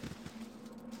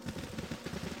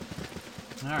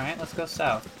 Alright, let's go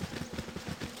south.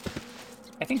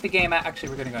 I think the game, actually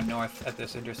we're gonna go north at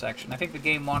this intersection. I think the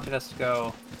game wanted us to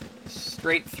go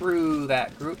straight through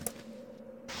that group.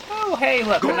 Oh, hey,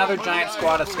 look, another giant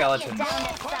squad of skeletons.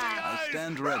 I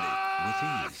stand ready with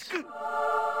ease.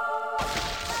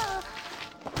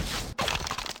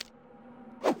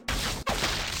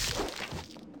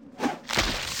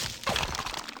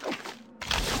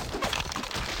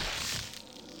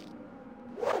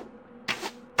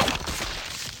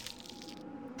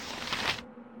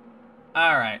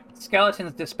 Alright,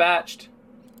 skeletons dispatched.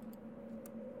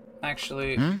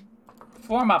 Actually,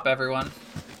 form up, everyone.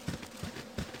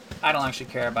 I don't actually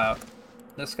care about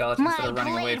the skeletons that are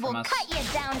running away from us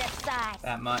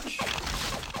that much.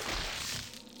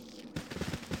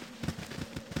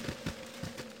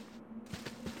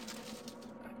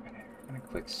 Okay, we're gonna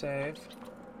quick save.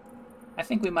 I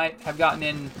think we might have gotten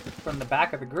in from the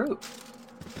back of the group.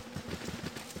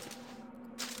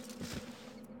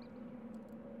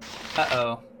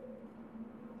 Uh-oh.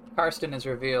 Karsten is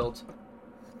revealed.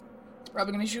 It's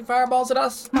probably gonna shoot fireballs at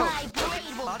us. My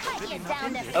blade will cut you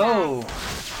down to Oh.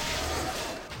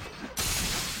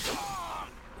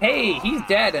 Hey, he's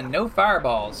dead and no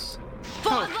fireballs. For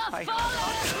the I'm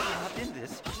not in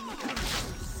this.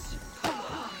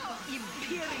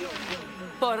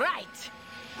 For right.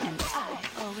 And I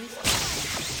always.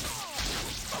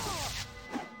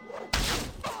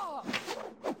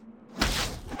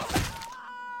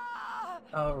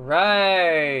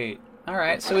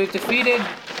 Alright, so we've defeated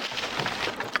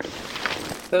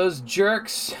those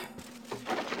jerks.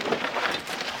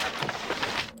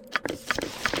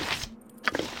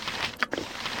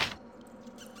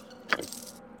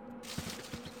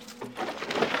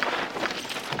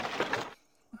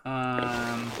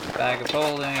 Bag of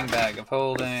holding, bag of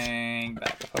holding,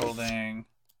 bag of holding.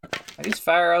 Are these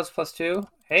fire arrows +2?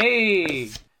 Hey!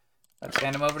 Let's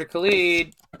hand him over to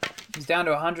Khalid. He's down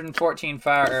to 114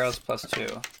 fire arrows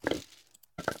 +2.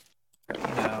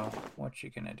 You know, what you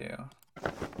gonna do?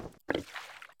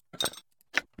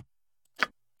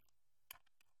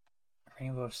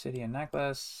 Rainbow Obsidian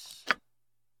necklace.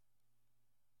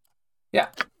 Yeah,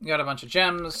 you got a bunch of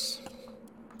gems.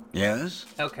 Yes?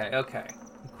 Okay.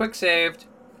 Quick saved.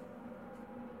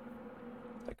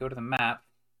 If I go to the map,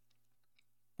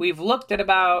 we've looked at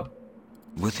about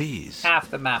with ease half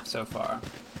the map so far.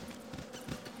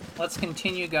 Let's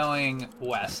continue going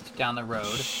west down the road.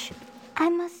 Shh. I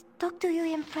must talk to you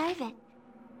in private.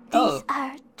 These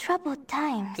are troubled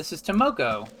times. This is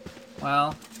Tomoko.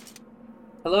 Well,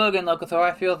 hello again, Locathor.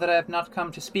 I feel that I have not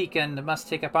come to speak and must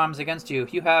take up arms against you.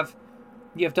 You have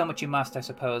done what you must, I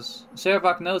suppose.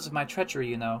 Servok knows of my treachery,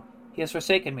 you know. He has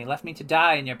forsaken me, left me to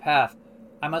die in your path.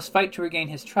 I must fight to regain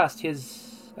his trust,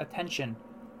 his attention.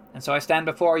 And so I stand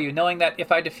before you, knowing that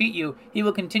if I defeat you, he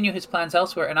will continue his plans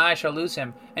elsewhere, and I shall lose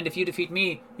him. And if you defeat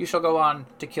me, you shall go on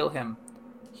to kill him.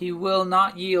 He will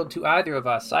not yield to either of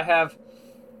us. I have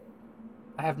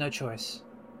no choice.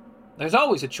 There's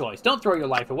always a choice. Don't throw your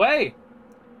life away.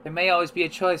 There may always be a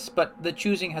choice, but the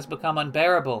choosing has become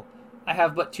unbearable. I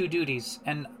have but 2 duties,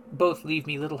 and both leave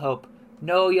me little hope.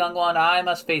 No, young one, I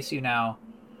must face you now.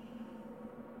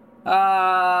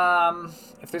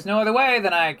 If there's no other way,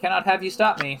 then I cannot have you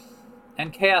stop me.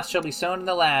 And chaos shall be sown in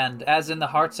the land, as in the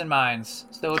hearts and minds.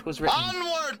 So it was written.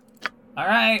 Onward!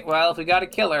 Alright, well, if we gotta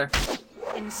kill her.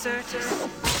 Insurgent.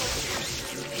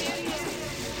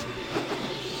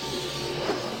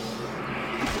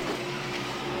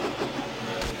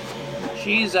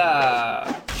 She's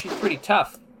pretty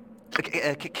tough.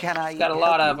 Can I? She's got a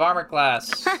lot of armor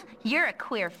class. You're a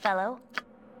queer fellow.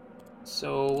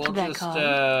 So we'll just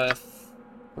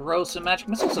throw some magic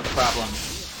missiles at the problem.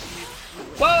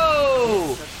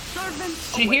 Whoa!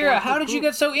 Jaheira, how did you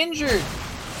get so injured?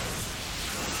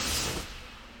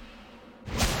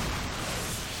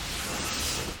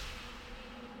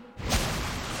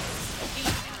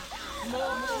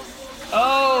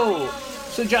 Oh!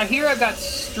 So Jaheira got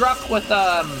struck with,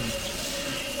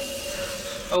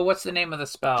 oh, what's the name of the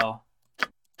spell?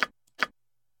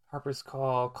 Harper's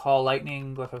Call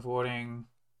Lightning, Glyph of Warding.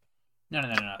 No.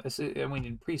 We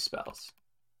need pre-spells.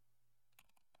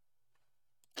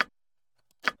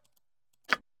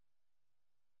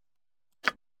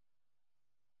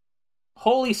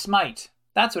 Holy Smite.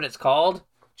 That's what it's called.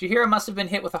 Jaheira must have been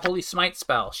hit with a Holy Smite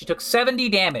spell. She took 70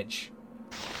 damage.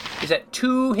 Is at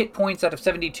 2 hit points out of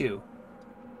 72.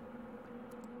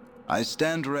 I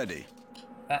stand ready.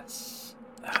 That's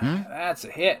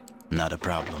a hit. Not a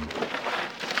problem.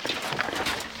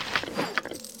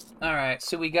 Alright,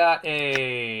 so we got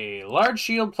a large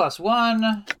shield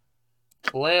 +1,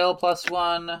 flail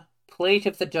 +1, plate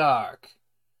of the dark.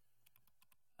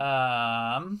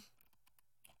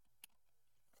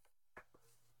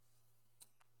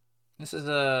 This is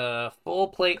a full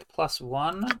plate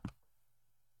 +1.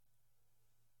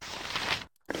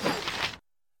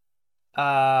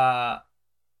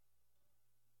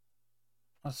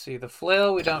 Let's see, the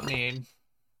flail we don't need.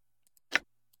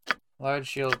 Large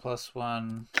shield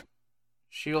 +1.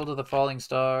 Shield of the falling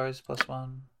stars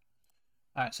 +1.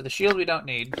 Alright, so the shield we don't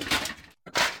need.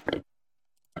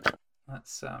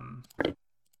 Let's some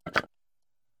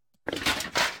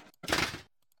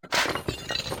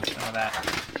of that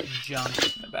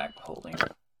junk in the back holding.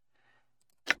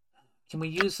 Can we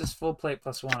use this full plate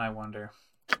 +1, I wonder?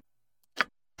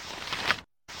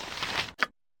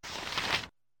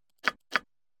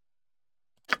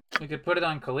 We could put it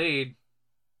on Khalid.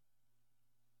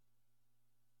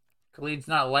 Khalid's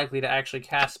not likely to actually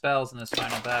cast spells in this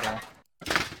final battle.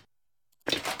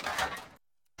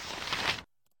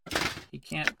 It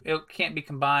can't be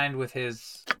combined with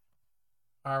his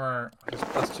armor, his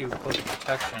 +2 cloak of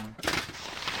protection.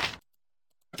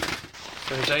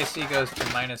 So his AC goes to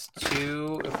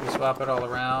 -2 if we swap it all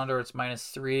around, or it's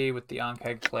 -3 with the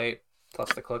Ankeg plate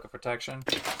plus the cloak of protection.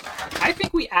 I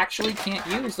think we actually can't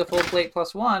use the full plate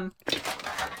 +1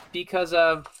 because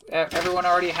of everyone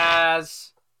already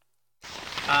has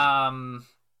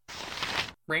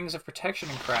rings of protection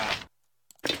and crap.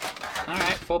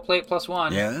 Alright, full plate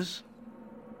 +1. Yes?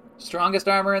 Strongest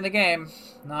armor in the game.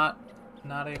 Not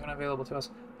even available to us.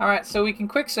 Alright, so we can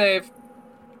quick save.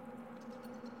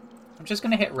 I'm just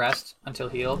gonna hit rest until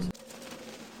healed.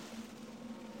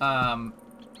 I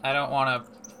don't want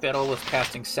to fiddle with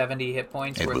casting 70 hit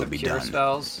points worth of cure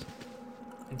spells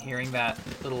and hearing that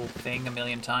little thing a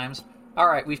million times.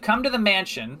 Alright, we've come to the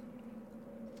mansion.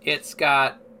 It's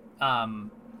got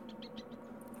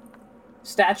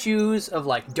statues of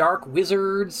like dark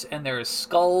wizards, and there's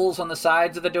skulls on the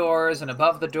sides of the doors and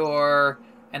above the door,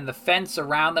 and the fence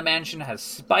around the mansion has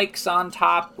spikes on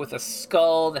top with a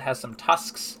skull that has some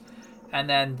tusks, and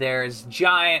then there's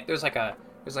like a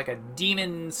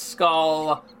demon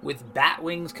skull with bat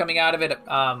wings coming out of it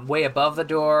way above the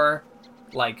door,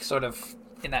 like sort of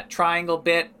in that triangle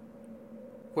bit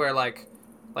where like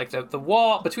the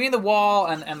wall, between the wall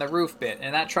and the roof bit,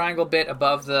 and that triangle bit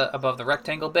above the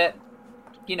rectangle bit.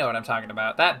 You know what I'm talking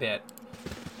about, that bit.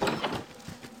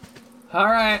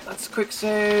 Alright, let's quick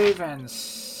save and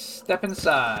step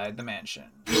inside the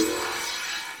mansion.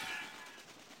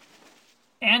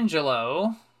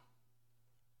 Angelo,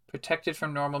 protected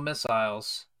from normal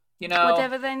missiles. You know,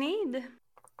 whatever they need.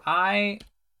 I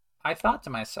thought to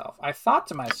myself,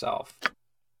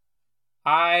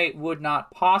 I would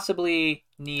not possibly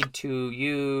need to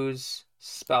use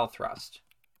Spell Thrust.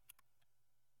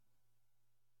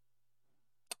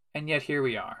 And yet here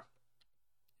we are.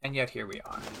 Let's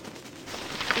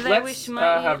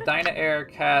have Dynaheir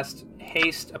cast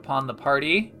Haste upon the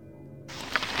party.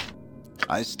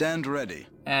 I stand ready.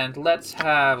 And let's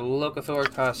have Locathor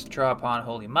cast Draw upon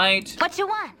Holy Might. What you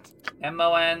want?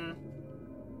 MON.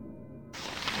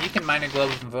 You can minor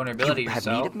global from vulnerability yourself.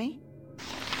 You have need of me?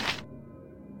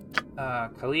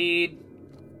 Khalid.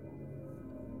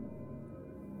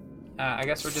 I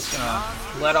guess we're just gonna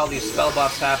let all these spell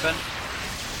buffs happen.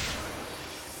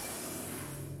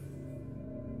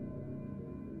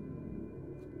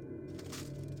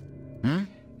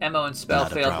 Ammo and spell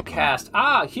failed to cast.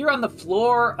 Here on the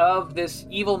floor of this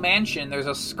evil mansion, there's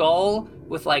a skull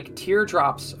with like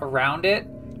teardrops around it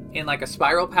in like a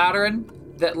spiral pattern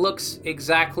that looks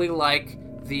exactly like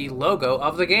the logo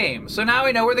of the game. So now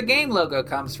we know where the game logo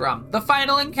comes from. The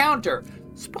final encounter.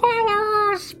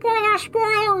 Spoilers!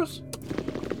 Spoilers!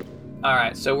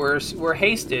 Alright, so we're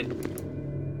hasted.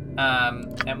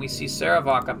 And we see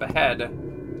Sarevok up ahead.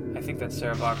 I think that's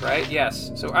Sarevok, right? Yes.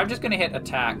 So I'm just gonna hit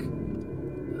attack.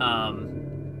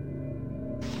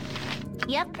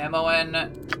 Yep. MON.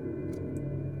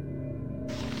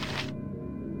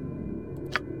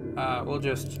 We'll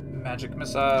just magic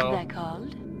missile. They're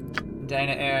called.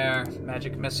 Dynaheir,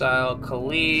 magic missile.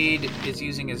 Khalid is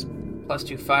using his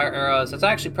 +2 fire arrows. That's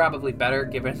actually probably better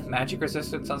given the magic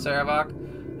resistance on Sarevok.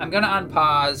 I'm gonna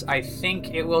unpause. I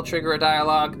think it will trigger a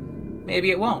dialogue. Maybe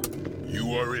it won't.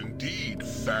 You are indeed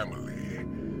family.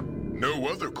 No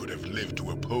other could have lived to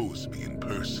oppose me in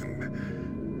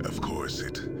person. Of course,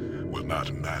 it will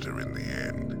not matter in the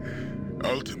end.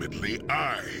 Ultimately,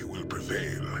 I will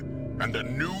prevail, and a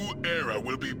new era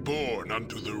will be born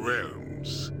unto the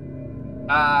realms.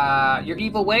 Your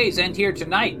evil ways end here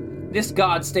tonight. This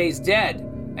god stays dead,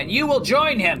 and you will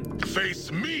join him.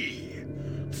 Face me!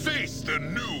 Face the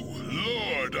new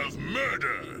Lord of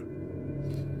Murder!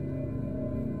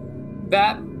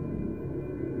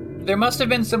 There must have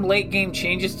been some late game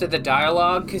changes to the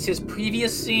dialogue, because his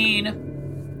previous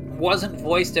scene wasn't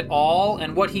voiced at all,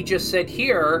 and what he just said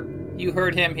here, you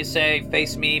heard him say,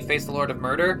 face me, face the Lord of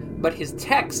Murder, but his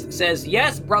text says,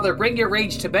 yes, brother, bring your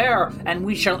rage to bear, and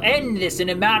we shall end this in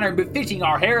a manner befitting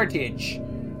our heritage.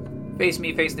 Face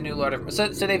me, face the new Lord of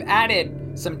Murder. So they've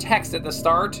added some text at the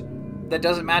start that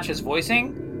doesn't match his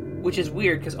voicing, which is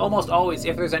weird, because almost always,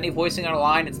 if there's any voicing on a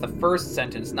line, it's the first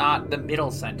sentence, not the middle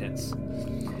sentence.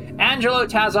 Angelo,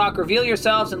 Tazok, reveal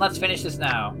yourselves, and let's finish this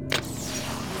now.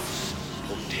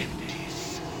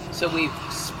 So we've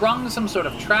sprung some sort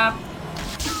of trap.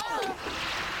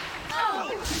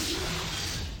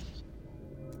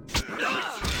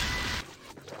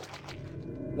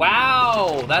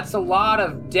 Wow, that's a lot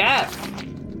of death.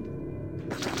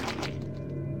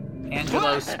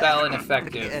 Angelo's spell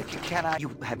ineffective. Can I?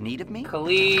 You have need of me?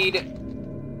 Khalid.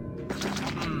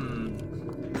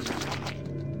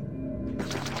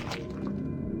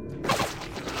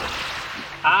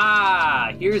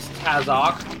 Ah, here's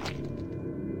Tazok.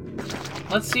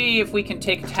 Let's see if we can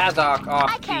take Tazok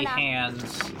off the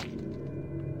hands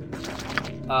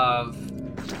of...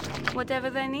 Whatever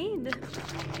they need.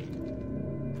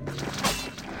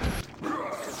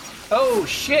 Oh,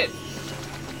 shit!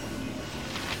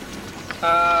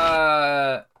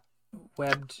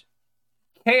 Webbed...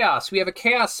 Chaos. We have a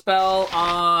Chaos spell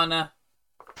on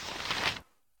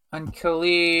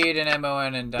Khalid and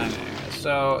MON and Dynamite.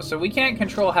 So we can't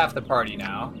control half the party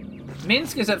now.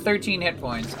 Minsk is at 13 hit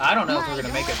points. I don't know if we're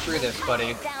gonna make it through this,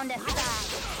 buddy.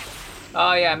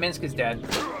 Oh yeah, Minsk is dead.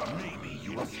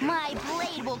 My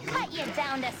blade will cut you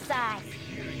down to size.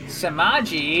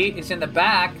 Samaji is in the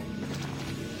back,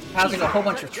 causing a whole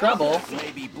bunch of trouble.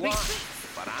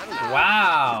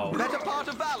 Wow. Better part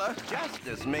of valor.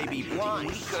 Justice may be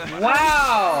blind.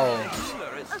 Wow.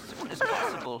 As soon as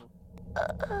possible.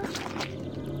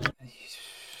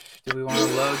 Do we want to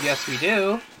load? Yes, we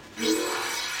do.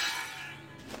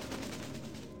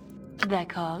 They're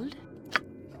called?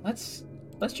 Let's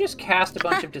just cast a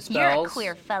bunch of dispels You're a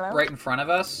queer fellow. right in front of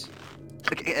us.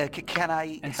 Can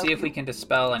I and see if we can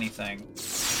dispel anything.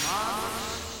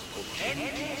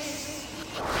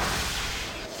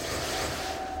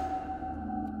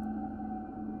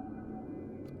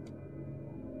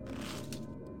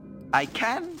 I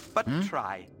can, but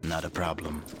try. Not a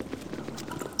problem.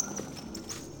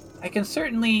 I can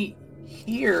certainly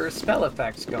hear spell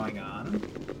effects going on.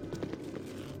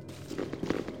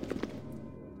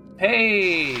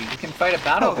 Hey, we can fight a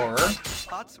battle horror.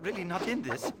 Heart's really not in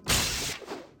this.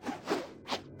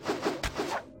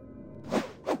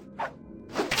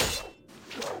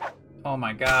 Oh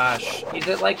my gosh. He's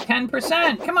at like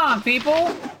 10%. Come on,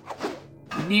 people.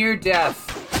 Near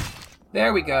death.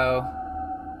 There we go.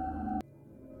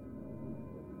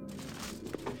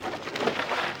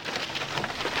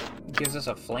 Gives us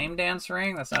a flame dance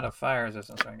ring? That's not a fire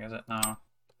resistance ring, is it? No.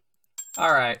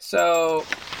 Alright, so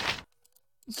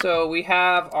we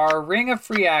have our ring of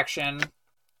free action.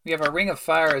 We have our ring of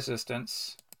fire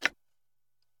resistance.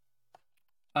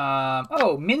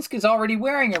 Oh, Minsk is already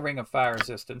wearing a ring of fire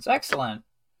resistance. Excellent.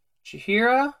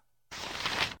 Chihira?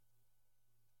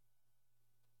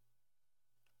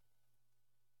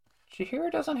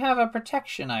 Chihira doesn't have a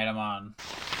protection item on.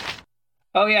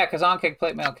 Oh yeah, because on-kick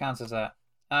plate mail counts as that.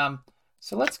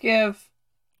 So let's give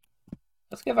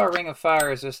our ring of fire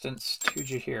resistance to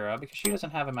Chihira because she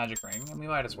doesn't have a magic ring, and we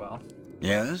might as well.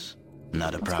 Yes?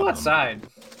 Not a Let's problem. go outside.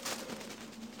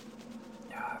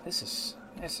 This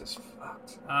is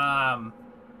fucked. Are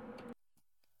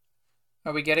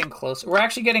we getting close? We're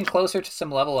actually getting closer to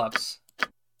some level ups.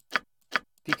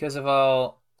 Because of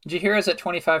all... Chihira's at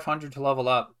 2,500 to level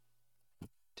up.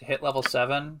 To hit level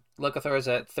 7. Locathor is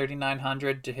at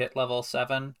 3,900 to hit level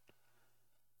 7.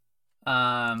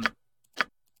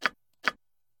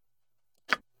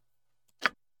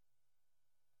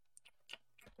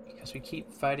 Because we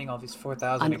keep fighting all these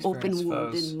 4,000 An experienced open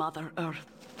wound foes. in Mother Earth.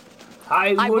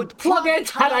 I would plug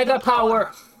it had I the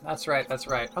power. That's right, that's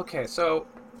right. Okay, so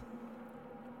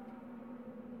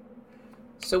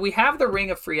we have the Ring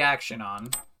of Free Action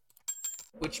on,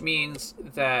 which means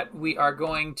that we are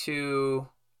going to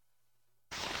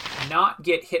not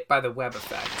get hit by the web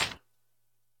effect.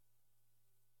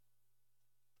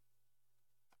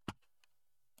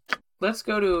 let's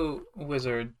go to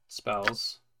wizard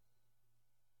spells.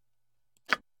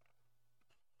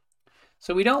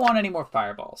 So we don't want any more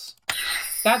fireballs.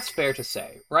 That's fair to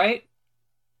say, right?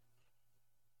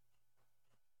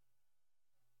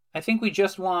 I think we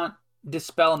just want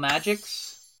dispel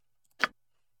magics.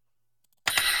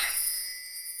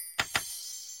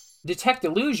 Detect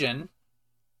illusion.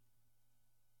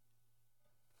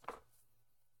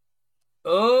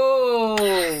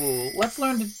 Oh,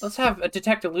 let's have a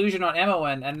detect illusion on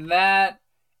MON, and that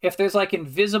if there's like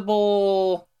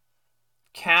invisible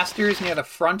casters near the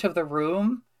front of the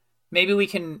room, maybe we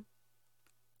can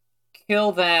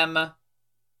kill them.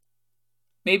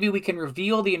 Maybe we can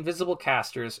reveal the invisible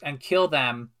casters and kill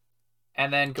them,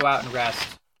 and then go out and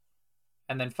rest,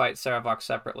 and then fight Sarevok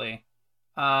separately.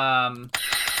 Dyna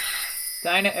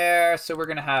Air, so we're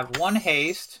gonna have 1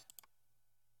 haste,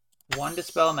 1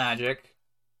 dispel magic.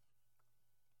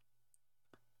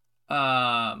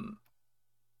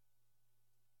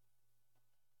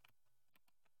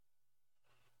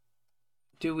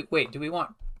 Do we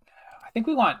want... I think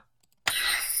we want...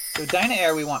 So Dyna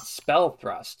Air, we want Spell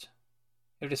Thrust.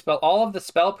 We dispel all of the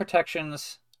spell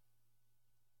protections.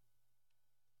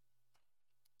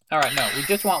 Alright, no. We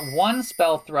just want 1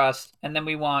 Spell Thrust, and then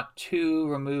we want 2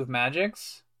 Remove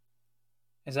Magics.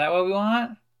 Is that what we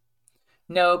want?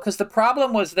 No, because the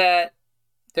problem was that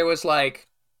there was, like,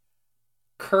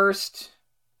 cursed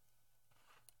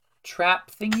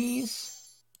trap thingies.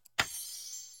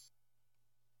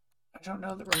 I don't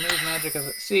know that Remove Magic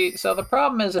is... See, so the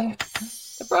problem is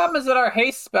that our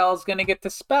haste spell is going to get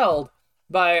dispelled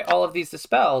by all of these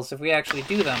dispels if we actually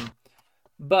do them.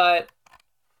 But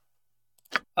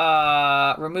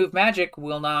Remove Magic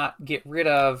will not get rid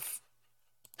of...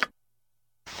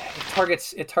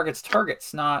 It targets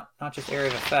targets, not just area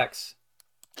of effects.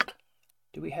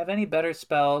 Do we have any better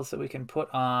spells that we can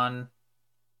put on?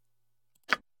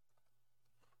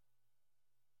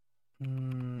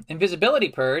 Invisibility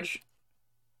Purge.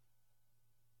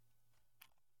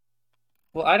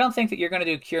 Well, I don't think that you're going to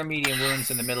do Cure Medium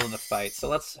Wounds in the middle of the fight, so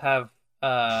let's have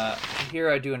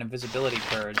Hira do an Invisibility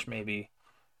Purge, maybe.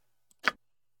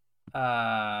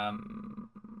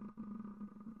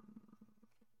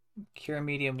 Cure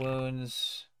Medium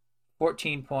Wounds,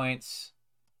 14 points.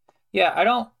 Yeah, I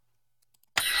don't...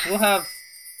 We'll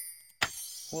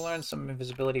learn some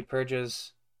Invisibility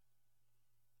Purges.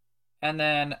 And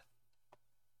then...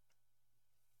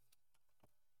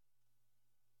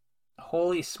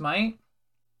 Holy Smite.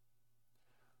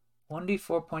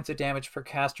 1d4 points of damage per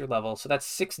caster level. So that's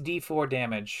 6d4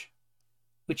 damage,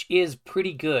 which is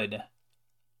pretty good.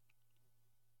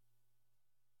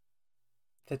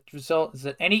 The result is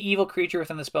that any evil creature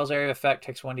within the spell's area of effect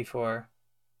takes 1d4.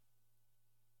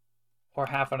 Or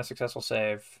half on a successful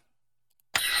save.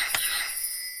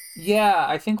 Yeah,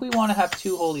 I think we want to have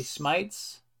 2 Holy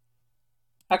Smites.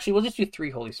 Actually, we'll just do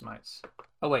 3 Holy Smites.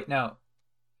 Oh, wait, no.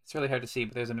 It's really hard to see,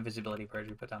 but there's an Invisibility Purge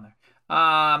we put down there.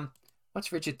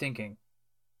 What's Rigid Thinking?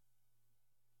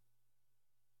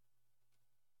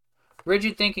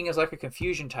 Rigid Thinking is like a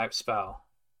confusion type spell.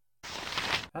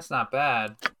 That's not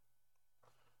bad.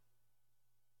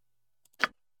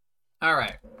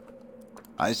 Alright.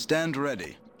 I stand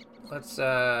ready. Let's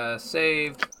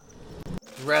save.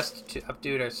 Rest to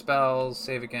updo our spells.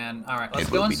 Save again. Alright, let's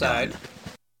go inside.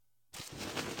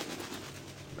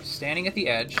 We're standing at the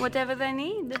edge. Whatever they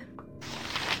need.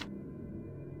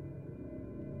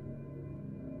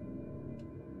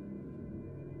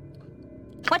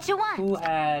 What you want? Who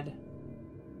had...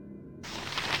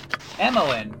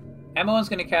 Emoen. Emoen's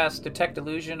gonna cast Detect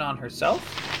Illusion on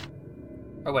herself?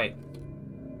 Or wait.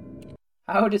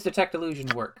 How does Detect Illusion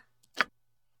work?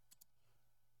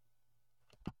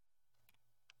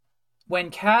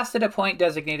 When cast at a point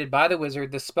designated by the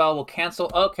wizard, the spell will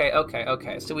cancel... Okay.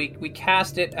 So we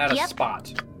cast it at a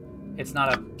spot. It's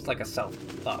not a... It's like a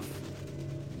self-buff.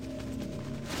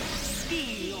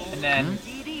 And then...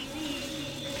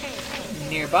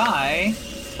 Nearby,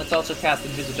 let's also cast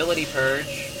Invisibility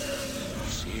Purge.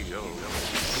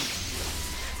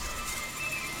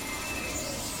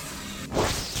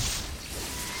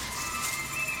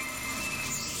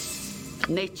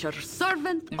 Nature's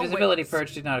servant. Invisibility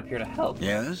Purge did not appear to help.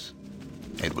 Yes,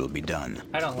 it will be done.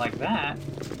 I don't like that.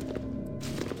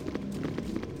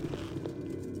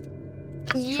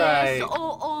 Let's try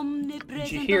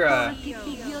Jaheira.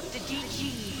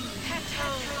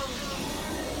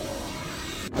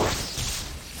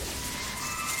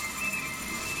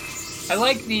 I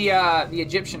like the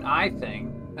Egyptian eye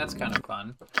thing. That's kind of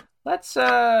fun. Let's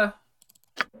go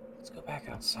back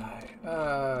outside.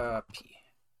 P.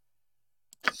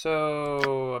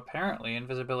 So, apparently,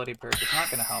 invisibility purge is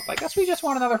not going to help. I guess we just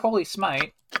want another Holy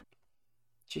Smite.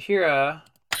 Chihira,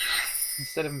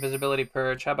 instead of invisibility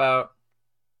purge, how about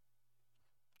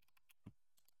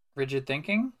rigid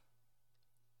thinking?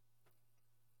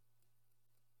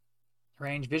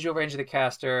 Range, visual range of the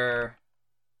caster.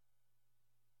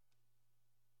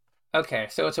 Okay,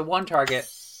 so it's a one target.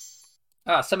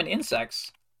 Ah, summon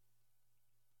insects.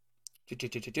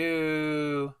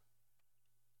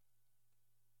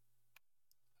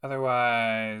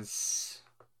 Otherwise,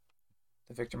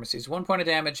 the victim receives 1 point of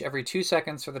damage every 2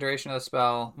 seconds for the duration of the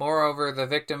spell. Moreover, the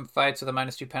victim fights with a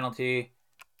 -2 penalty.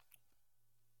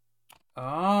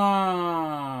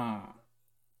 Oh.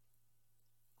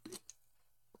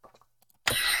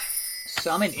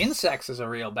 Summon insects is a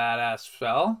real badass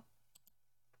spell.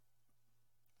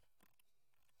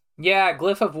 Yeah,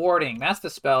 Glyph of Warding. That's the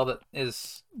spell that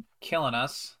is killing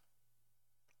us.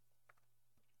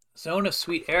 Zone of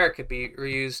Sweet Air could be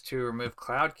reused to remove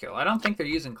Cloud Kill. I don't think they're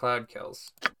using Cloud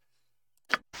Kills.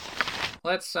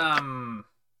 Let's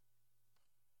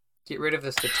get rid of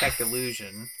this Detect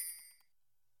Illusion.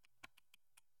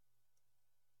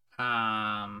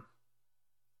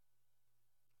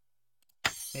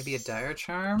 Maybe a Dire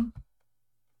Charm?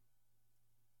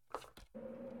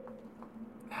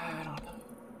 I don't know.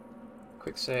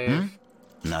 Quick save.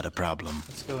 Not a problem.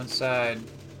 Let's go inside.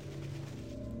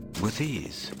 With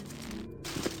ease.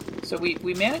 So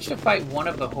we managed to fight one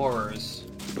of the horrors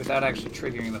without actually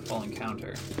triggering the full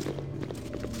encounter.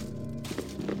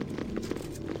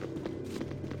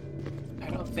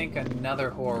 I don't think another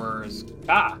horror is...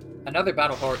 Ah! Another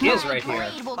battle horror is right here. My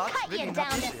blade will cut you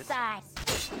down to size.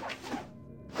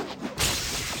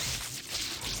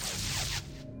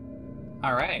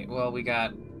 Alright, well we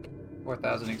got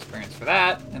 4,000 experience for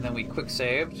that, and then we quick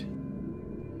saved.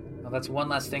 Well, that's one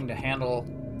less thing to handle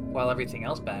while everything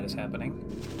else bad is happening.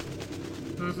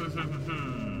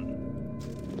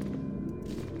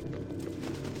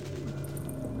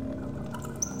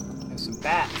 There's some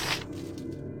bats.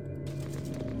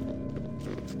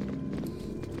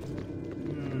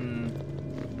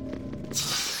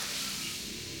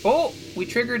 Oh! We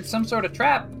triggered some sort of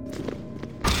trap.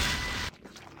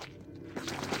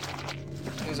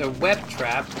 There's a web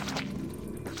trap.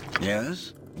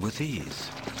 Yes, with ease.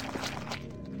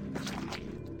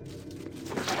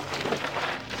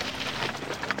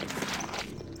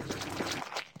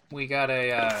 We got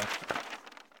a,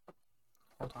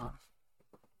 hold on.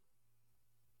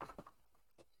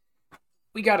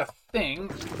 We got a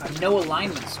thing, a no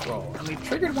alignment scroll, and we've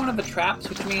triggered one of the traps,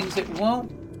 which means it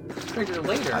won't trigger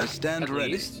later, I stand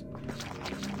ready. Least.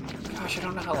 Gosh, I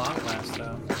don't know how long it lasts,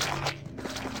 though.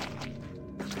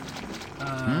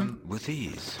 With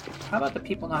ease. How about the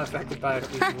people not affected by it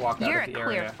at least walk out of the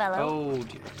area? Fellow. Oh,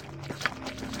 dear.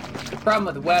 The problem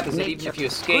with web is that even if you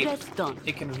escape,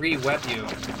 it can re-web you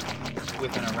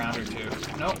within a round or two.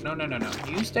 No.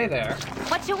 You stay there.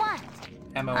 What you want?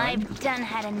 M-O-N. I've done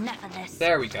had enough of this.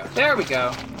 There we go. There we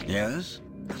go. Yes?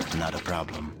 Not a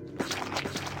problem.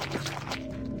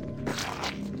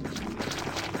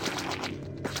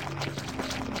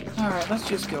 Alright, let's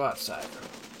just go outside.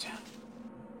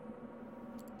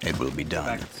 It will be done.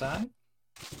 Go back inside.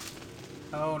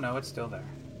 Oh no, it's still there.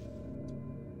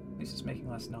 At least it's making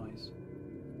less noise.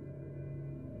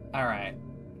 Alright.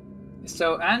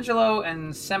 So Angelo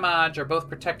and Semaj are both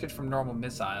protected from normal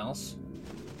missiles.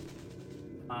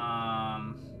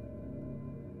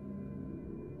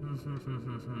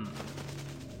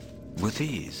 With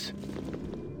ease.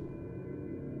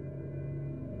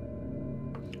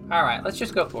 Alright, let's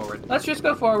just go forward. Let's just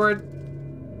go forward.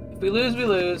 If we lose, we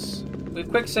lose. We've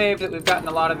quick saved it. We've gotten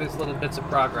a lot of these little bits of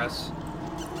progress.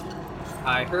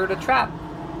 I heard a trap.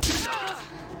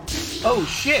 Oh,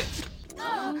 shit!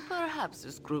 Perhaps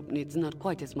this group needs not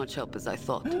quite as much help as I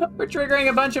thought. We're triggering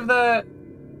a bunch of the...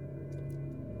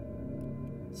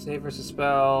 Save versus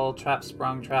spell, trap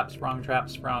sprung, trap sprung, trap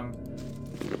sprung.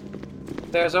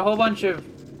 There's a whole bunch of...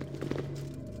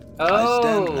 Oh! I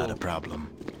stand not a problem.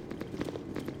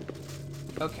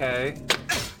 Okay.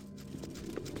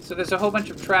 So there's a whole bunch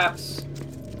of traps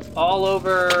all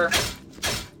over...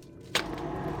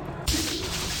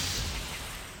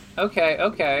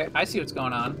 Okay. I see what's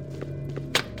going on.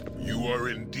 You are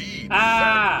indeed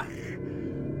savvy.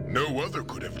 No other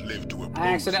could have lived to oppose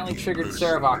I accidentally triggered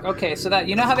Saravok. Okay, so that,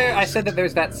 you know how I said that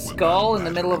there's that skull in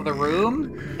the middle of the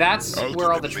room? That's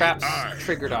where all the traps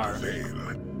triggered are.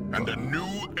 And a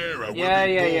new era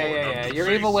Yeah. Your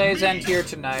evil ways end here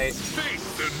tonight.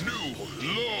 Face the new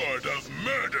Lord of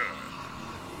Murder.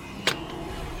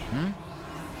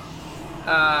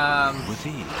 With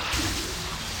ease.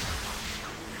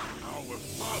 Our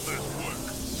father's work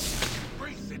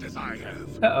fight as I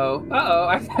have. Uh-oh. Uh-oh.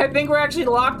 I think we're actually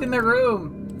locked in the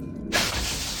room.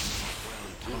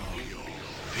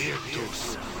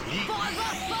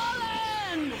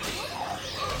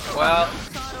 Well,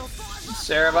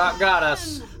 Sarevok got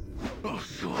us.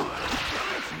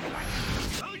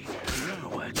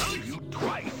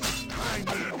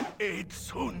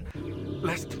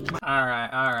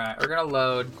 Alright. We're gonna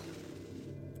load.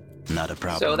 Not a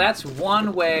problem. So that's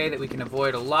one way that we can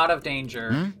avoid a lot of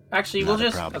danger. Actually, we'll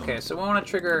just... Okay, so we want to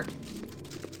trigger...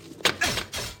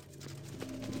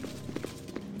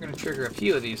 We're going to trigger a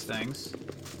few of these things.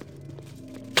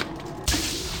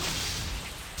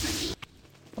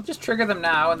 We'll just trigger them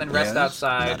now and then rest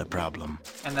outside. Not a problem.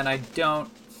 And then I don't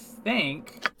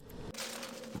think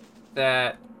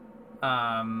that...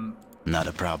 Not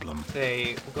a problem.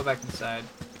 We'll go back inside.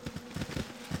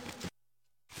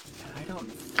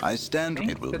 I stand.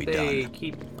 It will be done. They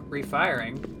keep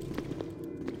refiring.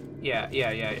 Yeah.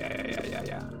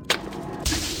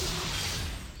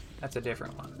 That's a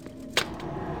different one.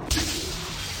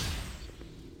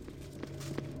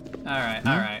 All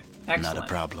right. Excellent. Not a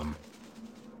problem.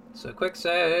 So quick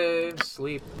save,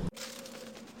 sleep.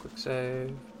 Quick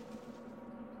save.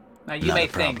 Now you may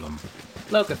think,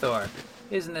 Locathor,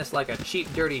 isn't this like a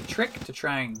cheap, dirty trick to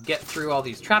try and get through all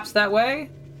these traps that way?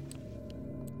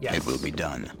 Yes. It will be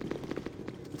done.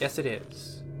 Yes, it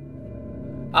is.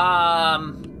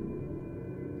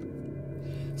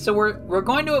 So we're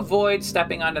going to avoid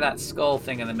stepping onto that skull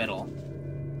thing in the middle,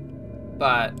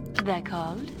 but they're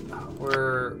called.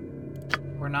 We're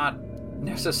not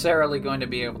necessarily going to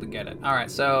be able to get it. All right,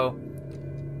 so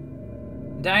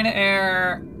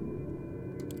Dynaheir,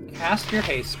 cast your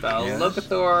haste spell. Yes.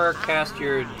 Locathor, cast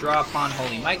your draw upon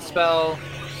Holy Might spell.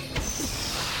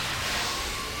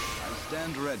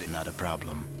 Stand ready. Not a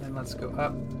problem. Then let's go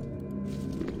up.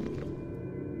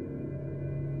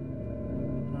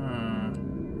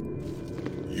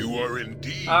 You are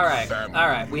indeed family. All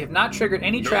right. We have not triggered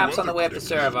any traps on the way up to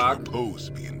Sarevok.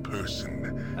 Oppose me in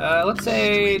person. Let's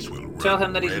say tell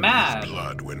him that he's mad.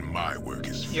 Blood when my work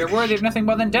is finished. You're worthy of nothing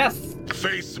more than death.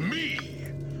 Face me.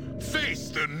 Face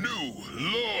the new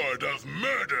Lord of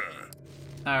Murder.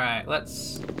 All right.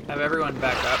 Let's have everyone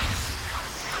back up.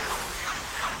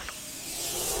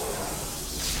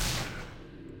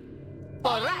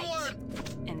 All right.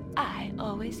 And I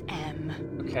always am.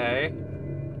 Okay.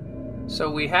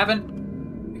 So we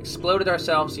haven't exploded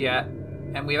ourselves yet,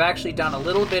 and we've actually done a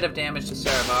little bit of damage to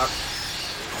Sarevok.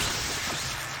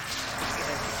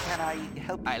 Can I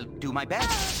help? I'll do my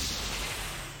best.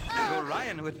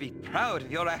 Orion would be proud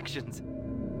of your actions.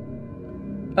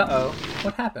 Uh-oh.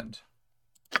 What happened?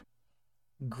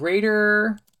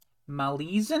 Greater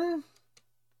Malazan?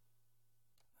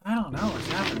 I don't know what's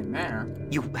happening there.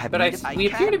 You have but we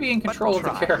appear to be in control of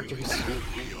the characters.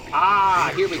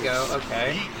 Ah, here we go.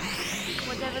 Okay.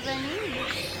 Whatever they need.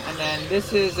 And then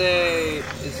this is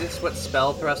this what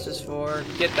spell thrust is for?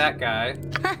 Get that guy.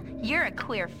 You're a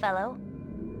queer fellow.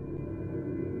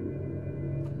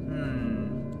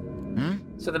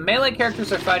 So the melee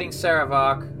characters are fighting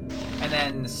Sarevok, and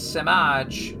then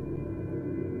Samaj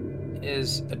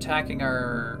is attacking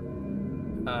our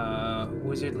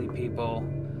wizardly people.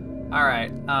 All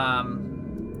right.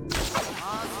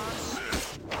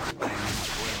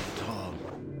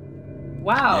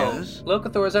 Wow. Yes?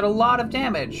 Locathor is at a lot of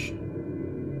damage.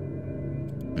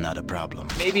 Not a problem.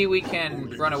 Maybe we can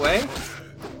run away?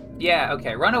 Yeah,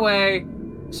 okay. Run away.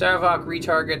 Sarevok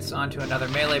retargets onto another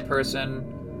melee person.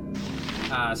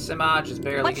 Samaj is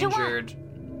barely injured.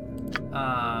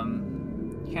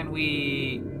 Can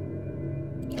we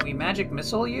magic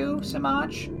missile you,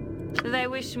 Samaj? They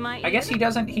wish my. I guess he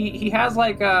doesn't. He has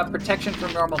like protection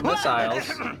from normal missiles,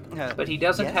 but he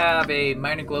doesn't have a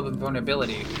minor globe of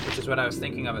vulnerability, which is what I was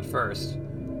thinking of at first.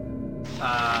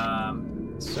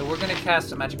 So we're gonna cast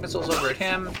some magic missiles over at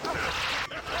him.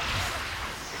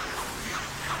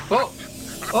 Oh!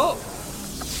 Oh!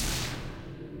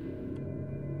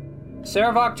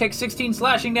 Sarevok takes 16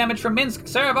 slashing damage from Minsc.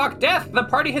 Sarevok death! The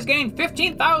party has gained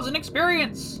 15,000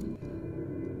 experience!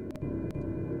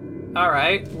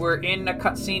 Alright, we're in a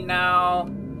cutscene now.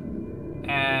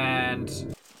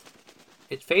 And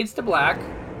it fades to black.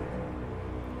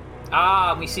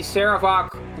 Ah, we see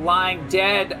Sarevok lying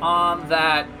dead on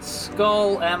that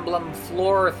skull emblem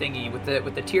floor thingy with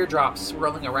the teardrops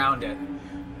swirling around it.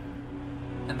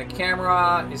 And the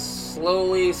camera is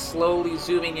slowly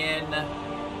zooming in.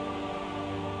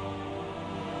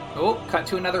 Oh, cut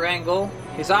to another angle.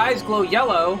 His eyes glow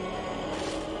yellow,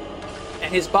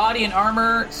 and his body and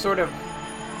armor sort of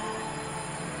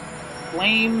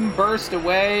flame burst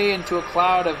away into a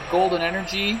cloud of golden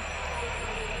energy.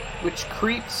 which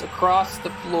creeps across the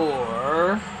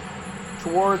floor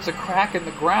towards a crack in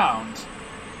the ground.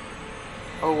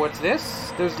 Oh, what's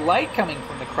this? There's light coming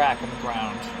from the crack in the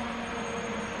ground.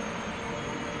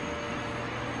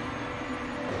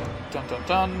 Dun dun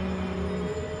dun.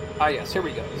 Ah yes, here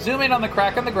we go. Zoom in on the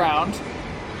crack in the ground.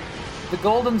 The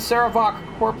golden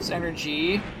Sarevok corpse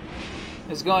energy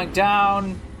is going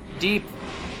down deep,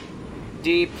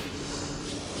 deep,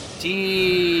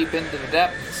 deep into the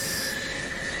depths.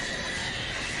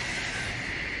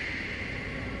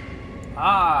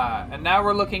 Ah, and now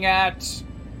we're looking at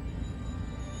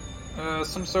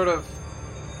some sort of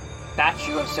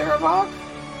statue of Sarevok?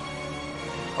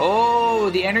 Oh,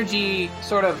 the energy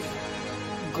sort of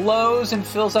glows and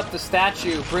fills up the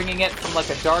statue, bringing it from like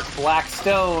a dark black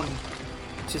stone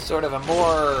to sort of a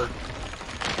more...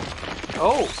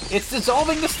 Oh, it's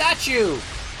dissolving the statue!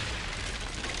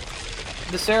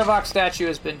 The Sarevok statue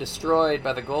has been destroyed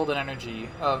by the golden energy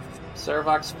of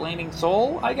Sarevok's flaming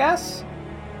soul, I guess?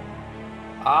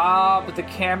 Ah, but the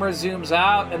camera zooms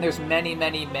out and there's many,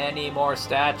 many, many more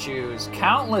statues.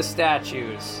 Countless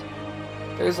statues.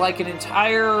 There's like an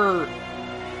entire,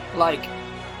 like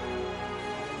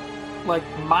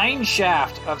mine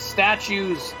shaft of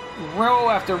statues, row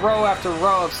after row after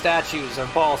row of statues of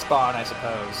Bhaalspawn, I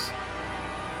suppose.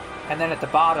 And then at the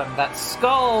bottom, that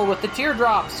skull with the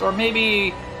teardrops, or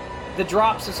maybe the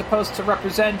drops are supposed to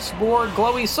represent more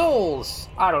glowy souls.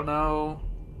 I don't know.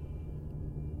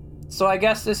 So I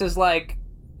guess this is like,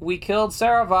 we killed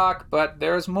Sarevok, but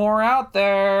there's more out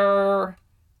there,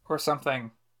 or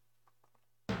something.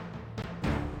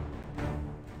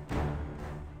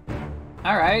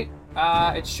 Alright,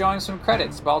 it's showing some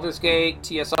credits. Baldur's Gate,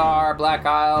 TSR, Black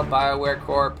Isle, BioWare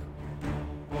Corp.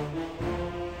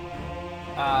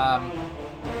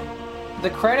 The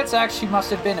credits actually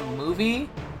must have been a movie,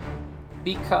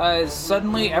 because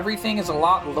suddenly everything is a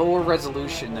lot lower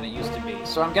resolution than it used to be.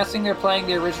 So I'm guessing they're playing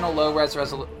the original low-res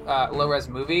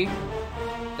movie.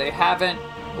 They haven't,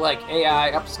 like,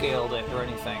 AI upscaled it or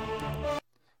anything.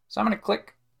 So I'm gonna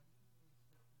click.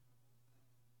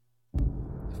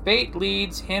 Fate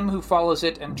leads him who follows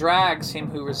it and drags him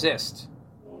who resists.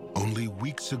 Only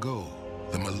weeks ago,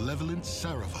 the malevolent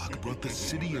Sarevok brought the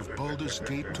city of Baldur's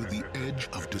Gate to the edge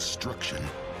of destruction.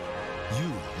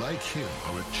 You, like him,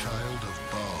 are a child of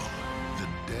Baal,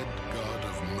 the dead god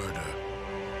of murder.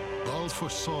 Baal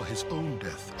foresaw his own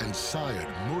death and sired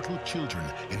mortal children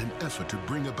in an effort to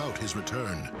bring about his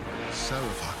return.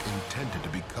 Sarevok intended to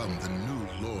become the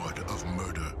new lord of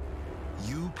murder.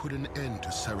 You put an end to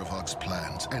Sarevok's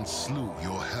plans and slew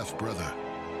your half-brother.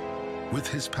 With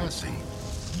his passing,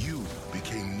 you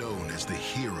became known as the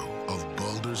hero of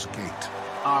Baldur's Gate.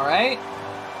 All right.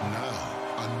 Now,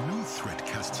 a new threat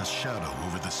casts a shadow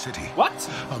over the city. What?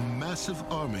 A massive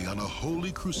army on a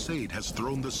holy crusade has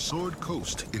thrown the Sword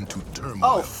Coast into turmoil.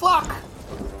 Oh, fuck!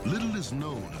 Little is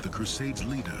known of the crusade's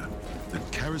leader, the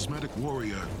charismatic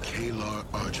warrior Kalar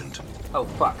Argent. Oh,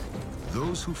 fuck.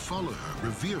 Those who follow her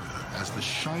revere her as the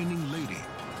Shining Lady,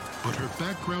 but her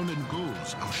background and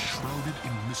goals are shrouded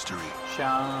in mystery.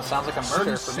 Sounds like a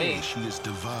murder Some for me. say she is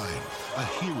divine, a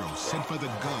hero sent by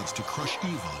the gods to crush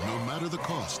evil no matter the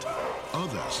cost.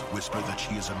 Others whisper that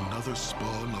she is another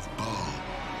spawn of Baal,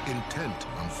 intent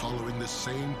on following the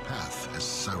same path as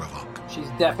Sarevok. She's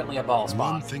definitely a Baal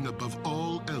spawn. One thing above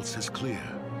all else is clear.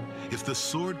 If the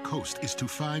Sword Coast is to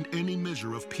find any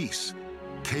measure of peace,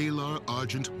 Kalar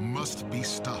Argent must be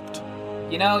stopped.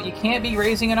 You know, you can't be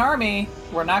raising an army.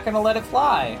 We're not going to let it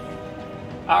fly.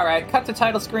 All right, cut to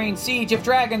title screen, Siege of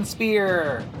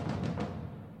Dragonspear.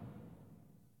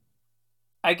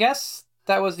 I guess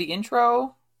that was the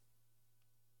intro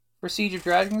for Siege of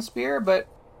Dragonspear, but...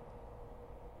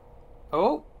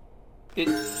 Oh, it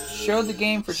showed the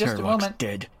game for just a moment.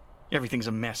 Dead. Everything's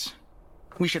a mess.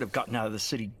 We should have gotten out of the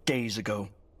city days ago.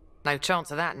 No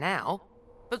chance of that now.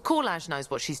 But Korlaj knows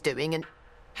what she's doing and...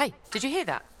 Hey, did you hear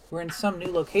that? We're in some new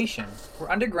location. We're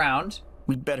underground.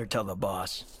 We'd better tell the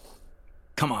boss.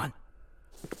 Come on.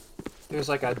 There's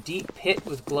like a deep pit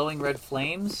with glowing red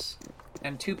flames.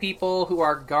 And two people who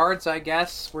are guards, I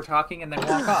guess, were talking and then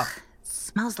walk off.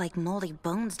 Smells like moldy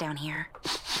bones down here.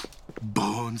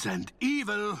 Bones and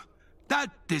evil. That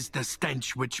is the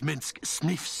stench which Minsc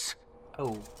sniffs.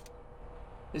 Oh.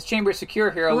 This chamber is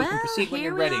secure, hero. We can proceed when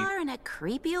you're ready. Here we are in a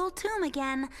creepy old tomb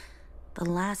again. The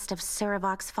last of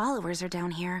Sarevok's followers are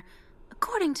down here,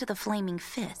 according to the Flaming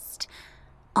Fist.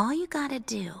 All you gotta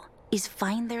do is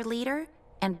find their leader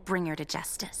and bring her to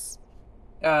justice.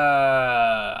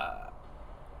 Oh,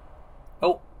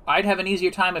 I'd have an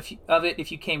easier time of it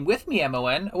if you came with me,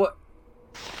 MON. What?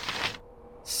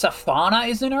 Safana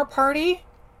is in our party?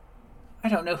 I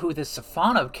don't know who this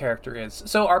Safanov character is.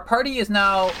 So our party is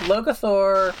now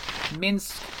Logothor,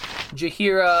 Minsk,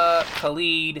 Jaheira,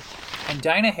 Khalid, and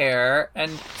Dynahair,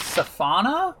 and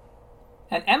Safana,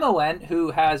 and Mon,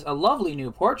 who has a lovely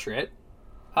new portrait,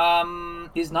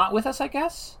 is not with us, I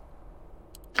guess?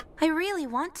 I really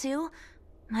want to.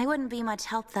 I wouldn't be much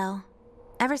help, though.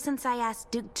 Ever since I asked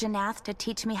Duke Janath to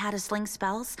teach me how to sling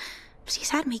spells,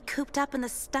 she's had me cooped up in the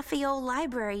stuffy old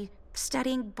library,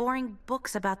 studying boring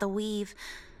books about the weave.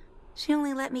 She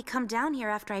only let me come down here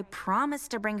after I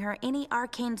promised to bring her any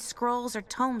arcane scrolls or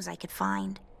tomes I could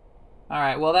find.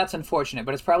 Alright, well that's unfortunate,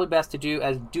 but it's probably best to do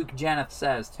as Duke Janath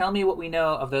says. Tell me what we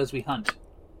know of those we hunt.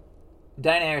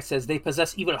 Dynahair says they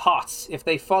possess evil hearts. If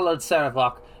they followed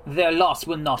Sarevok, their loss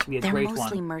will not be a great one. They're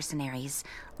mostly mercenaries,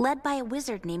 led by a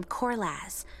wizard named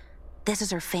Korlaz. This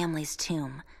is her family's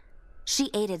tomb. She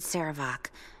aided Sarevok,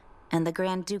 and the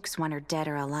Grand Dukes want her dead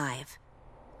or alive.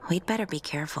 We'd better be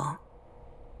careful.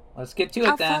 Let's get to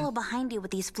it then. I'll follow behind you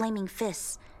with these flaming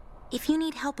fists. If you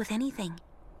need help with anything,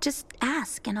 just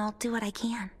ask and I'll do what I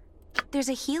can. There's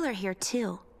a healer here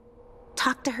too.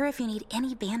 Talk to her if you need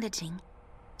any bandaging.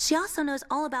 She also knows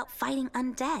all about fighting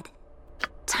undead.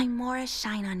 Tymora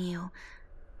shine on you.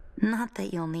 Not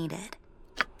that you'll need it.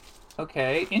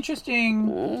 Okay,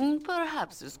 interesting.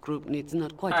 Perhaps this group needs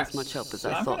not quite as much help as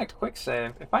I I'm thought. gonna quick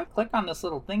save. If I click on this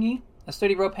little thingy, a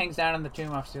sturdy rope hangs down in the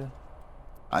tomb off to.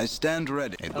 I stand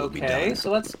ready. It will be done. Okay,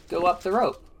 so let's go up the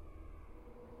rope.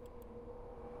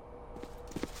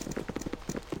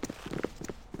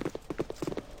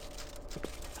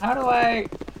 How do I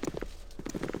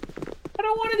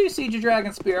don't want to do Siege of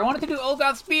Dragonspear. I wanted to do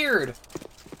Olgoth's Beard.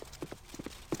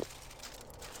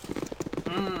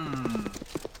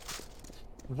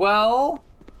 Well,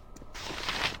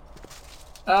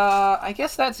 I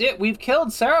guess that's it. We've killed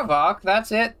Sarevok.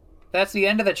 That's it. That's the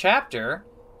end of the chapter.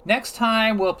 Next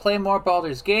time, we'll play more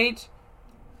Baldur's Gate.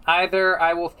 Either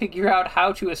I will figure out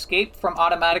how to escape from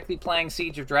automatically playing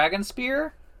Siege of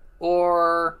Dragonspear,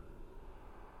 or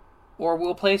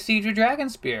we'll play Siege of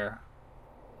Dragonspear.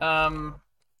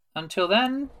 Until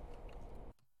then,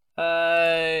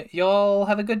 y'all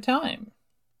have a good time.